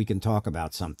so that we can talk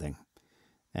about something.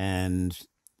 And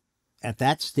at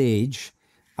that stage,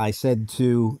 I said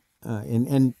to,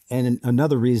 and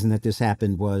another reason that this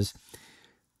happened was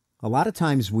a lot of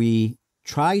times we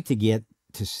try to get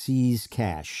to seize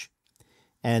cash.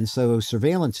 And so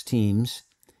surveillance teams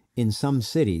in some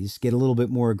cities get a little bit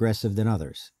more aggressive than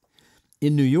others.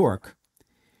 In New York,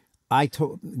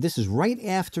 this is right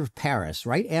after Paris,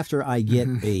 right after I get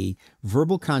a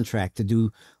verbal contract to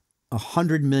do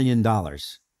 $100 million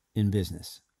in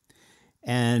business.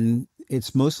 And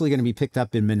it's mostly going to be picked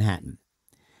up in Manhattan,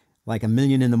 like $1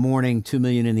 million in the morning, $2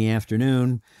 million in the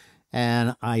afternoon.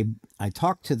 And I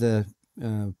talked to the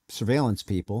surveillance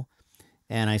people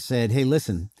and I said, hey,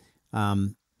 listen,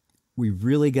 we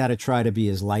really got to try to be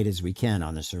as light as we can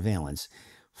on the surveillance.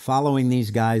 Following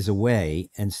these guys away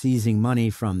and seizing money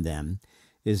from them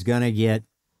is going to get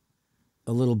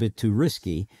a little bit too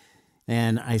risky.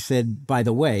 And I said, by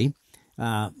the way,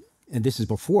 and this is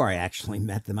before I actually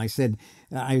met them, I said,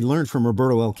 I learned from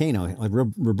Roberto Elcano. Like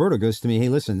Roberto goes to me, hey,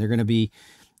 listen, they're going to be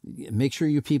make sure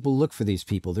you people look for these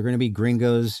people. They're going to be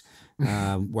gringos,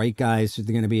 white guys. They're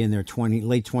going to be in their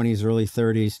late 20s, early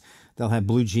 30s. They'll have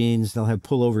blue jeans. They'll have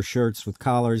pullover shirts with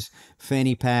collars,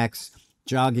 fanny packs,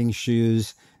 jogging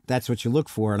shoes. That's what you look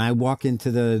for. And I walk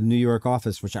into the New York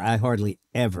office, which I hardly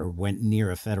ever went near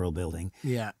a federal building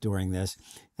during this.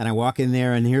 And I walk in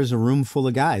there, and here's a room full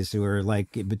of guys who are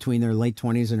like between their late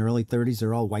 20s and early 30s.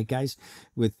 They're all white guys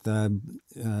with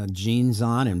jeans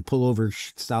on and pullover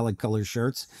solid color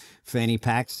shirts, fanny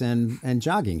packs, and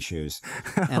jogging shoes.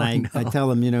 And I tell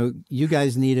them, you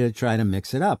guys need to try to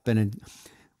mix it up. And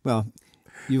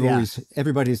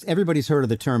everybody's heard of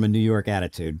the term a New York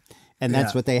attitude. And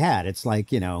that's what they had. It's like,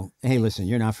 hey, listen,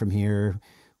 you're not from here.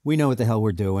 We know what the hell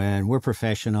we're doing. We're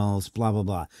professionals, blah, blah,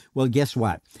 blah. Well, guess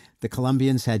what? The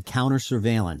Colombians had counter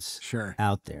surveillance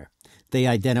out there. They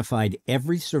identified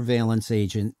every surveillance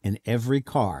agent in every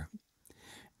car.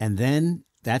 And then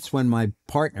that's when my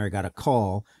partner got a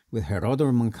call with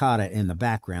Gerardo Moncada in the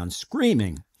background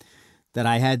screaming that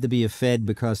I had to be a Fed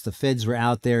because the Feds were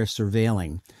out there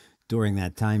surveilling during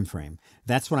that time frame.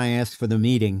 That's when I asked for the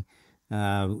meeting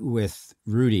with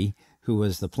Rudy, who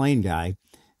was the plane guy,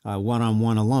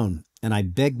 one-on-one alone. And I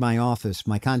begged my office,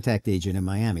 my contact agent in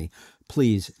Miami,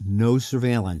 please, no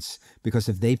surveillance. Because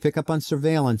if they pick up on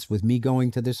surveillance with me going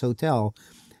to this hotel,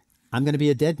 I'm going to be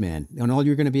a dead man. And all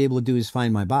you're going to be able to do is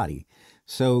find my body.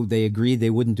 So they agreed they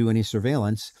wouldn't do any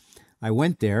surveillance. I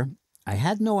went there. I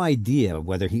had no idea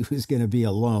whether he was going to be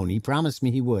alone. He promised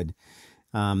me he would.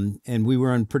 And we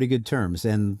were on pretty good terms.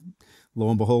 And lo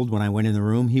and behold, when I went in the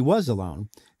room, he was alone,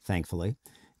 thankfully.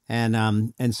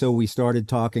 And so we started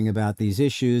talking about these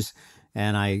issues,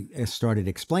 and I started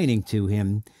explaining to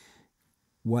him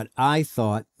what I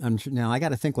thought. Now, I got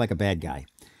to think like a bad guy.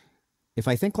 If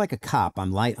I think like a cop,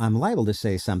 I'm liable to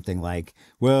say something like,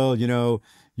 well,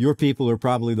 your people are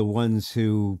probably the ones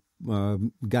who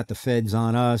got the Feds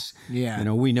on us.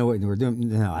 Yeah. We know what we're doing.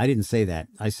 No, I didn't say that.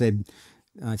 I said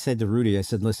to Rudy, I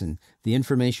said, listen, the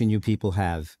information you people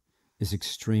have is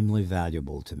extremely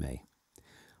valuable to me.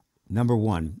 Number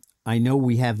one, I know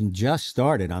we haven't just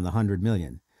started on the 100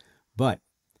 million, but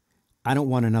I don't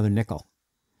want another nickel.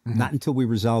 Not until we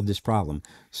resolve this problem.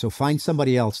 So find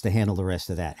somebody else to handle the rest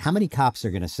of that. How many cops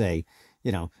are going to say,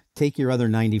 take your other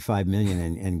 95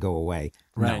 million and go away?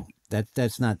 Right. No,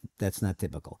 that's not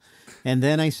typical. And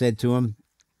then I said to him,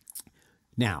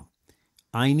 now,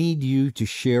 I need you to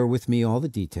share with me all the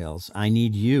details. I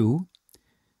need you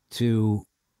to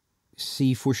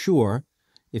see for sure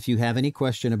if you have any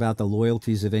question about the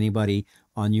loyalties of anybody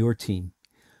on your team.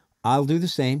 I'll do the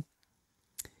same.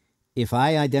 If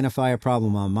I identify a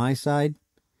problem on my side,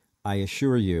 I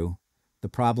assure you the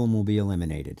problem will be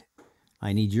eliminated.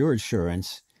 I need your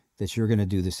assurance that you're going to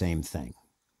do the same thing.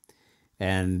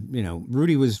 And,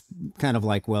 Rudy was kind of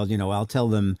like, well, I'll tell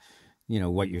them,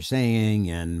 what you're saying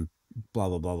and blah,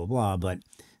 blah, blah, blah, blah. But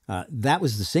that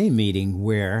was the same meeting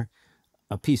where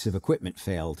a piece of equipment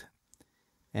failed.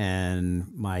 And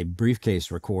my briefcase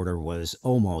recorder was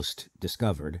almost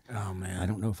discovered. Oh, man. I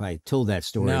don't know if I told that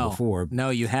story before. No,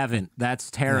 you haven't. That's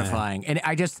terrifying. And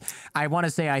I want to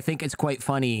say, I think it's quite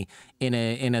funny in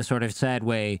a sort of sad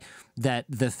way that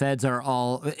the Feds are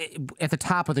all at the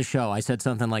top of the show. I said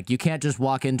something like, you can't just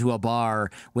walk into a bar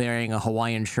wearing a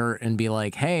Hawaiian shirt and be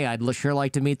like, hey, I'd sure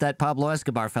like to meet that Pablo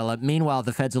Escobar fella. Meanwhile,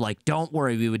 the Feds are like, don't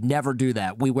worry, we would never do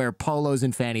that. We wear polos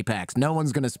and fanny packs. No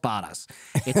one's going to spot us.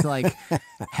 It's like,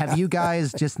 have you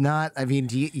guys just not, have you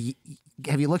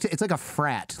looked at, it's like a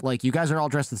frat. Like, you guys are all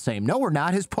dressed the same. No, we're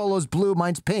not. His polo's blue,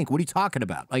 mine's pink. What are you talking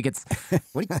about? Like,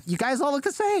 you guys all look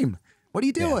the same. What are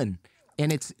you doing? Yeah.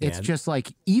 And it's just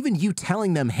like, even you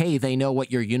telling them, hey, they know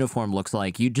what your uniform looks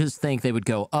like, you just think they would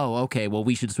go, oh, okay, well,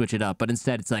 we should switch it up. But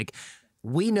instead, it's like,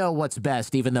 we know what's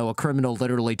best, even though a criminal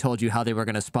literally told you how they were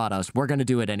going to spot us. We're going to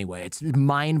do it anyway. It's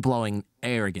mind-blowing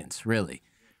arrogance, really.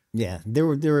 Yeah, there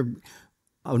were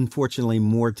unfortunately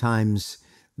more times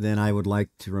than I would like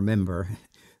to remember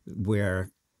where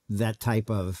that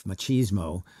type of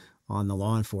machismo on the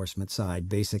law enforcement side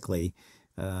basically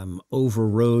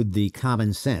overrode the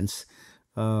common sense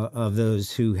of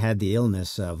those who had the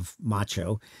illness of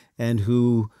macho and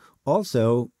who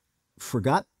also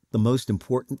forgot the most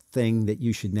important thing that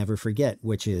you should never forget,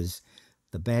 which is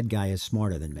the bad guy is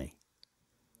smarter than me.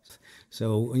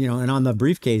 So, and on the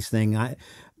briefcase thing,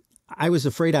 I was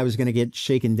afraid I was going to get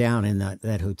shaken down in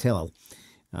that hotel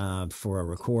for a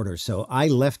recorder. So I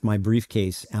left my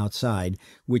briefcase outside,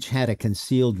 which had a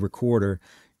concealed recorder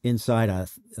inside a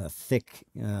thick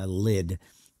lid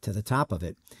to the top of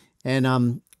it.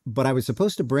 And but I was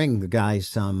supposed to bring the guy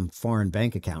some foreign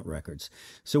bank account records.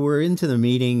 So we're into the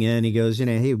meeting, and he goes,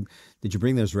 hey, did you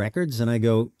bring those records? And I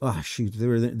go, oh shoot,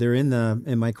 they're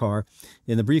in my car,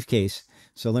 in the briefcase.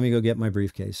 So let me go get my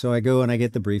briefcase. So I go and I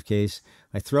get the briefcase.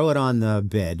 I throw it on the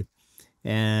bed,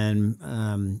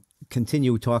 and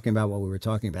continue talking about what we were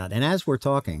talking about. And as we're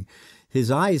talking, his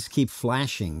eyes keep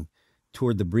flashing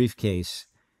toward the briefcase,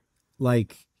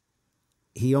 like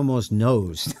he almost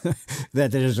knows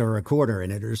that there's a recorder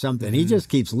in it or something. He just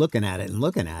keeps looking at it and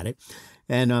looking at it.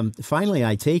 And finally,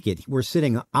 I take it. We're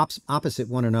sitting opposite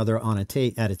one another on at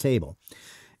a table.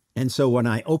 And so when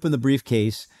I open the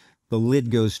briefcase, the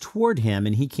lid goes toward him,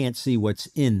 and he can't see what's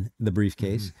in the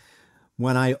briefcase.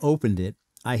 When I opened it,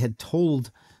 I had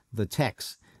told the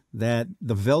techs that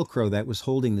the Velcro that was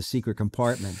holding the secret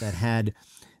compartment that had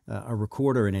a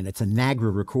recorder in it. It's a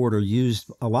Nagra recorder used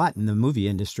a lot in the movie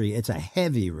industry. It's a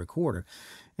heavy recorder.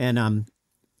 And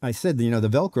I said, the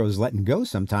Velcro is letting go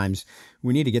sometimes.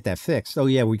 We need to get that fixed. Oh,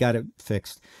 yeah, we got it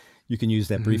fixed. You can use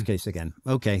that briefcase again.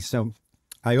 Okay, so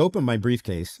I open my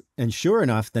briefcase, and sure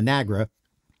enough, the Nagra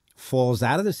falls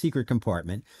out of the secret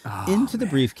compartment into the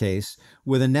briefcase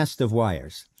with a nest of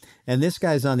wires. And this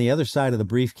guy's on the other side of the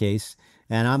briefcase,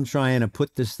 and I'm trying to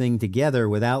put this thing together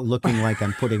without looking like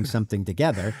I'm putting something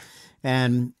together.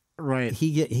 And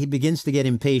he begins to get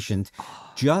impatient.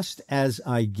 Just as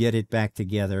I get it back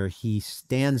together, he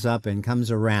stands up and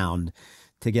comes around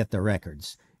to get the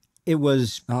records. It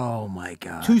was, oh my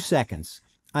God, 2 seconds.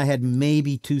 I had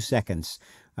maybe 2 seconds.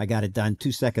 I got it done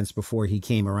 2 seconds before he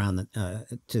came around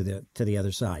to the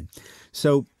other side.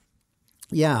 So,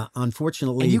 yeah,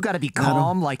 unfortunately. And you got to be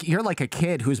calm. Like, you're like a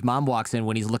kid whose mom walks in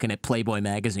when he's looking at Playboy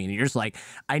magazine. And you're just like,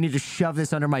 I need to shove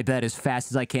this under my bed as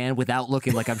fast as I can without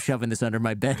looking like I'm shoving this under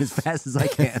my bed as fast as I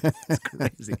can. It's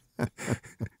crazy.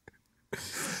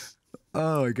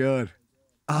 Oh, my God.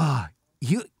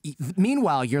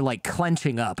 Meanwhile, you're like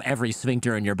clenching up every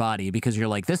sphincter in your body because you're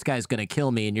like, this guy's going to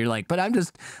kill me. And you're like, but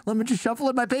let me just shuffle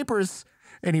in my papers.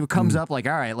 And he comes up like,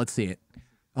 all right, let's see it.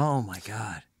 Oh, my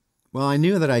God. Well, I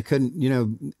knew that I couldn't,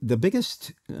 the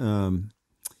biggest,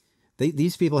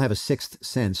 these people have a sixth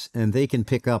sense, and they can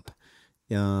pick up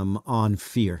on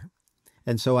fear.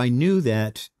 And so I knew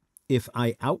that if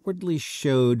I outwardly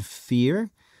showed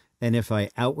fear and if I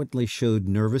outwardly showed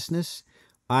nervousness,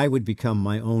 I would become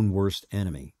my own worst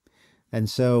enemy. And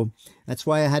so that's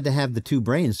why I had to have the two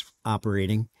brains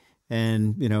operating.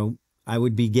 And, I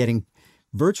would be getting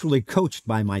virtually coached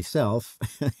by myself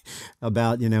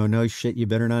about, no shit, you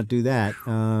better not do that.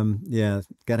 Yeah,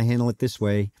 got to handle it this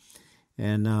way.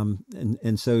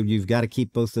 And so you've got to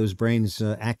keep both those brains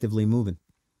actively moving.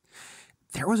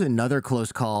 There was another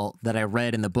close call that I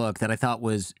read in the book that I thought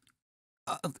was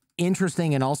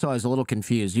interesting, and also I was a little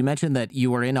confused. You mentioned that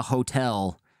you were in a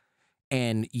hotel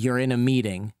and you're in a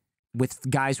meeting with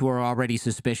guys who are already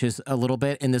suspicious a little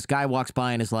bit, and this guy walks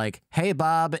by and is like, hey,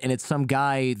 Bob, and it's some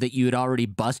guy that you had already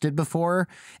busted before.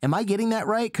 Am I getting that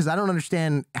right? Because I don't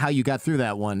understand how you got through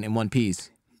that one in one piece.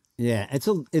 Yeah, it's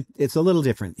a little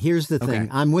different. Here's the thing.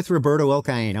 I'm with Roberto El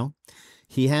Caino.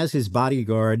 He has his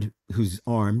bodyguard who's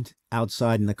armed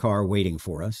outside in the car waiting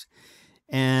for us.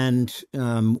 And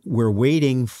we're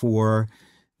waiting for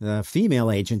the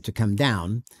female agent to come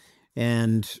down.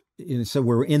 And so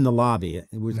we're in the lobby. It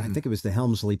was, I think it was the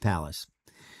Helmsley Palace.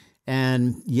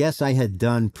 And yes, I had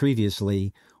done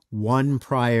previously one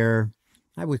prior,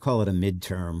 I would call it a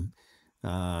midterm,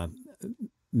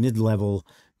 mid-level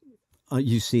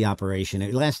UC operation.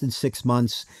 It lasted 6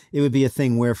 months. It would be a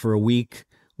thing where for a week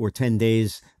or 10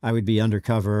 days, I would be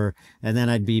undercover, and then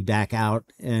I'd be back out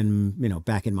and,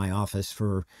 back in my office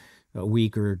for a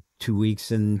week or 2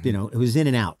 weeks. And, it was in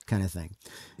and out kind of thing.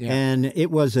 Yeah. And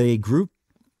it was a group,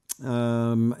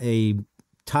 a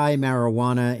Thai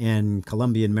marijuana and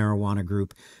Colombian marijuana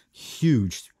group,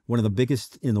 huge, one of the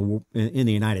biggest in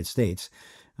the United States,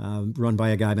 run by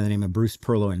a guy by the name of Bruce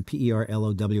Perlowin,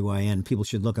 Perlowin. People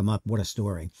should look him up. What a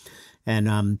story.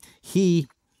 And he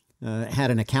had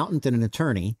an accountant and an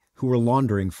attorney who were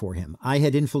laundering for him. I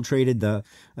had infiltrated the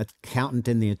accountant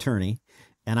and the attorney,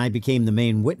 and I became the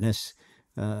main witness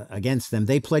against them.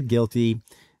 They pled guilty.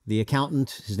 The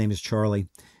accountant, his name is Charlie,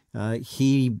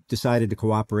 he decided to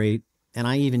cooperate, and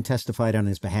I even testified on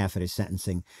his behalf at his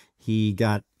sentencing. He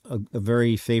got a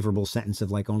very favorable sentence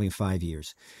of like only 5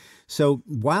 years. So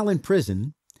while in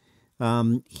prison,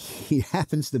 he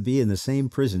happens to be in the same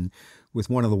prison with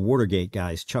one of the Watergate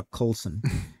guys, Chuck Colson,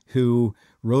 who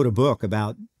wrote a book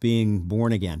about being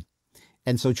born again.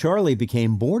 And so Charlie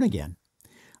became born again.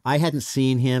 I hadn't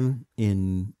seen him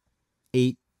in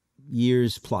 8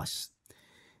 years plus.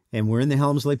 And we're in the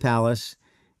Helmsley Palace,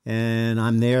 And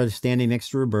I'm there standing next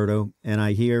to Roberto, and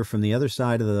I hear from the other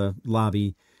side of the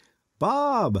lobby,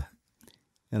 Bob.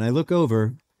 And I look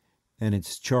over, and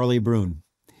it's Charlie Brune.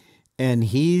 And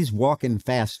he's walking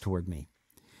fast toward me.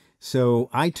 So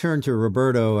I turn to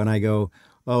Roberto and I go,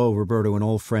 oh, Roberto, an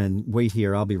old friend, wait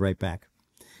here, I'll be right back.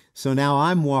 So now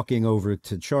I'm walking over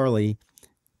to Charlie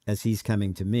as he's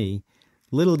coming to me.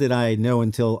 Little did I know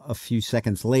until a few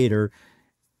seconds later,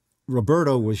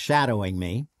 Roberto was shadowing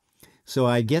me. So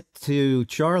I get to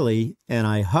Charlie and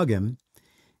I hug him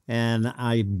and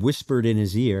I whispered in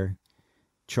his ear,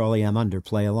 Charlie, I'm under,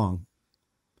 play along.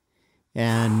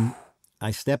 And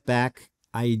I stepped back.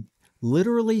 I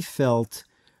literally felt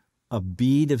a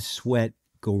bead of sweat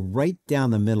go right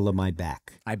down the middle of my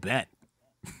back. I bet.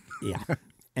 Yeah.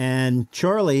 And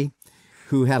Charlie,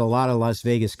 who had a lot of Las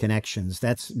Vegas connections,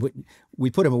 that's what we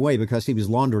put him away because he was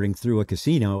laundering through a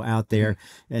casino out there.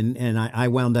 And I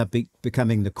wound up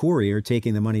becoming the courier,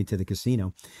 taking the money to the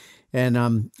casino.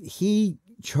 And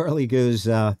Charlie goes,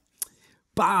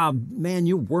 Bob, man,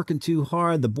 you're working too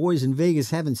hard. The boys in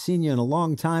Vegas haven't seen you in a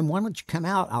long time. Why don't you come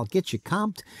out? I'll get you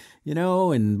comped,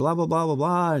 and blah, blah, blah, blah,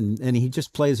 blah. And he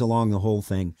just plays along the whole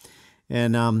thing.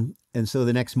 And so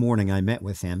the next morning I met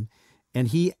with him, and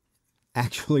he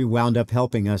actually wound up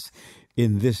helping us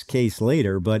in this case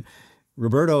later. But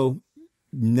Roberto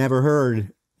never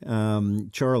heard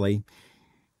Charlie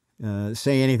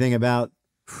say anything about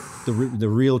the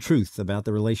real truth about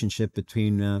the relationship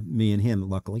between me and him,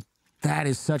 luckily. That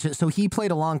is such a... So he played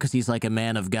along because he's like a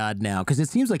man of God now. Because it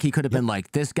seems like he could have been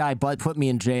like, this guy put me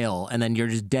in jail, and then you're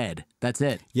just dead. That's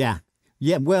it. Yeah.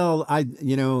 Yeah, well, I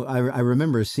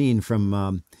remember a scene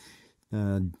from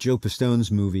Joe Pistone's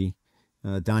movie,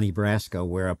 Donnie Brasco,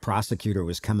 where a prosecutor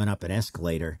was coming up an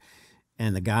escalator,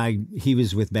 and the guy, he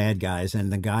was with bad guys,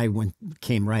 and the guy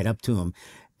came right up to him.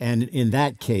 And in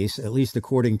that case, at least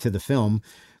according to the film,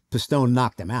 Pistone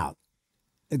knocked him out.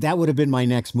 That would have been my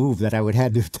next move that I would have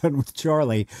had to have done with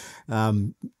Charlie.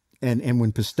 And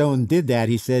when Pistone did that,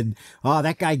 he said, oh,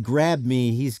 that guy grabbed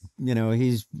me. He's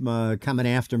coming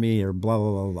after me, or blah,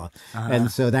 blah, blah, blah. And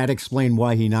so that explained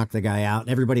why he knocked the guy out.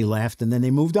 Everybody laughed, and then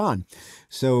they moved on.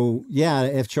 So, yeah,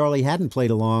 if Charlie hadn't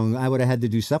played along, I would have had to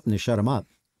do something to shut him up.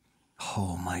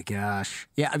 Oh, my gosh.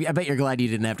 Yeah, I bet you're glad you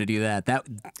didn't have to do that. That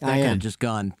could have just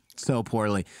gone so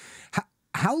poorly.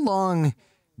 How long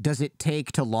does it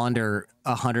take to launder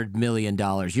 $100 million?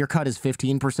 Your cut is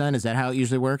 15%. Is that how it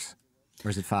usually works? Or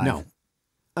is it 5%?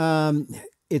 No.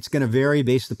 It's going to vary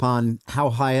based upon how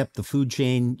high up the food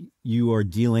chain you are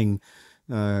dealing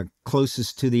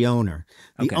closest to the owner.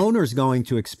 The owner is going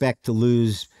to expect to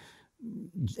lose,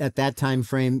 at that time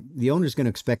frame, the owner is going to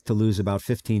expect to lose about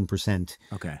 15%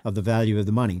 of the value of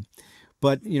the money.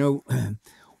 But,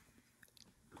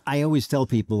 I always tell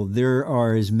people there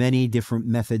are as many different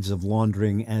methods of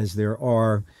laundering as there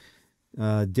are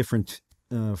different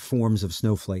forms of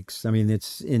snowflakes. I mean,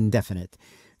 it's indefinite,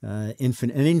 an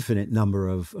infinite number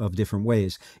of different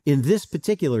ways. In this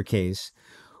particular case,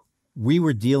 we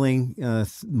were dealing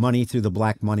money through the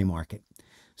black money market.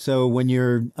 So when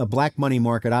you're a black money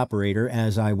market operator,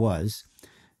 as I was,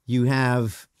 you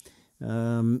have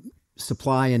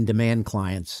supply and demand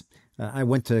clients. I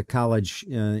went to college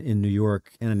in New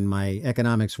York, and my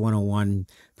economics 101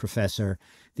 professor,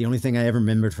 the only thing I ever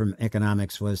remembered from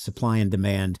economics was supply and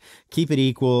demand. Keep it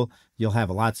equal, you'll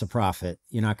have lots of profit.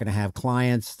 You're not going to have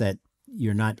clients that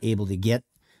you're not able to get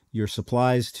your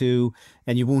supplies to,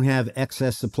 and you won't have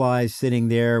excess supplies sitting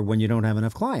there when you don't have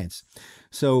enough clients.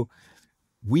 So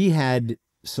we had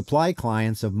supply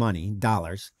clients of money,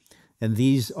 dollars, and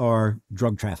these are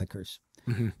drug traffickers.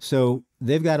 So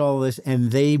they've got all this,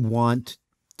 and they want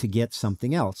to get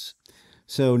something else.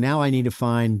 So now I need to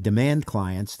find demand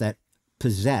clients that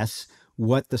possess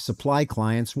what the supply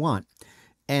clients want.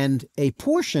 And a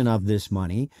portion of this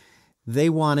money, they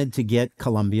wanted to get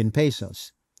Colombian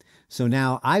pesos. So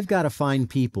now I've got to find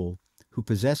people who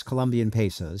possess Colombian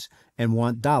pesos and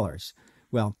want dollars.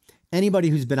 Well,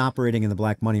 anybody who's been operating in the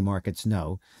black money markets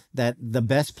know that the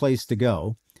best place to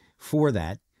go for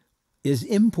that is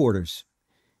importers.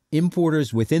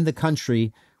 Importers within the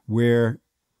country where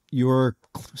your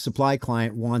supply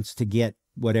client wants to get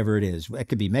whatever it is. It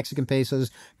could be Mexican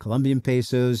pesos, Colombian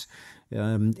pesos.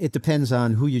 It depends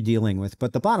on who you're dealing with.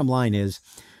 But the bottom line is,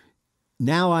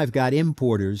 now I've got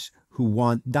importers who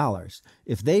want dollars.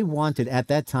 If they wanted at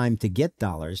that time to get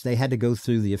dollars, they had to go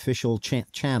through the official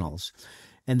channels.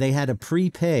 And they had to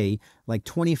prepay like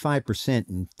 25%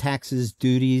 in taxes,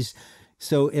 duties.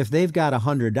 So if they've got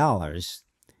 $100,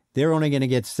 they're only going to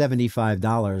get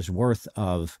 $75 worth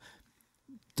of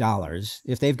dollars.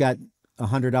 If they've got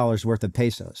 $100 worth of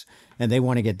pesos and they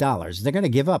want to get dollars, they're going to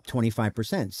give up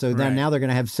 25%. So then now they're going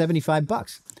to have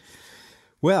 $75.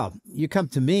 Well, you come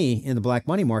to me in the black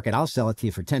money market, I'll sell it to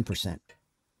you for 10%.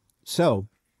 So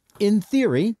in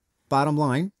theory, bottom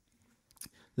line,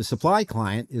 the supply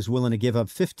client is willing to give up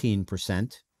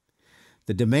 15%.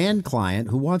 The demand client,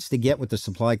 who wants to get what the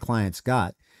supply client's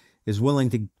got, is willing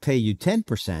to pay you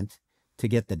 10% to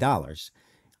get the dollars.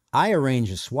 I arrange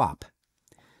a swap.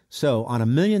 So on $1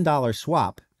 million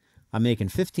swap, I'm making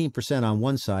 15% on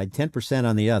one side, 10%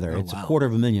 on the other. It's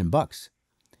 $250,000.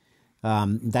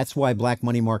 That's why black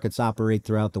money markets operate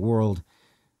throughout the world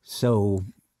so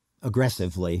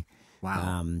aggressively.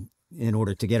 Wow. In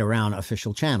order to get around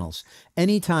official channels.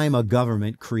 Anytime a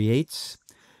government creates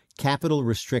capital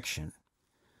restriction,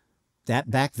 that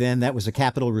back then that was a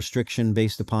capital restriction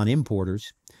based upon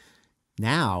importers.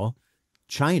 Now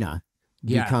China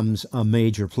becomes a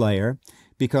major player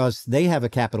because they have a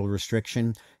capital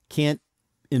restriction, can't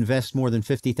invest more than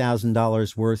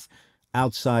 $50,000 worth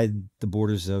outside the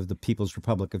borders of the People's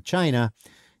Republic of China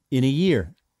in a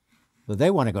year. So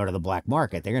they want to go to the black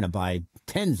market. They're going to buy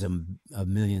tens of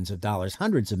millions of dollars,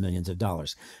 hundreds of millions of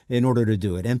dollars in order to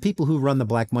do it. And people who run the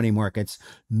black money markets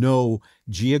know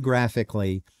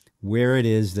geographically where it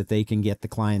is that they can get the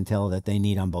clientele that they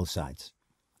need on both sides.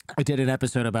 I did an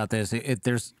episode about this.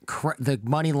 There's the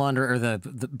money launderer or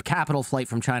the capital flight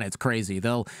from China. It's crazy.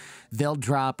 They'll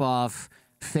drop off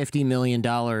 $50 million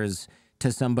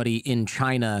to somebody in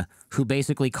China who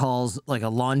basically calls like a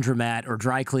laundromat or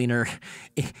dry cleaner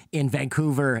in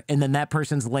Vancouver, and then that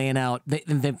person's laying out.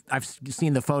 I've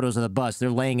seen the photos of the bus. They're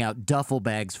laying out duffel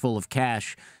bags full of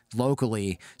cash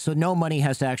locally, so no money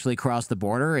has to actually cross the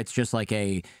border. It's just like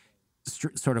a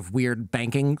sort of weird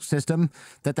banking system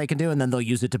that they can do, and then they'll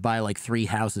use it to buy like 3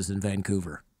 houses in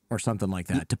Vancouver or something like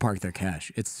that to park their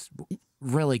cash. It's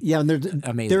really and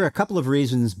amazing. There are a couple of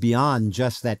reasons beyond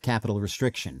just that capital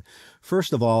restriction.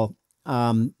 First of all,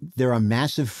 there are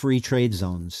massive free trade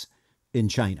zones in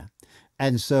China.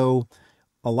 And so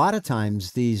a lot of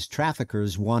times these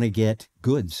traffickers want to get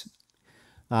goods.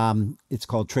 It's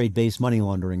called trade-based money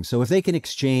laundering. So if they can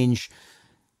exchange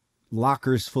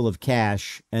lockers full of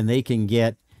cash and they can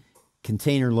get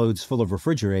container loads full of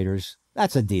refrigerators,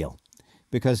 that's a deal.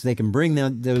 Because they can bring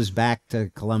those back to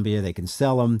Colombia, they can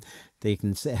sell them, they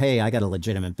can say, hey, I got a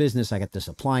legitimate business, I got this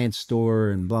appliance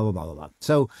store, and blah, blah, blah, blah, blah.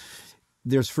 So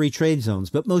there's free trade zones.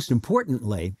 But most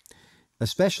importantly,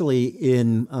 especially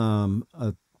in a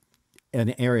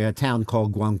town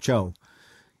called Guangzhou,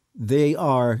 they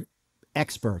are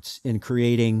experts in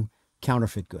creating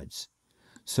counterfeit goods.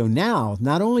 So now,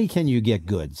 not only can you get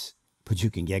goods, but you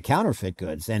can get counterfeit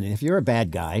goods. And if you're a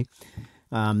bad guy,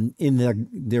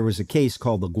 there was a case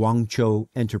called the Guangzhou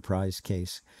Enterprise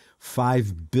case,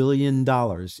 $5 billion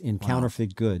in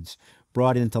counterfeit goods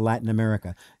brought into Latin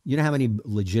America. You know how many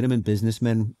legitimate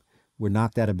businessmen were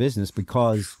knocked out of business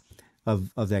because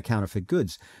of that counterfeit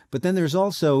goods? But then there's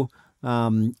also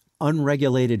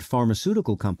unregulated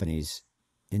pharmaceutical companies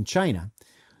in China.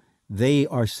 They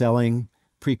are selling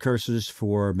precursors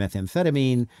for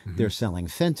methamphetamine. Mm-hmm. They're selling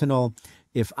fentanyl.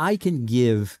 If I can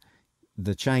give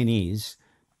the Chinese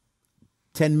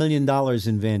 $10 million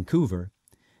in Vancouver,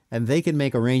 and they can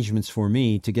make arrangements for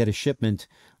me to get a shipment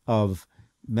of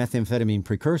methamphetamine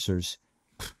precursors,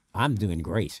 I'm doing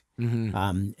great.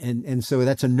 Mm-hmm. And so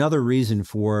that's another reason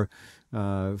for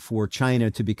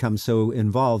China to become so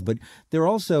involved. But they're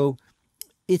also,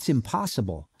 it's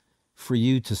impossible for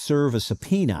you to serve a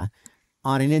subpoena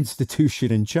on an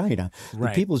institution in China. Right.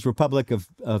 The People's Republic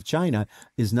of China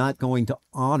is not going to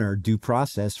honor due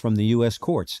process from the U.S.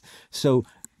 courts. So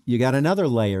you got another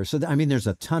layer. So, I mean, there's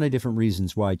a ton of different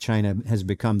reasons why China has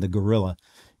become the gorilla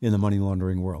in the money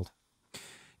laundering world.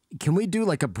 Can we do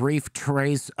like a brief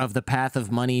trace of the path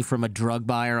of money from a drug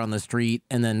buyer on the street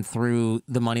and then through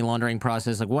the money laundering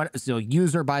process? Like what? So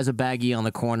user buys a baggie on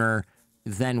the corner,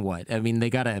 then what? I mean, they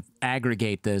got to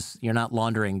aggregate this. You're not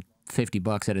laundering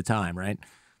 $50 at a time, right?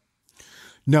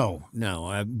 No.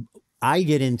 I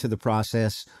get into the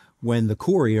process when the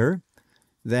courier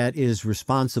that is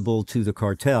responsible to the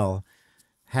cartel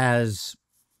has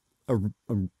a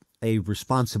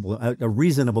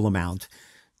reasonable amount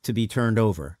to be turned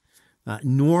over.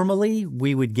 Normally,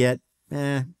 we would get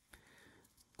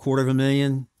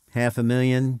 $250,000,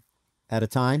 $500,000 at a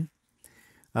time.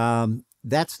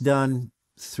 That's done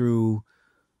through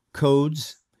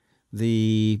codes.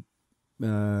 The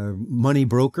money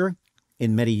broker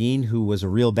in Medellin, who was a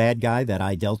real bad guy that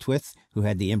I dealt with, who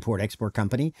had the import-export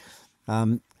company,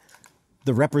 the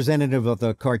representative of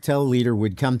the cartel leader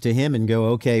would come to him and go,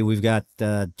 okay, we've got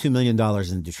 $2 million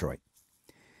in Detroit.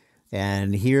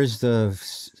 and here's the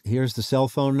cell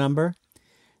phone number,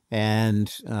 and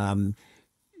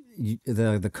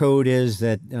the code is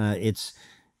that it's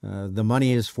the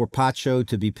money is for Pacho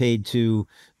to be paid to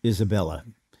Isabella.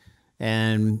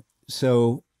 And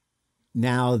so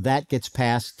now that gets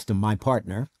passed to my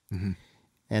partner. Mm-hmm.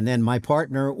 And then my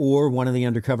partner or one of the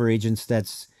undercover agents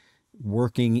that's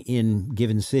working in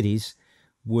given cities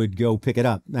would go pick it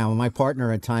up. Now, my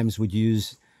partner at times would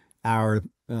use our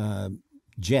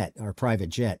jet, our private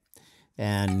jet,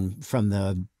 and from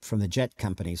the jet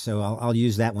company. So I'll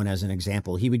use that one as an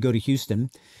example. He would go to Houston,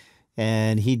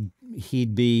 and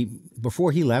he'd be,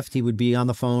 before he left, he would be on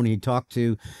the phone. He'd talk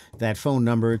to that phone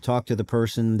number, talk to the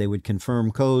person. They would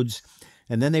confirm codes,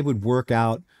 and then they would work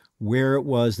out where it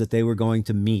was that they were going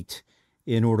to meet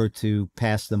in order to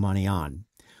pass the money on.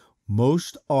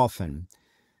 Most often,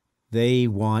 they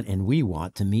want, and we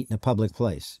want, to meet in a public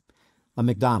place, a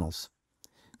McDonald's.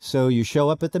 So you show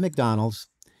up at the McDonald's,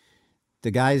 the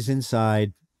guy's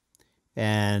inside,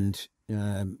 and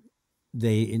my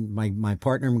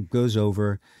partner goes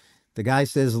over. The guy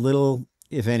says little,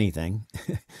 if anything,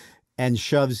 and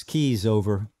shoves keys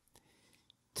over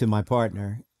to my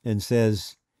partner and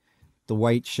says, the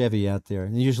white Chevy out there,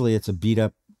 and usually it's a beat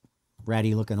up,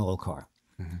 ratty looking old car.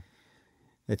 Mm-hmm.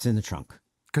 It's in the trunk.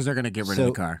 Because they're going to get rid of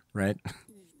the car, right?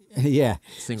 Yeah.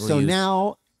 Single so use.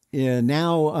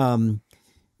 now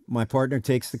my partner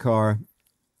takes the car,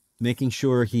 making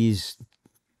sure he's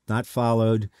not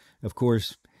followed. Of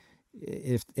course,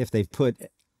 if they've put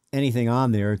anything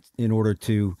on there in order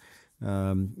to,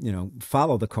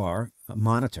 follow the car, a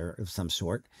monitor of some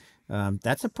sort,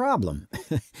 that's a problem.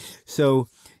 So,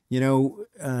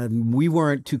 we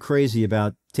weren't too crazy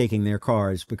about taking their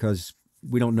cars because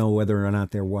we don't know whether or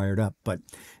not they're wired up. But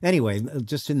anyway,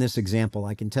 just in this example,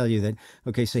 I can tell you that,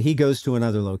 okay, so he goes to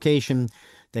another location.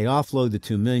 They offload the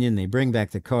 $2 million. They bring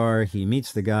back the car. He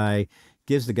meets the guy,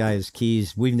 gives the guy his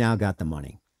keys. We've now got the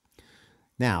money.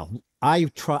 Now, I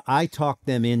talked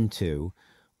them into,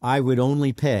 I would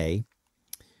only pay,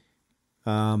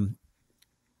 they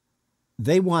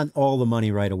want all the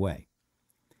money right away.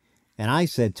 And I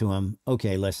said to him,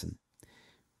 okay, listen,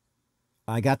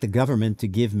 I got the government to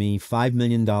give me $5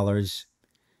 million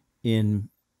in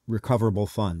recoverable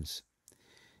funds.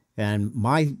 And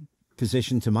my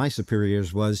position to my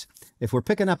superiors was, if we're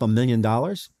picking up $1 million,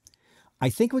 I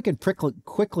think we can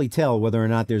quickly tell whether or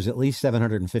not there's at least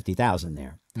 $750,000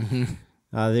 there. Mm-hmm.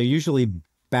 They're usually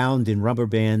bound in rubber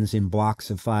bands in blocks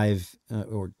of $5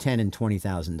 or $10 and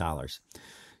 $20,000.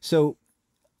 So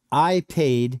I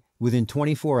paid within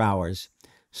 24 hours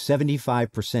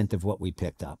 75% of what we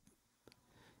picked up.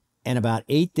 And about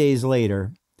 8 days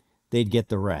later, they'd get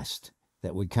the rest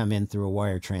that would come in through a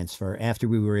wire transfer after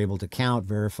we were able to count,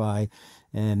 verify,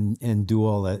 and do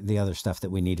all the other stuff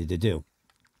that we needed to do.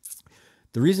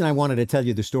 The reason I wanted to tell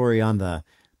you the story on the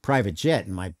private jet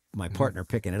and my partner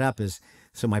picking it up is,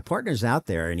 so my partner's out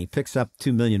there and he picks up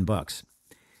 $2 million.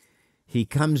 He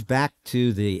comes back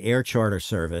to the air charter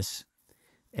service,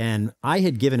 and I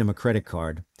had given him a credit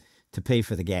card to pay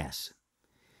for the gas.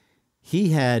 He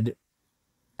had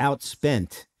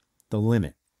outspent the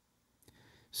limit.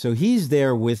 So he's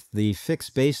there with the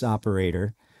fixed base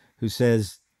operator who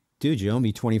says, dude, you owe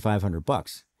me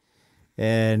 $2,500.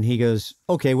 And he goes,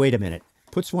 okay, wait a minute.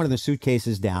 Puts one of the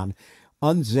suitcases down,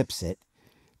 unzips it.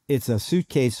 It's a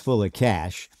suitcase full of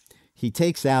cash. He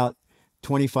takes out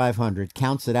 $2,500,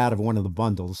 counts it out of one of the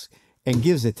bundles, and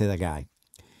gives it to the guy.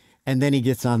 And then he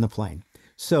gets on the plane.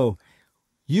 So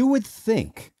you would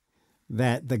think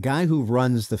that the guy who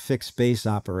runs the fixed base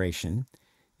operation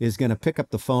is going to pick up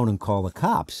the phone and call the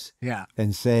cops. Yeah.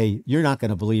 And say, you're not going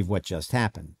to believe what just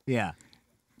happened. Yeah.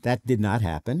 That did not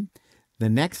happen. The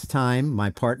next time my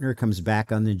partner comes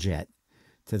back on the jet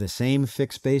to the same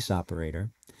fixed base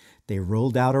operator, they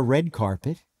rolled out a red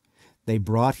carpet. They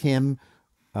brought him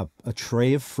a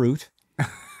tray of fruit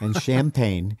and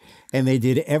champagne, and they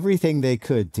did everything they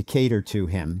could to cater to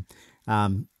him.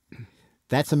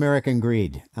 That's American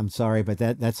greed. I'm sorry, but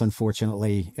that's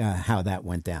unfortunately how that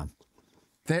went down.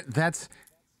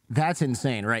 That's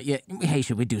insane, right? Yeah. Hey,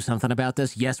 should we do something about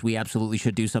this? Yes, we absolutely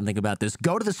should do something about this.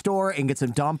 Go to the store and get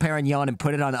some Dom Perignon and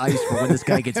put it on ice for when this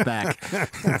guy gets back.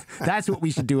 That's what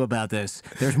we should do about this.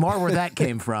 There's more where that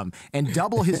came from. And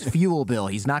double his fuel bill.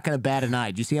 He's not going to bat an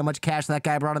eye. Do you see how much cash that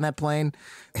guy brought on that plane?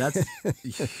 That's...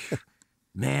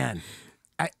 Man.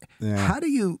 How do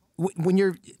you... When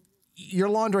you're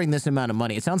laundering this amount of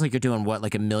money, it sounds like you're doing what,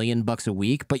 like $1 million a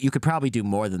week, but you could probably do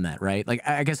more than that, right? Like,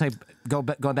 I guess going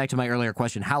back to my earlier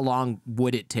question, how long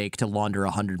would it take to launder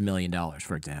 $100 million,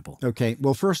 for example? Okay.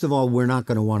 Well, first of all, we're not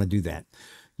going to want to do that.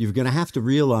 You're going to have to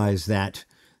realize that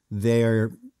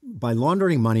by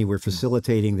laundering money, we're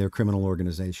facilitating their criminal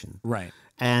organization. Right.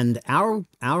 And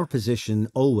our position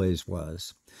always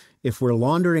was, if we're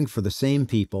laundering for the same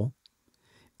people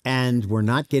and we're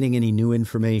not getting any new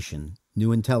information,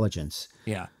 new intelligence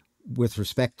Yeah. with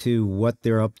respect to what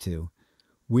they're up to,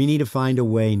 we need to find a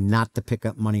way not to pick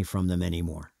up money from them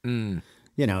anymore. Mm.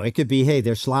 You know, it could be, hey,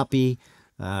 they're sloppy.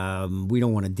 We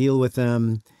don't want to deal with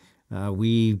them.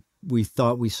 We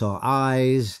thought we saw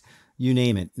eyes, you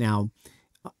name it. Now,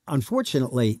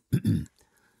 unfortunately,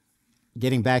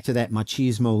 getting back to that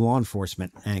machismo law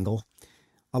enforcement angle,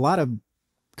 a lot of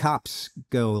cops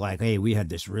go like, hey, we had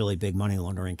this really big money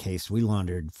laundering case. We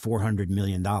laundered $400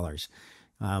 million.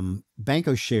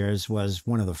 Banco Shares was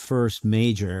one of the first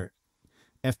major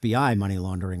FBI money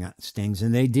laundering stings,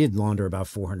 and they did launder about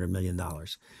 $400 million.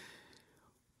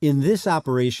 In this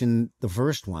operation, the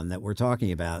first one that we're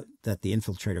talking about, that the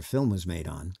Infiltrator film was made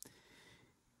on,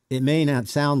 it may not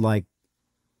sound like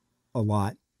a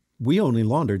lot. We only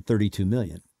laundered $32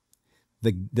 million.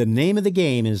 The name of the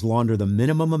game is launder the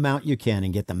minimum amount you can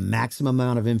and get the maximum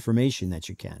amount of information that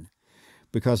you can,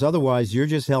 because otherwise you're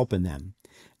just helping them.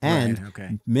 And Right,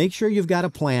 okay. make sure you've got a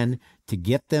plan to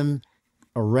get them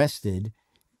arrested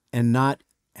and not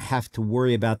have to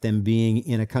worry about them being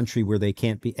in a country where they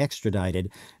can't be extradited.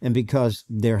 And because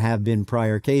there have been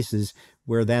prior cases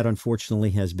where that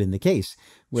unfortunately has been the case,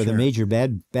 where the Sure. major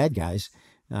bad guys,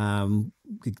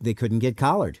 they couldn't get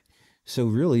collared. So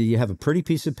really, you have a pretty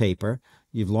piece of paper.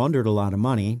 You've laundered a lot of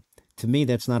money. To me,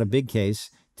 that's not a big case.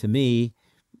 To me,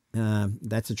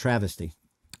 that's a travesty.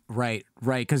 Right,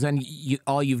 right. Because then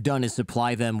all you've done is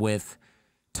supply them with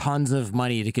tons of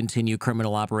money to continue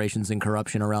criminal operations and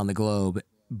corruption around the globe,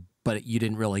 but you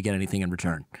didn't really get anything in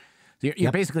return. So you're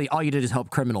Yep. basically, all you did is help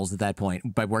criminals at that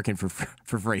point by working for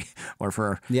free or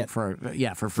for Yeah. for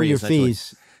For free your essentially.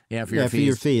 fees. Yeah, for your For fees.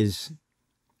 your fees.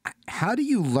 How do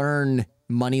you learn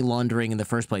money laundering in the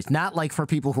first place? Not like for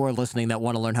people who are listening that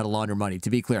want to learn how to launder money, to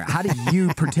be clear. How did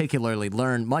you particularly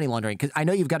learn money laundering? Because I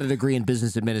know you've got a degree in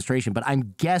business administration, but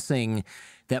I'm guessing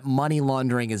that money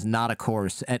laundering is not a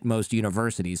course at most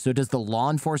universities. So does the law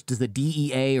enforcement, does the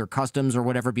DEA or customs or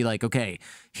whatever be like, okay,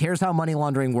 here's how money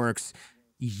laundering works.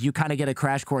 You kind of get a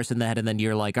crash course in that, and then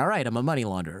you're like, all right, I'm a money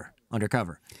launderer,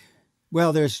 undercover.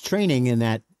 Well, there's training in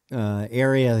that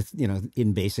area, you know,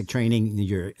 in basic training,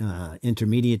 your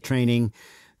intermediate training.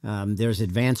 There's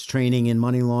advanced training in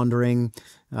money laundering.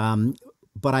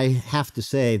 But I have to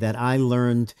say that I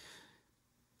learned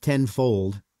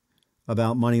tenfold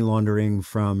about money laundering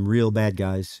from real bad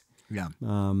guys, Yeah.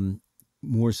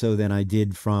 more so than I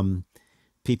did from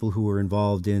people who were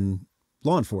involved in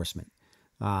law enforcement.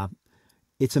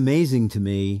 It's amazing to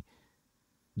me,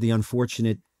 the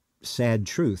unfortunate, sad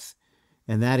truth,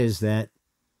 and that is that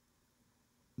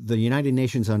the United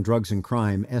Nations on Drugs and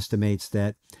Crime estimates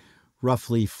that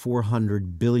roughly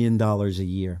 $400 billion a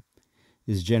year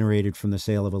is generated from the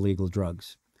sale of illegal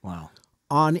drugs. Wow.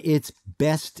 On its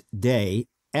best day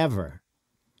ever,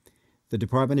 the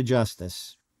Department of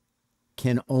Justice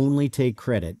can only take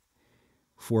credit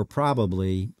for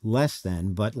probably less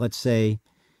than, but let's say,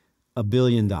 $1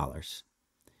 billion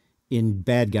in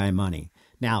bad guy money.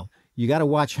 Now, you got to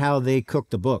watch how they cook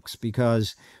the books,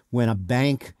 because when a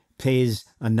bank pays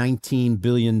a $19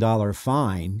 billion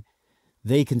fine,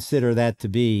 they consider that to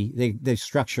be, they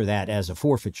structure that as a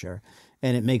forfeiture,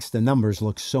 and it makes the numbers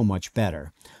look so much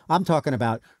better. I'm talking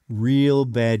about real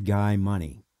bad guy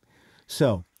money.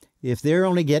 So if they're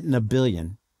only getting $1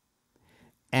 billion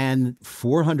and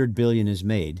 $400 billion is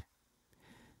made,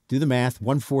 do the math,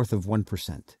 1/4 of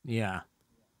 1%. Yeah.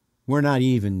 We're not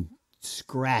even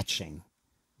scratching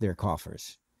their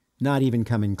coffers, not even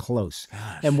coming close.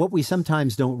 Gosh. And what we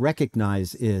sometimes don't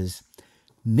recognize is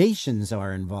nations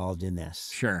are involved in this.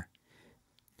 Sure.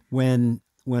 When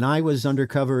I was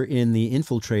undercover in the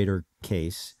Infiltrator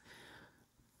case,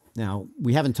 now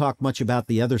we haven't talked much about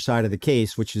the other side of the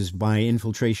case, which is my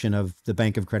infiltration of the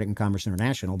Bank of Credit and Commerce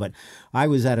International, but I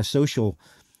was at a social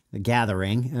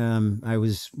gathering. I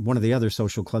was, one of the other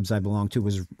social clubs I belonged to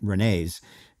was Renee's,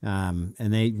 and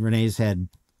Renee's had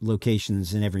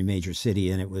locations in every major city,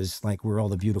 and it was like where all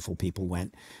the beautiful people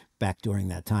went back during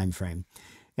that time frame.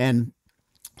 And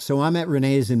so I'm at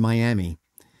Renee's in Miami,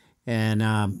 and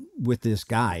with this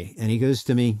guy, and he goes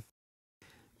to me,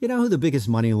 "You know who the biggest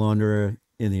money launderer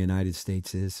in the United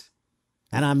States is?"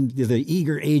 And I'm the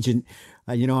eager agent.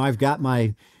 I've got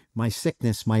my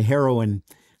sickness, my heroin.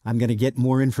 I'm going to get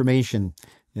more information.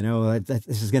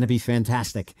 This is going to be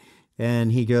fantastic.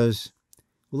 And he goes,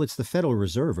 "Well, it's the Federal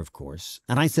Reserve, of course."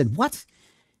 And I said, "What?"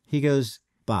 He goes,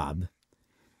 "Bob,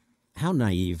 how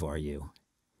naive are you?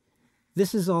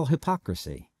 This is all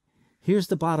hypocrisy. Here's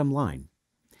the bottom line.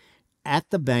 at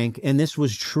the bank, and this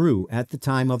was true at the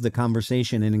time of the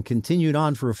conversation and it continued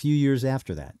on for a few years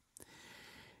after that.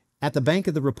 At the Bank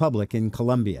of the Republic in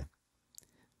Colombia,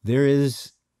 there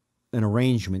is an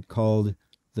arrangement called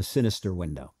the sinister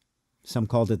window. Some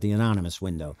called it the anonymous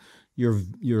window.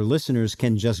 Your listeners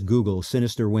can just Google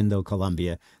Sinister Window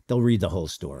Colombia. They'll read the whole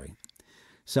story.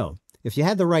 So if you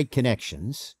had the right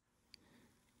connections,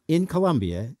 in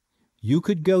Colombia, you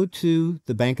could go to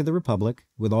the Bank of the Republic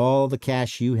with all the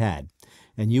cash you had,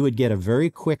 and you would get a very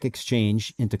quick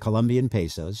exchange into Colombian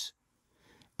pesos,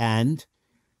 and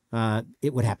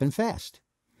it would happen fast.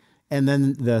 And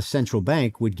then the central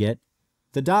bank would get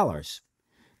the dollars.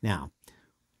 Now,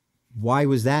 why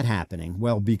was that happening?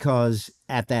 Well, because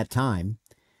at that time,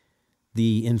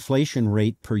 the inflation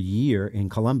rate per year in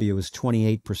Colombia was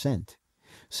 28%.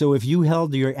 So if you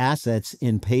held your assets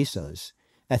in pesos,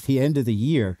 at the end of the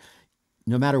year,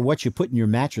 no matter what you put in your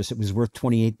mattress, it was worth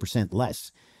 28%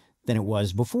 less than it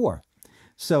was before.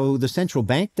 So the central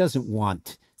bank doesn't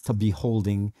want to be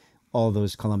holding all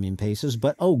those Colombian pesos.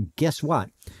 But, oh, guess what?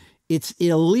 It's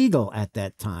illegal at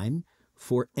that time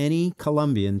for any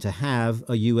Colombian to have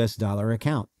a U.S. dollar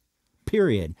account.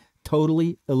 Period.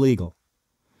 Totally illegal.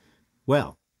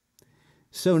 Well,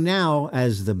 so now,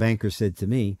 as the banker said to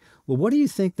me, well, what do you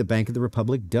think the Bank of the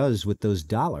Republic does with those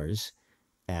dollars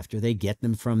after they get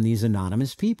them from these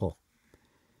anonymous people?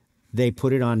 They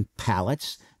put it on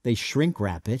pallets, they shrink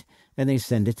wrap it, and they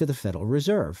send it to the Federal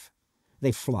Reserve.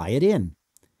 They fly it in.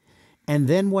 And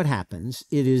then what happens?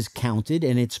 It is counted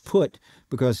and it's put,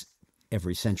 because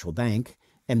every central bank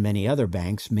and many other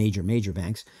banks, major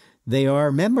banks, they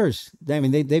are members. I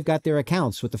mean, they've got their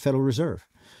accounts with the Federal Reserve.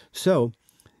 So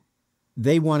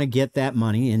they want to get that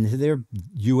money into their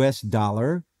U.S.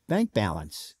 dollar bank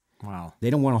balance. Wow. They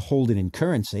don't want to hold it in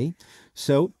currency.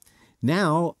 So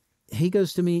now he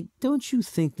goes to me, don't you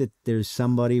think that there's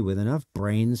somebody with enough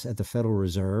brains at the Federal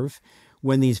Reserve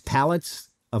when these pallets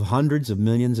of hundreds of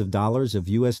millions of dollars of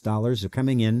U.S. dollars are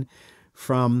coming in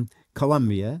from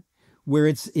Colombia, where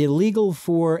it's illegal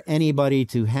for anybody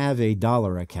to have a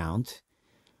dollar account?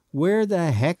 Where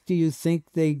the heck do you think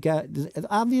they got?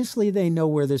 Obviously, they know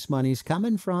where this money's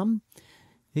coming from.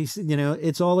 He said,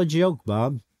 it's all a joke,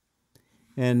 Bob.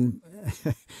 And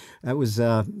it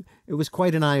was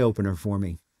quite an eye-opener for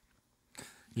me.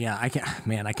 Yeah, I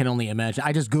can only imagine.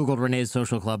 I just Googled Renee's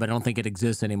Social Club. I don't think it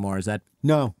exists anymore. Is that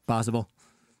possible?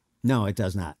 No, it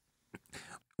does not.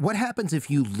 What happens if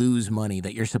you lose money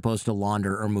that you're supposed to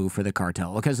launder or move for the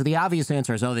cartel? Because the obvious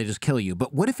answer is, they just kill you.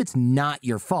 But what if it's not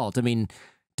your fault? I mean,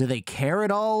 do they care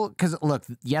at all? Because, look,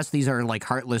 yes, these are like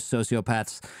heartless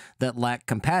sociopaths that lack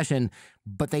compassion,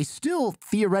 but they still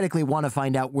theoretically want to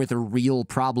find out where the real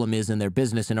problem is in their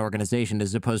business and organization,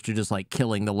 as opposed to just like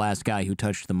killing the last guy who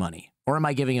touched the money. Or am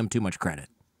I giving him too much credit?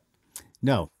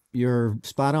 No, you're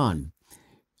spot on.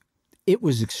 It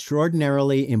was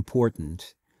extraordinarily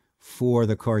important for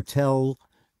the cartel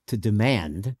to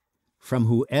demand from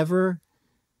whoever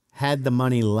had the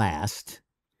money last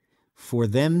for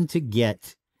them to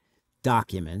get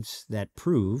documents that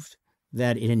proved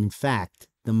that in fact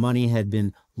the money had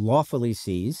been lawfully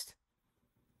seized,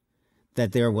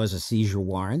 that there was a seizure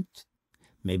warrant,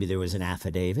 maybe there was an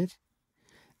affidavit,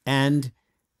 and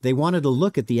they wanted to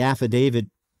look at the affidavit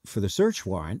for the search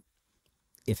warrant,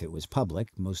 if it was public,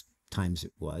 most times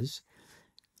it was,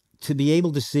 to be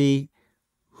able to see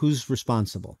who's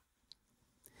responsible.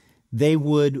 They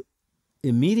would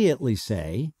immediately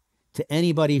say to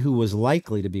anybody who was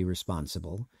likely to be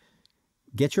responsible,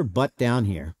 get your butt down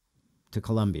here to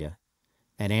Colombia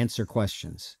and answer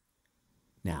questions.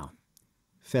 Now,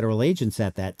 federal agents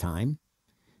at that time,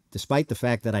 despite the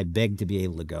fact that I begged to be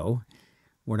able to go,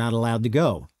 were not allowed to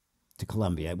go to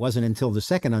Colombia. It wasn't until the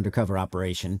second undercover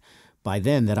operation by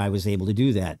then that I was able to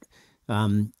do that.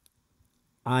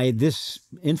 This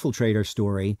Infiltrator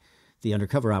story, the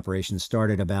undercover operation,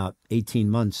 started about 18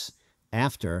 months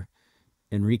after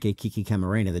Enrique Kiki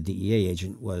Camarena, the DEA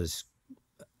agent, was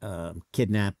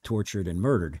kidnapped, tortured, and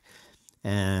murdered.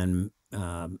 And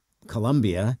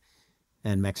Colombia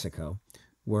and Mexico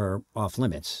were off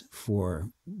limits for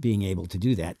being able to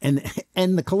do that.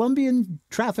 And the Colombian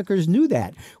traffickers knew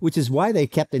that, which is why they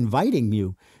kept inviting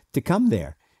you to come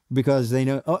there, because they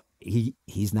know,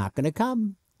 he's not going to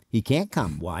come. He can't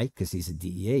come. Why? Because he's a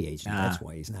DEA agent. That's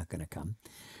why he's not going to come.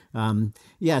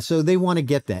 So they want to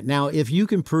get that. Now, if you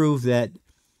can prove that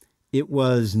it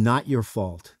was not your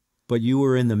fault, but you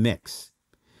were in the mix,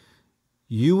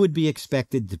 you would be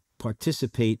expected to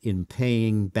participate in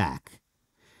paying back.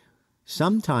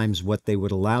 Sometimes what they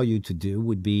would allow you to do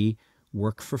would be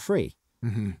work for free.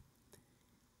 Mm-hmm.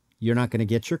 You're not going to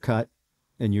get your cut,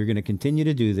 and you're going to continue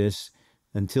to do this,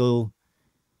 until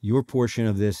your portion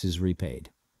of this is repaid.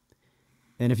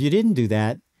 And if you didn't do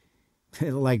that,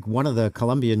 like one of the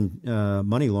Colombian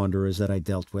money launderers that I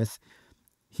dealt with,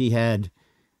 he had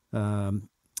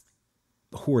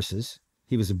horses.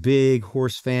 He was a big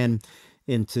horse fan.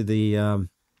 Into the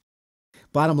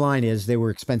bottom line is they were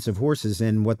expensive horses,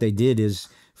 and what they did is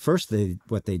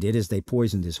they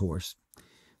poisoned his horse,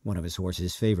 one of his horses,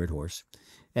 his favorite horse,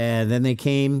 and then they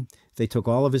took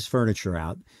all of his furniture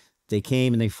out. They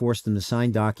came and they forced him to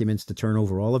sign documents to turn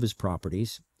over all of his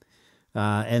properties,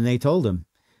 and they told him,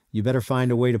 "You better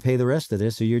find a way to pay the rest of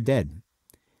this, or you're dead."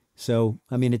 So,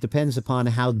 I mean, it depends upon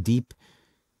how deep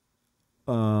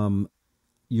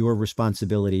your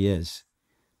responsibility is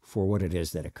for what it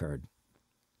is that occurred.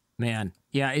 Man,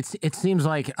 yeah, it seems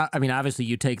like, I mean, obviously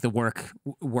you take the work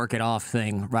it off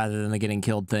thing rather than the getting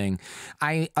killed thing.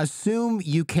 I assume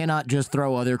you cannot just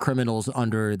throw other criminals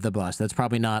under the bus. That's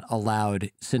probably not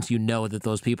allowed, since you know that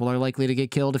those people are likely to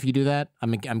get killed if you do that.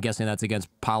 I'm guessing that's against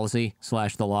policy /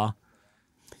 the law.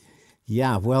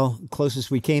 Yeah, well,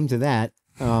 closest we came to that,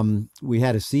 we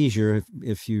had a seizure,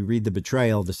 if you read The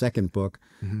Betrayal, the second book,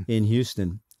 in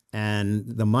Houston, and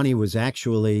the money was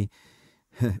actually...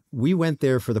 We went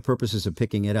there for the purposes of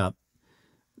picking it up.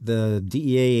 The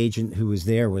DEA agent who was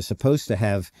there was supposed to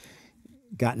have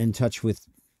gotten in touch with,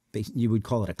 you would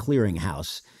call it a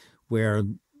clearinghouse, where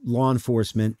law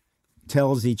enforcement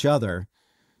tells each other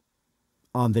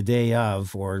on the day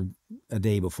of or a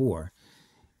day before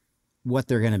what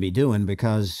they're going to be doing,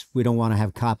 because we don't want to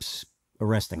have cops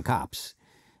arresting cops.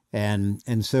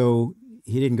 And so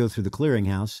he didn't go through the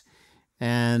clearinghouse,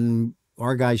 and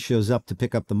our guy shows up to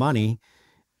pick up the money,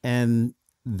 and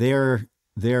they're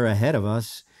ahead of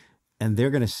us, and they're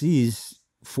going to seize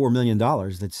 $4 million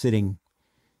that's sitting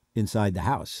inside the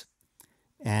house.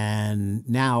 And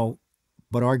now,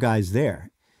 but our guy's there,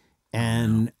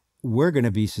 and we're going to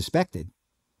be suspected,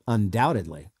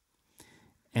 undoubtedly.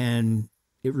 And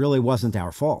it really wasn't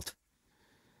our fault,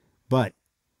 but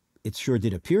it sure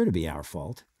did appear to be our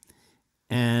fault.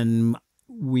 And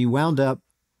we wound up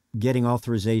getting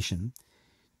authorization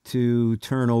to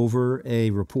turn over a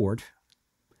report,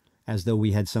 as though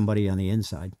we had somebody on the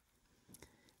inside,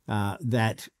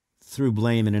 that threw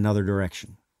blame in another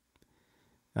direction.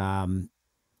 I'm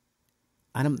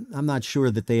not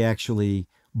sure that they actually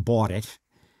bought it,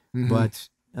 but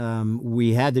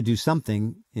we had to do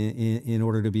something in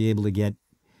order to be able to get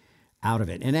out of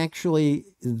it. And actually,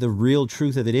 the real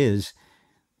truth of it is,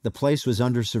 the place was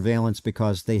under surveillance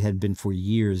because they had been for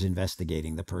years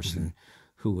investigating the person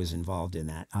who was involved in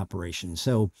that operation.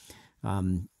 So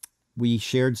we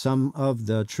shared some of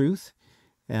the truth,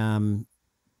 and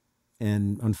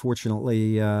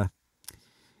unfortunately,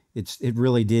 it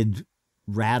really did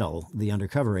rattle the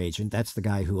undercover agent. That's the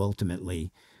guy who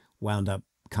ultimately wound up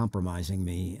compromising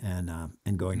me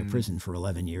and going to prison for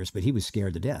 11 years. But he was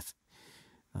scared to death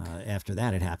after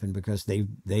that had happened, because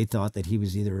they thought that he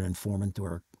was either an informant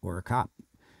or a cop,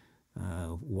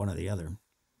 one or the other.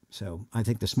 So I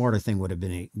think the smarter thing would have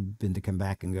been to come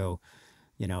back and go,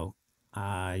 you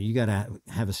got to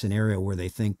have a scenario where they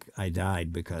think I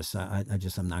died, because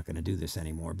I'm not going to do this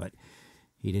anymore. But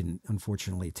he didn't,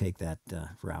 unfortunately, take that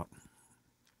route.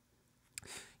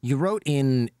 You wrote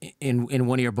in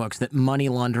one of your books that money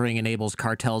laundering enables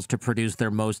cartels to produce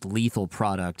their most lethal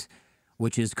product,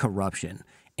 which is corruption.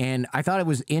 And I thought it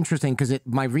was interesting because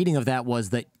my reading of that was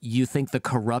that you think the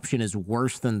corruption is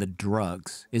worse than the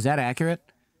drugs. Is that accurate?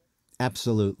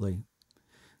 Absolutely.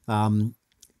 I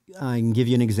can give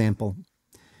you an example.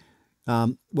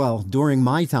 Well, during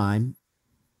my time,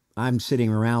 I'm sitting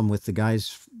around with the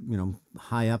guys,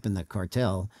 high up in the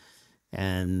cartel,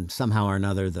 and somehow or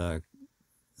another, the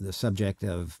subject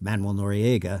of Manuel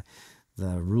Noriega,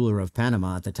 the ruler of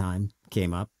Panama at the time,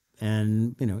 came up,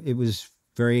 and it was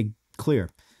very clear.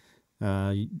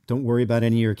 Don't worry about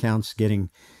any of your accounts getting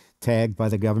tagged by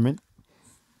the government.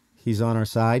 He's on our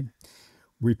side.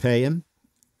 We pay him.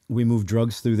 We move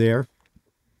drugs through there,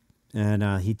 and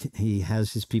he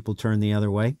has his people turn the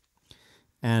other way,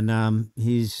 and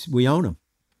we own him.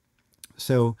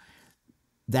 So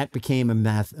that became a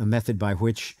method by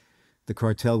which the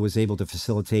cartel was able to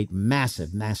facilitate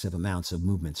massive amounts of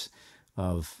movements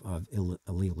of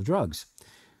illegal drugs.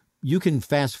 You can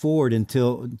fast forward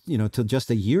till just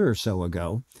a year or so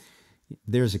ago.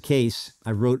 There's a case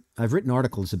I've written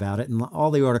articles about it, and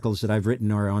all the articles that I've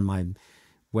written are on my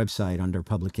website under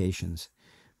publications.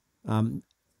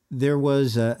 There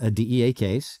was a DEA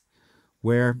case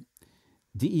where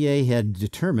DEA had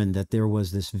determined that there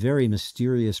was this very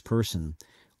mysterious person,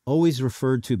 always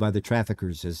referred to by the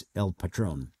traffickers as El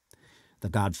Patron, the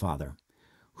Godfather,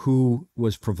 who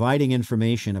was providing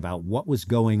information about what was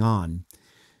going on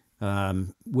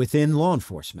within law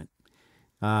enforcement,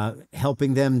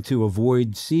 helping them to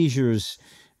avoid seizures,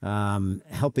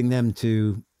 helping them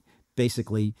to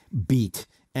basically beat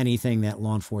anything that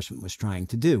law enforcement was trying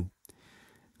to do.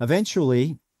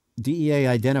 Eventually, DEA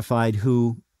identified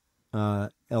who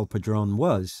El Padron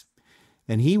was,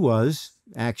 and he was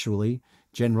actually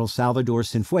General Salvador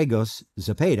Cienfuegos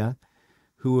Zepeda,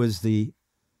 who was the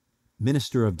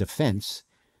Minister of Defense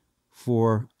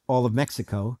for all of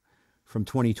Mexico from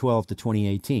 2012 to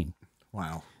 2018.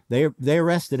 Wow. They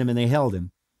arrested him and they held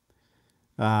him,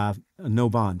 no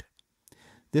bond.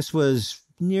 This was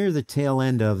near the tail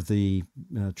end of the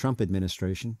Trump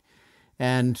administration,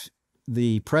 and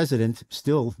the president,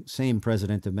 still same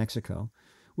president of Mexico,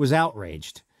 was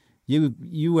outraged.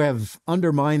 You have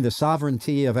undermined the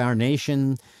sovereignty of our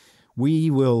nation. We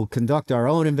will conduct our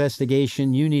own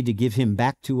investigation. You need to give him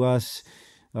back to us.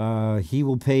 He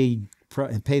will pay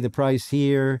the price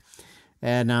here.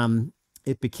 And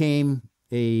it became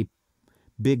a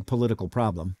big political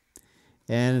problem.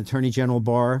 And Attorney General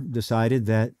Barr decided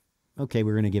that, okay,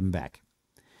 we're going to give him back.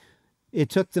 It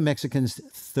took the Mexicans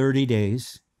 30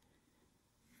 days.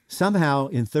 Somehow,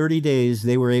 in 30 days,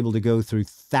 they were able to go through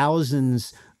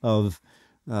thousands of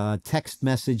text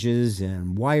messages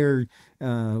and wire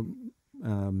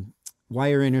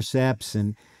intercepts,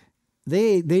 and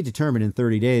they determined in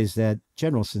 30 days that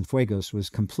General Cienfuegos was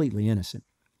completely innocent.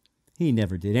 He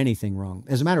never did anything wrong.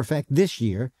 As a matter of fact, this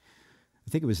year, I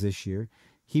think it was this year,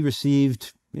 he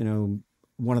received,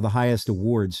 one of the highest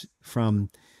awards from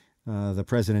the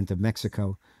president of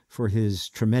Mexico for his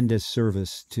tremendous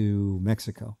service to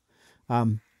Mexico.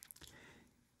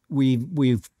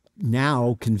 We've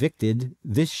now convicted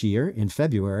this year in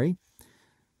February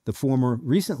the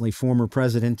recently former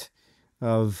president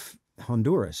of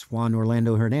Honduras, Juan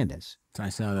Orlando Hernandez. I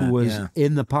saw that. Who was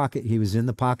in the pocket. He was in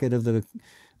the pocket of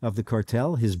the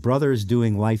cartel. His brother is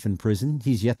doing life in prison.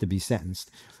 He's yet to be sentenced.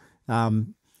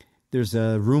 There's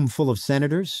a room full of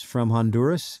senators from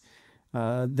Honduras.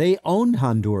 They owned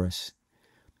Honduras.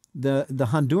 The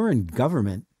Honduran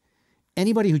government,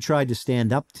 anybody who tried to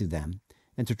stand up to them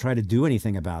and to try to do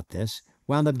anything about this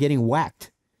wound up getting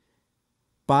whacked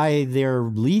by their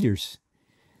leaders.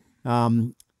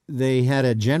 They had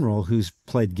a general who's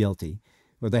pled guilty,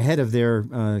 or the head of their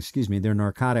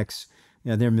narcotics,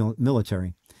 their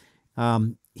military.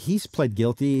 He's pled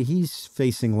guilty. He's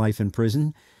facing life in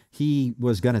prison. He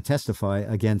was going to testify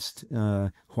against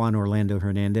Juan Orlando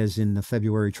Hernandez in the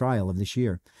February trial of this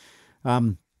year.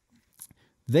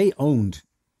 They owned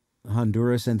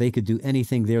Honduras, and they could do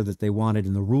anything there that they wanted,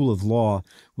 and the rule of law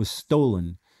was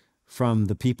stolen from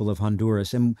the people of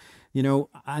Honduras. And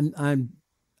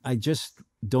I just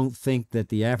don't think that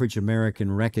the average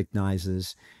American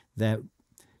recognizes that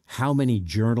how many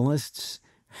journalists,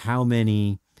 how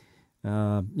many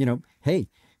hey,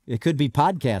 it could be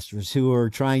podcasters who are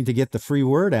trying to get the free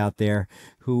word out there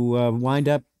who wind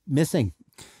up missing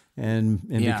and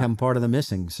become part of the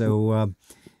missing. So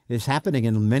it's happening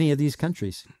in many of these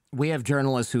countries. We have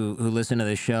journalists who listen to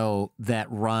this show that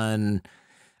run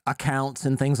accounts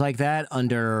and things like that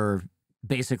under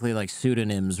basically like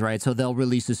pseudonyms, right? So they'll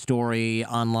release a story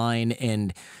online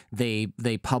and they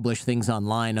publish things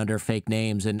online under fake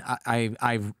names. And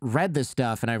I've read this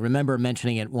stuff, and I remember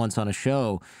mentioning it once on a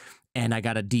show, and I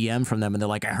got a DM from them, and they're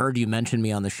like, I heard you mention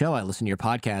me on the show. I listened to your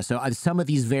podcast. So some of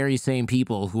these very same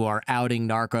people who are outing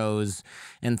narcos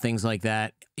and things like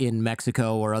that in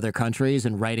Mexico or other countries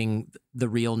and writing the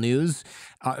real news,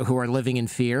 who are living in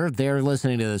fear, they're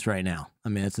listening to this right now. I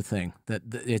mean, it's a thing.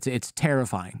 It's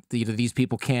terrifying. These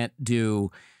people can't do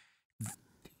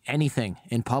anything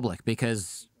in public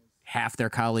because half their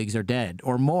colleagues are dead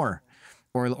or more.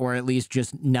 Or at least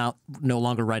just no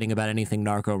longer writing about anything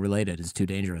narco-related. Is too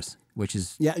dangerous, which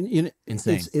is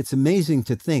insane. It's amazing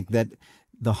to think that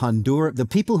the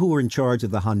people who were in charge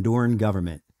of the Honduran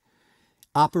government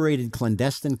operated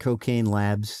clandestine cocaine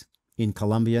labs in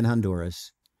Colombia and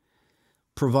Honduras,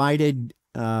 provided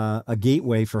a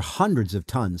gateway for hundreds of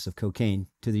tons of cocaine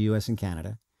to the U.S. and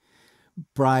Canada,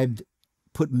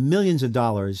 put millions of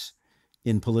dollars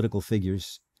in political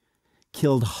figures,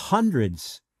 killed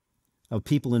hundreds of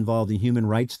people involved in human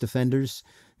rights defenders,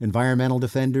 environmental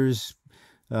defenders,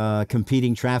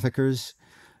 competing traffickers.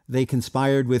 They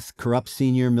conspired with corrupt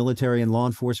senior military and law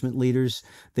enforcement leaders.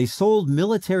 They sold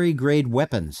military-grade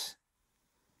weapons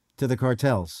to the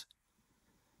cartels,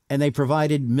 and they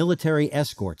provided military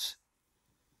escorts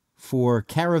for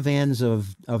caravans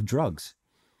of drugs.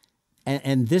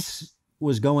 And this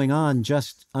was going on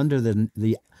just under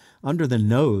the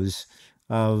nose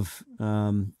of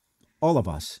all of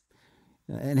us.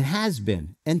 and it has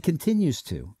been and continues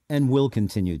to and will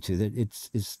continue to. That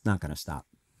it's not going to stop.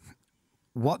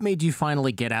 What made you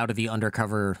finally get out of the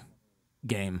undercover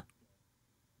game?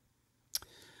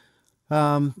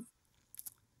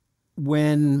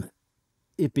 When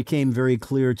it became very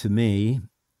clear to me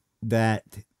that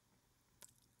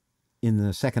in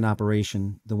the second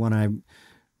operation, the one I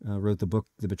wrote the book,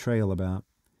 The Betrayal, about,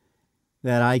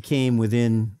 that I came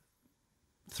within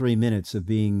 3 minutes of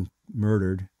being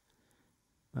murdered.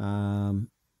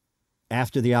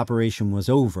 After the operation was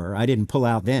over, I didn't pull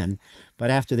out then,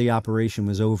 but after the operation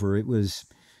was over, it was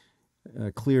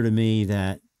clear to me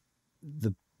that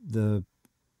the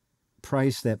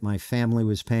price that my family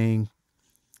was paying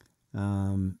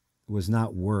was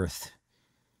not worth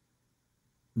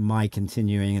my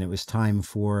continuing, and it was time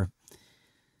for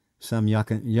some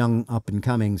young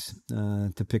up-and-comings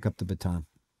to pick up the baton.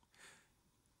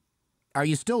 Are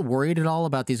you still worried at all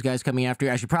about these guys coming after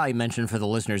you? I should probably mention for the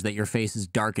listeners that your face is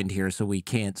darkened here so we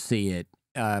can't see it.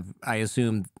 I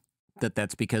assume that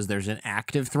that's because there's an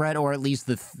active threat, or at least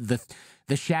the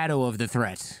shadow of the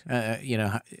threat. You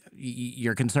know,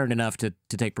 you're concerned enough to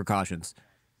take precautions.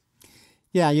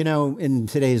 Yeah, you know, in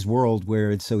today's world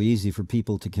where it's so easy for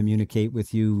people to communicate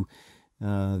with you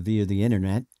via the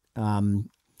internet,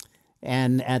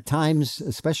 and at times,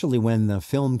 especially when the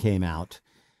film came out,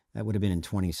 that would have been in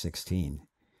 2016,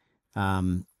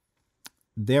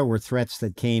 there were threats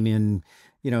that came in.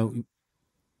 You know,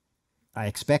 I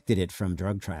expected it from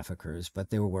drug traffickers, but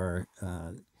there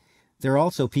are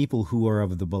also people who are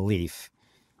of the belief,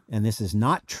 and this is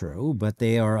not true, but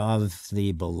they are of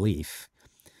the belief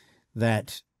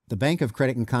that the Bank of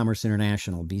Credit and Commerce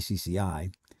International,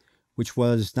 BCCI, which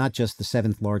was not just the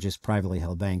 7th largest privately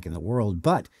held bank in the world,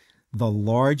 but the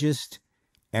largest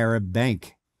Arab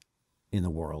bank in the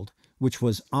world, which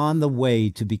was on the way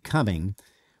to becoming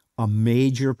a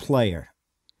major player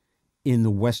in the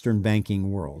Western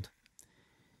banking world.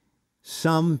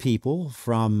 Some people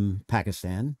from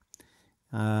Pakistan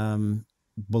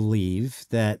believe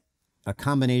that a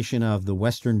combination of the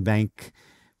Western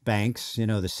banks, you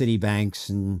know, the city banks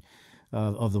and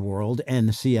of the world, and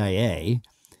the CIA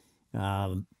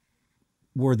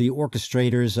were the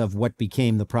orchestrators of what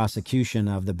became the prosecution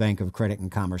of the Bank of Credit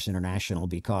and Commerce International,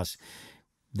 because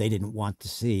they didn't want to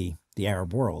see the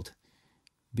Arab world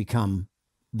become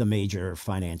the major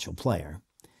financial player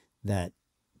that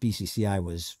BCCI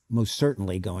was most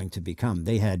certainly going to become.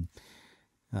 They had,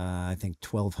 I think,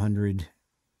 1,200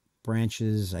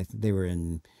 branches. They were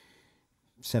in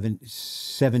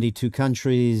 72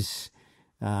 countries.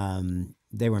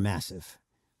 They were massive.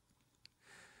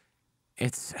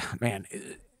 It's, man,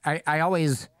 I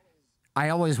always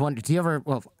wonder, do you ever,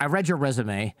 well, I read your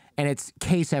resume, and it's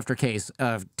case after case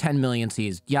of 10 million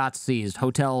seized, yachts seized,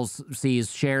 hotels seized,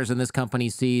 shares in this company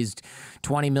seized,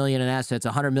 20 million in assets,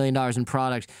 $100 million in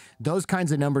product. Those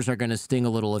kinds of numbers are going to sting a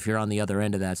little if you're on the other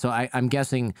end of that. So I'm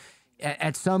guessing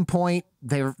at some point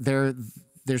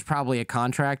there's probably a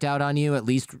contract out on you, at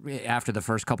least after the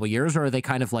first couple of years, or are they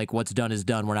kind of like, what's done is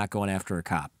done, we're not going after a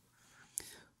cop?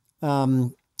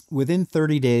 Within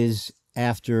 30 days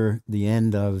after the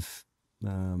end of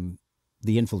the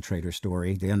Infiltrator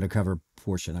story, the undercover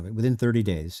portion of it, within 30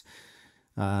 days,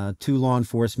 2 law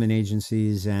enforcement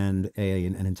agencies and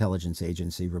an intelligence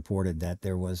agency reported that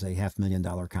there was a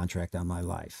 $500,000 contract on my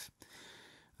life.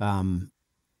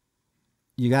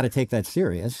 You got to take that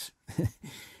serious.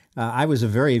 I was a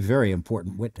very, very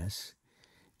important witness.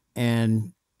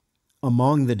 And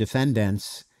among the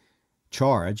defendants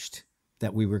charged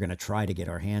that we were going to try to get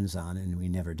our hands on, and we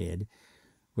never did,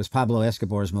 was Pablo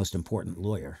Escobar's most important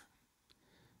lawyer.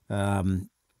 There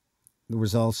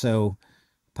was also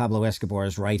Pablo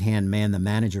Escobar's right-hand man, the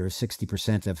manager of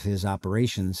 60% of his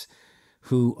operations,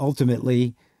 who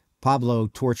ultimately Pablo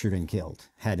tortured and killed,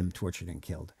 had him tortured and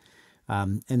killed.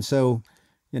 And so,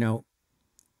 you know,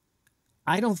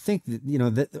 I don't think that, you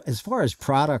know, that as far as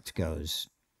product goes,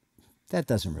 that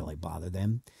doesn't really bother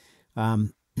them.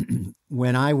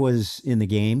 When I was in the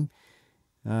game,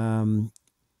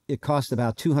 it cost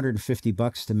about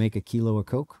 $250 to make a kilo of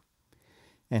Coke,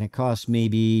 and it cost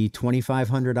maybe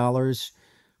 $2,500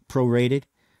 prorated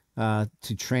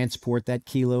to transport that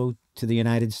kilo to the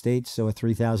United States, so a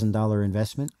 $3,000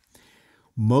 investment.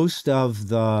 Most of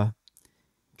the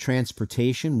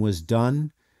transportation was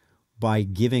done by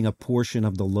giving a portion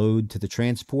of the load to the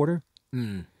transporter.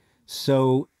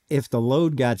 So if the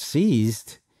load got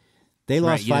seized, they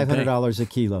lost $500 a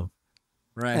kilo.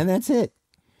 Right. And that's it.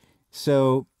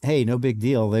 So, hey, no big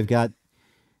deal. They've got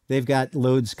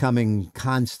loads coming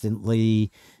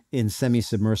constantly in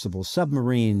semi-submersible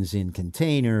submarines, in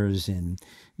containers, and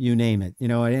you name it. You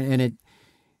know, and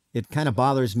it kind of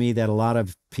bothers me that a lot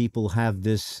of people have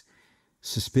this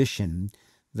suspicion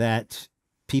that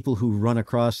people who run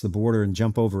across the border and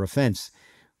jump over a fence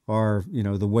are,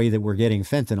 the way that we're getting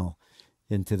fentanyl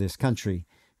into this country.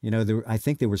 I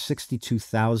think there were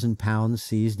 62,000 pounds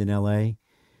seized in LA.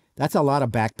 That's a lot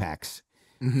of backpacks.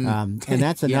 And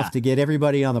that's enough to get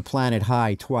everybody on the planet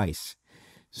high twice.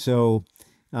 So,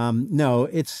 no,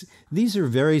 these are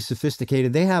very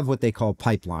sophisticated. They have what they call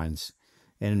pipelines.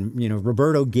 And,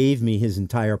 Roberto gave me his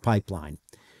entire pipeline.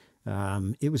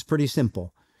 It was pretty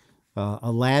simple.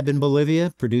 A lab in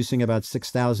Bolivia producing about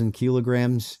 6,000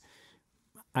 kilograms.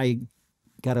 I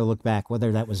got to look back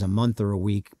whether that was a month or a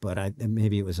week, but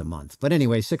maybe it was a month. But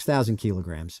anyway, 6,000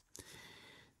 kilograms.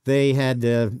 They had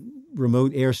a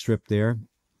remote airstrip there,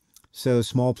 so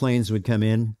small planes would come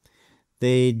in.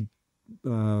 They'd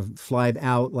fly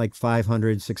out like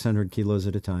 500, 600 kilos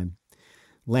at a time,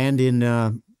 land in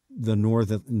the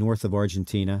north of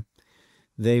Argentina.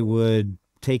 They would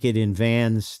take it in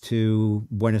vans to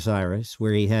Buenos Aires,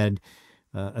 where he had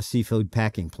a seafood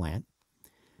packing plant.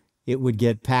 It would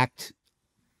get packed.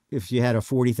 If you had a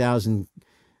 40,000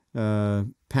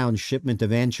 pound shipment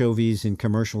of anchovies in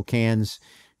commercial cans,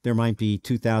 there might be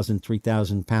 2,000,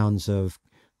 3,000 pounds of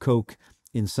Coke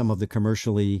in some of the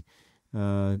commercially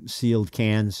sealed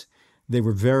cans. They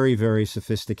were very, very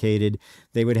sophisticated.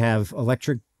 They would have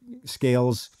electric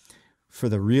scales for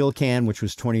the real can, which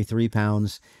was 23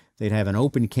 pounds. They'd have an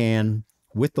open can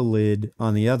with the lid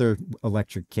on the other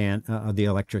electric can, the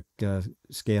electric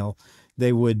scale.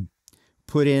 They would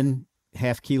put in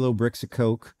half-kilo bricks of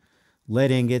Coke, lead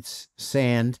ingots,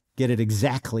 sand, get it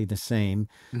exactly the same,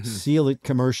 seal it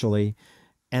commercially,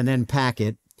 and then pack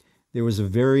it. There was a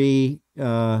very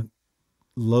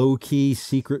low-key,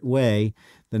 secret way.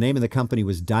 The name of the company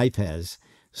was Dipez.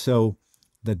 So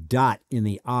the dot in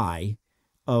the eye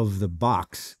of the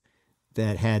box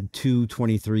that had two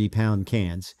 23-pound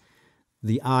cans,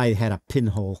 the eye had a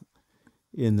pinhole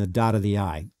in the dot of the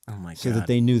eye. Oh, my God. So that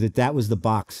they knew that that was the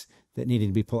box that needed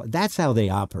to be pulled. That's how they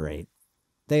operate.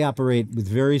 They operate with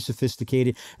very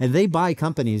sophisticated, and they buy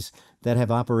companies that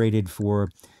have operated for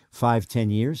 5, 10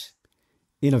 years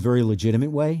in a very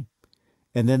legitimate way.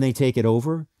 And then they take it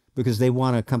over because they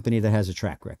want a company that has a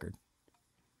track record.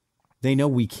 They know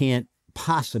we can't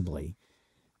possibly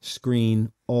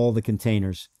screen all the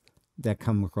containers that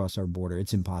come across our border.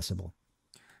 It's impossible.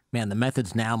 Man, the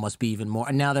methods now must be even more.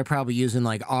 And now they're probably using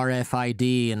like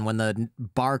RFID, and when the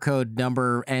barcode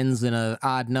number ends in an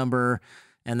odd number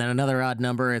and then another odd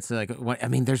number, it's like, I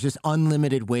mean, there's just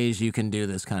unlimited ways you can do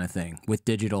this kind of thing with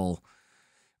digital,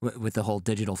 with the whole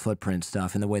digital footprint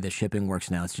stuff and the way the shipping works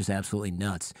now. It's just absolutely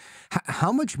nuts.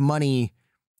 How much money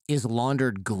is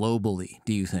laundered globally,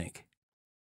 do you think?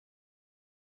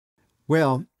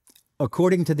 Well,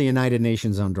 according to the United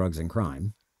Nations on Drugs and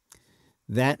Crime,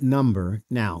 that number,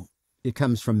 now, it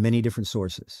comes from many different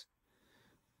sources,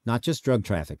 not just drug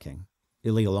trafficking,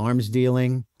 illegal arms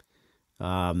dealing,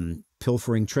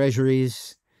 pilfering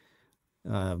treasuries,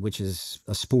 which is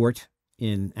a sport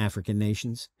in African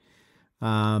nations,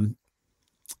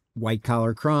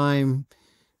 white-collar crime,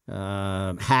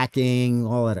 hacking,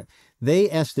 all that. They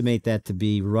estimate that to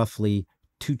be roughly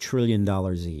 $2 trillion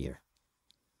a year.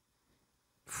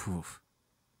 Oof.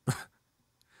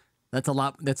 That's a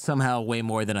lot. That's somehow way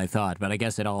more than I thought, but I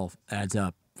guess it all adds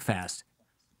up fast.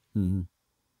 Mm-hmm.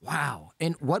 Wow.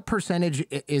 And what percentage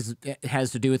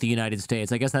has to do with the United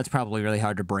States? I guess that's probably really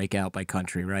hard to break out by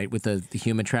country, right? With the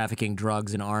human trafficking,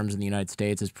 drugs, and arms in the United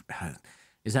States. Is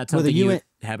that something you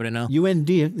happen to know? The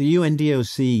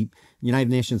UNDOC, United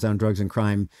Nations on Drugs and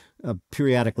Crime,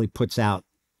 periodically puts out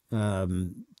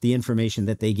the information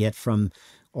that they get from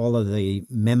all of the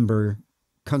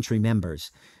country members.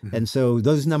 Mm-hmm. And so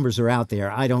those numbers are out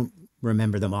there. I don't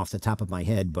remember them off the top of my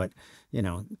head, but,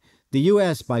 the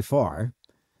U.S. by far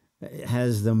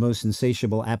has the most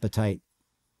insatiable appetite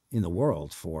in the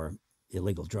world for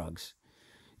illegal drugs.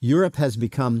 Europe has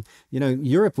become,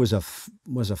 Europe was a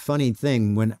funny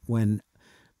thing when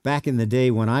back in the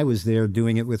day when I was there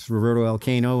doing it with Roberto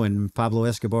Elcano and Pablo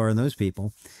Escobar and those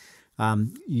people,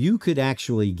 you could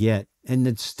actually get, and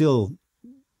it's still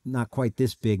not quite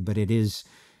this big, but it is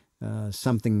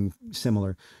something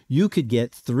similar. You could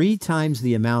get 3 times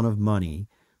the amount of money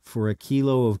for a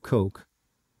kilo of Coke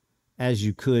as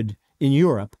you could in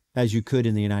Europe as you could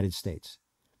in the United States.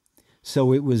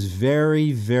 So it was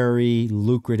very, very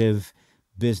lucrative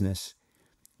business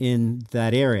in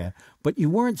that area. But you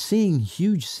weren't seeing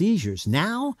huge seizures.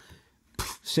 Now,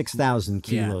 6,000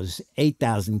 kilos,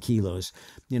 8,000 kilos.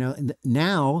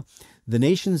 Now the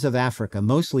nations of Africa,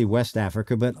 mostly West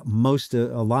Africa, but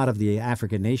a lot of the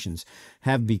African nations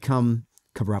have become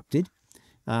corrupted.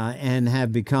 and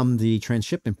have become the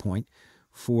transshipment point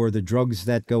for the drugs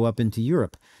that go up into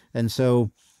Europe. And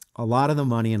so a lot of the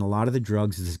money and a lot of the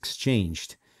drugs is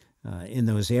exchanged in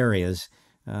those areas.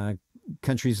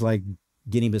 Countries like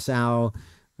Guinea-Bissau,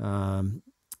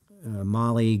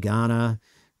 Mali, Ghana,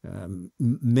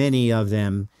 many of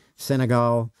them,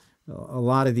 Senegal, a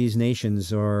lot of these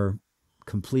nations are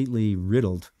completely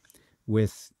riddled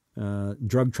with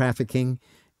drug trafficking.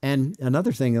 And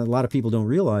another thing a lot of people don't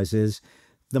realize is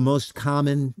the most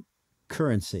common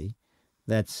currency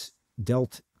that's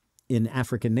dealt in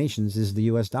African nations is the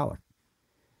US dollar.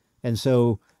 And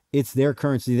so it's their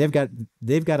currency. They've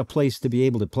got a place to be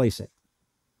able to place it.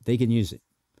 They can use it.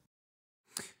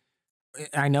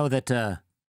 I know that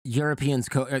Europe's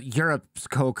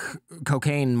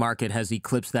cocaine market has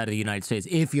eclipsed that of the United States.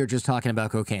 If you're just talking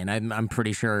about cocaine, I'm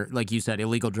pretty sure, like you said,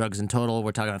 illegal drugs in total.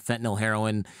 We're talking about fentanyl,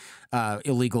 heroin,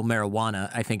 illegal marijuana.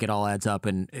 I think it all adds up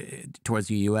towards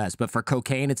the U.S. But for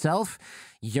cocaine itself,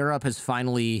 Europe has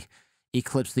finally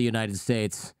eclipsed the United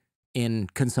States in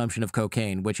consumption of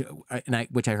cocaine, which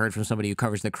I heard from somebody who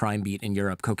covers the crime beat in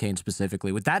Europe, cocaine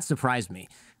specifically. That surprised me,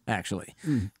 actually.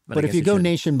 But if you go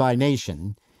nation by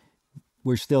nation,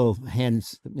 we're still head and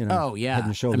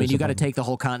shoulders. I mean, you got to take the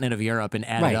whole continent of Europe and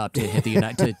add it up to hit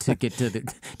the to get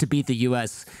to beat the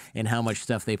U.S. and how much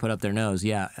stuff they put up their nose.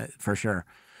 Yeah, for sure.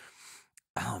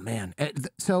 Oh man.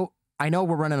 So I know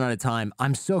we're running out of time.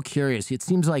 I'm so curious. It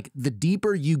seems like the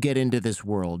deeper you get into this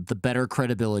world, the better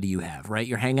credibility you have, right?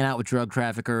 You're hanging out with drug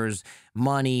traffickers,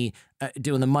 money,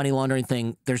 doing the money laundering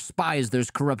thing. There's spies, there's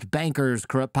corrupt bankers,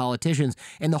 corrupt politicians,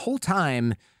 and the whole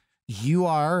time you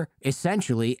are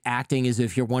essentially acting as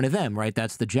if you're one of them, right?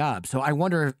 That's the job. So I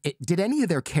wonder, did any of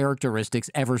their characteristics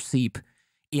ever seep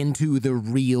into the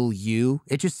real you?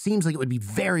 It just seems like it would be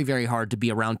very, very hard to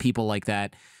be around people like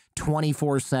that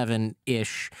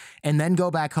 24/7-ish, and then go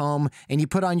back home and you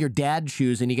put on your dad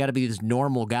shoes and you got to be this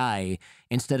normal guy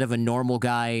instead of a normal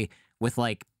guy with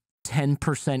like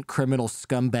 10% criminal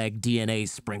scumbag DNA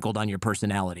sprinkled on your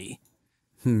personality.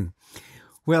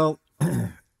 Well,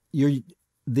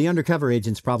 the undercover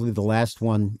agent's probably the last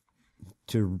one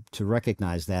to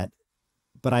recognize that.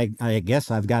 But I guess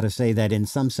I've got to say that in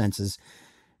some senses,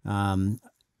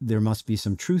 there must be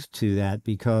some truth to that,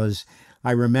 because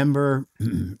I remember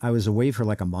I was away for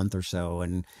like a month or so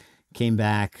and came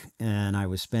back, and I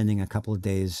was spending a couple of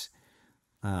days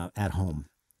at home.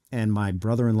 And my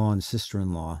brother-in-law and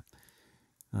sister-in-law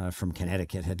from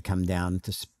Connecticut had come down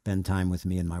to spend time with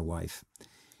me and my wife.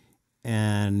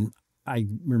 And I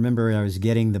remember I was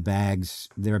getting their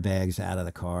bags out of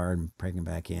the car and bringing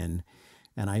them back in.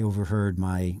 And I overheard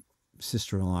my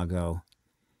sister-in-law go,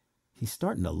 "He's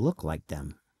starting to look like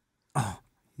them. Oh,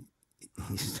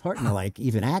 he's starting to like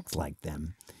even act like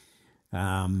them."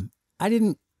 I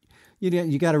didn't,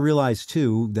 you got to realize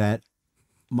too, that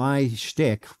my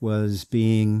shtick was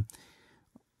being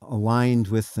aligned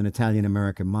with an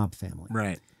Italian-American mob family.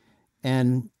 Right.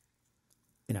 And,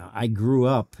 I grew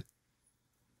up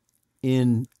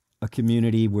in a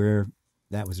community where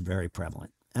that was very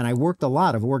prevalent. And I worked a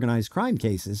lot of organized crime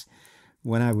cases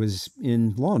when I was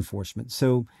in law enforcement.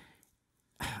 So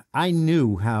I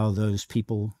knew how those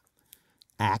people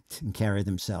act and carry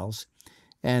themselves.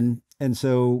 And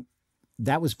so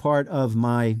that was part of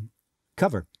my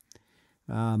cover.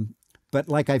 But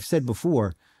like I've said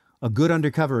before, a good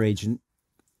undercover agent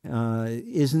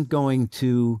isn't going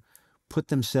to put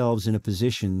themselves in a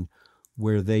position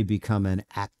where they become an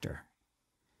actor.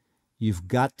 You've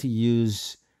got to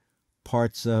use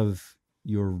parts of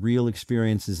your real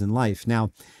experiences in life. Now,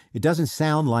 it doesn't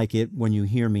sound like it when you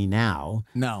hear me now.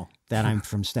 No. That I'm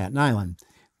from Staten Island,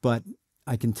 but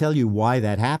I can tell you why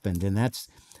that happened. And that's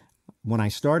when I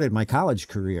started my college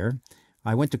career,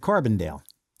 I went to Carbondale,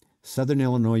 Southern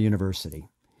Illinois University.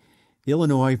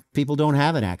 Illinois, people don't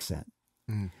have an accent.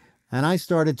 And I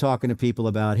started talking to people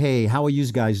about, hey, how are you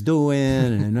guys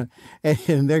doing?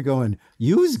 And they're going,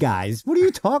 "Yous guys? What are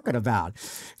you talking about?"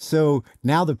 So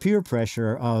now the peer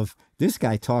pressure of this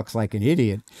guy talks like an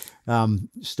idiot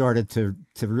started to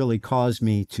really cause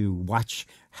me to watch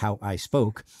how I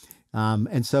spoke.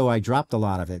 And so I dropped a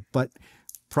lot of it. But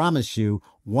promise you,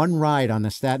 one ride on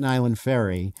the Staten Island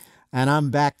ferry, and I'm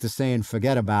back to saying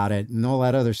forget about it and all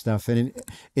that other stuff. And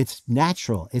it's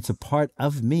natural. It's a part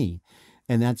of me.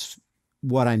 And that's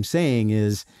what I'm saying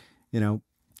is,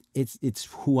 it's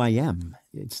who I am.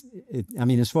 I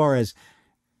mean, as far as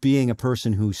being a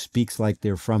person who speaks like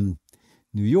they're from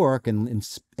New York and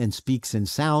speaks and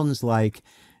sounds like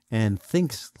and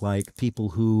thinks like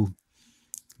people who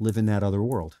live in that other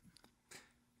world.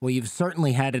 Well, you've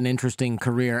certainly had an interesting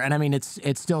career, and I mean, it's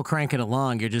still cranking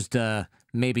along. You're just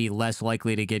maybe less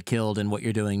likely to get killed in what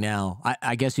you're doing now.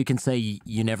 I guess you can say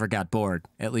you never got bored.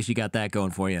 At least you got that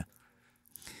going for you.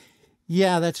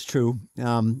 Yeah, that's true. You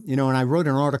know, and I wrote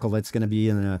an article that's going to be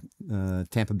in the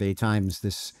Tampa Bay Times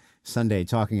this Sunday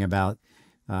talking about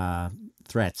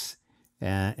threats.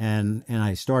 And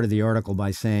I started the article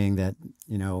by saying that,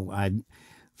 you know,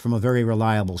 from a very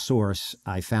reliable source,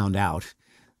 I found out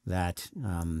that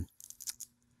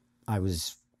I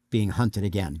was being hunted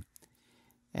again.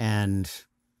 And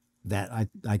that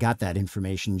I got that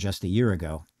information just a year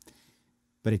ago.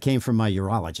 But it came from my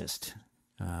urologist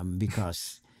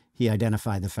because he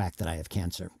identified the fact that I have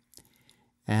cancer.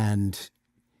 And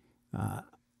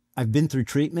I've been through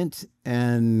treatment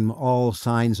and all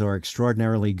signs are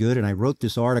extraordinarily good. And I wrote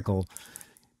this article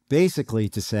basically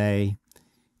to say,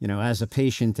 you know, as a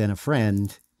patient and a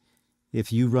friend,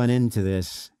 if you run into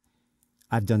this,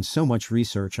 I've done so much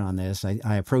research on this.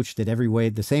 I approached it every way,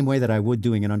 the same way that I would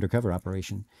doing an undercover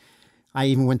operation. I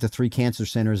even went to 3 cancer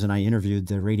centers and I interviewed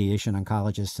the radiation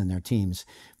oncologists and their teams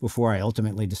before I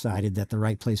ultimately decided that the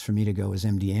right place for me to go is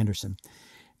MD Anderson.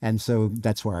 And so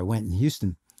that's where I went in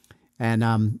Houston.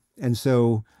 And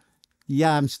so,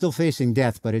 yeah, I'm still facing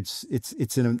death, but it's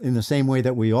in the same way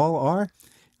that we all are.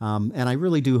 And I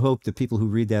really do hope that people who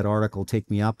read that article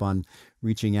take me up on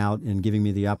reaching out and giving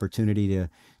me the opportunity to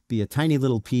be a tiny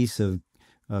little piece of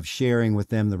sharing with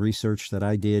them the research that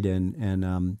I did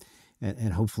and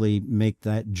hopefully make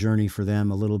that journey for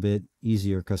them a little bit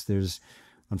easier, because there's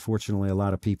unfortunately a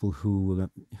lot of people who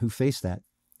face that.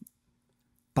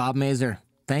 Bob Mazur,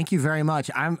 thank you very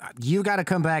much. You got to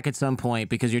come back at some point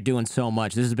because you're doing so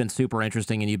much. This has been super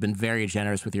interesting and you've been very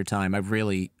generous with your time. I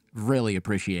really, really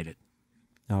appreciate it.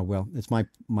 Oh, well, it's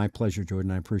my pleasure,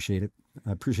 Jordan. I appreciate it.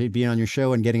 I appreciate being on your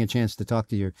show and getting a chance to talk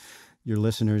to your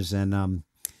listeners. And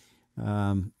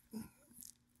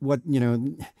what, you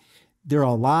know, there are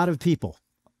a lot of people,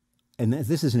 and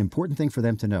this is an important thing for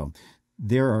them to know.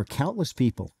 There are countless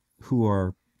people who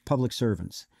are public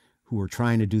servants who are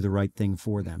trying to do the right thing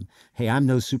for them. Hey, I'm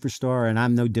no superstar and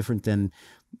I'm no different than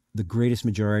the greatest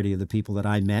majority of the people that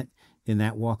I met in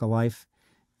that walk of life.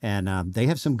 And they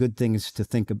have some good things to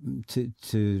think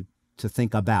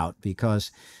about,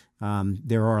 because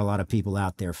there are a lot of people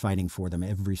out there fighting for them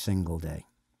every single day.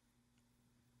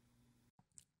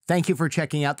 Thank you for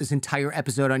checking out this entire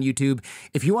episode on YouTube.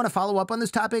 If you want to follow up on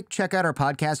this topic, check out our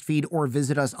podcast feed or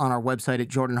visit us on our website at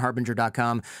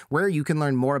jordanharbinger.com, where you can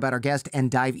learn more about our guest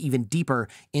and dive even deeper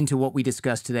into what we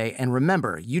discussed today. And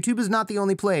remember, YouTube is not the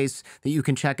only place that you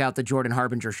can check out The Jordan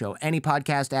Harbinger Show. Any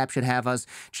podcast app should have us.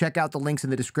 Check out the links in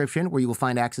the description where you will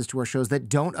find access to our shows that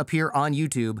don't appear on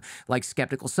YouTube, like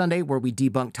Skeptical Sunday, where we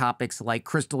debunk topics like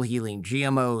crystal healing,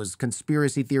 GMOs,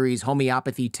 conspiracy theories,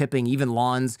 homeopathy, tipping, even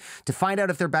lawns, to find out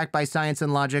if they're backed by science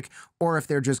and logic, or if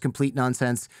they're just complete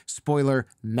nonsense. Spoiler,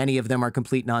 many of them are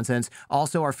complete nonsense.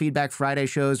 Also, our Feedback Friday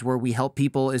shows where we help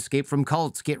people escape from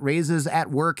cults, get raises at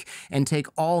work, and take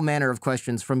all manner of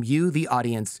questions from you, the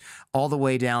audience, all the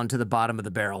way down to the bottom of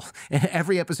the barrel.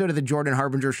 Every episode of The Jordan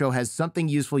Harbinger Show has something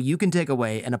useful you can take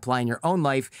away and apply in your own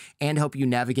life and help you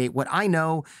navigate what I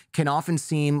know can often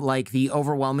seem like the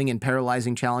overwhelming and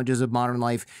paralyzing challenges of modern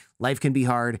life. Life can be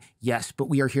hard, yes, but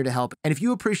we are here to help. And if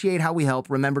you appreciate how we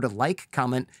help, remember to like,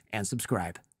 comment, and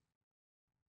subscribe.